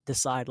the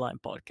Sideline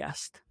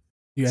podcast.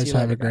 You guys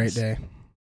have a great day.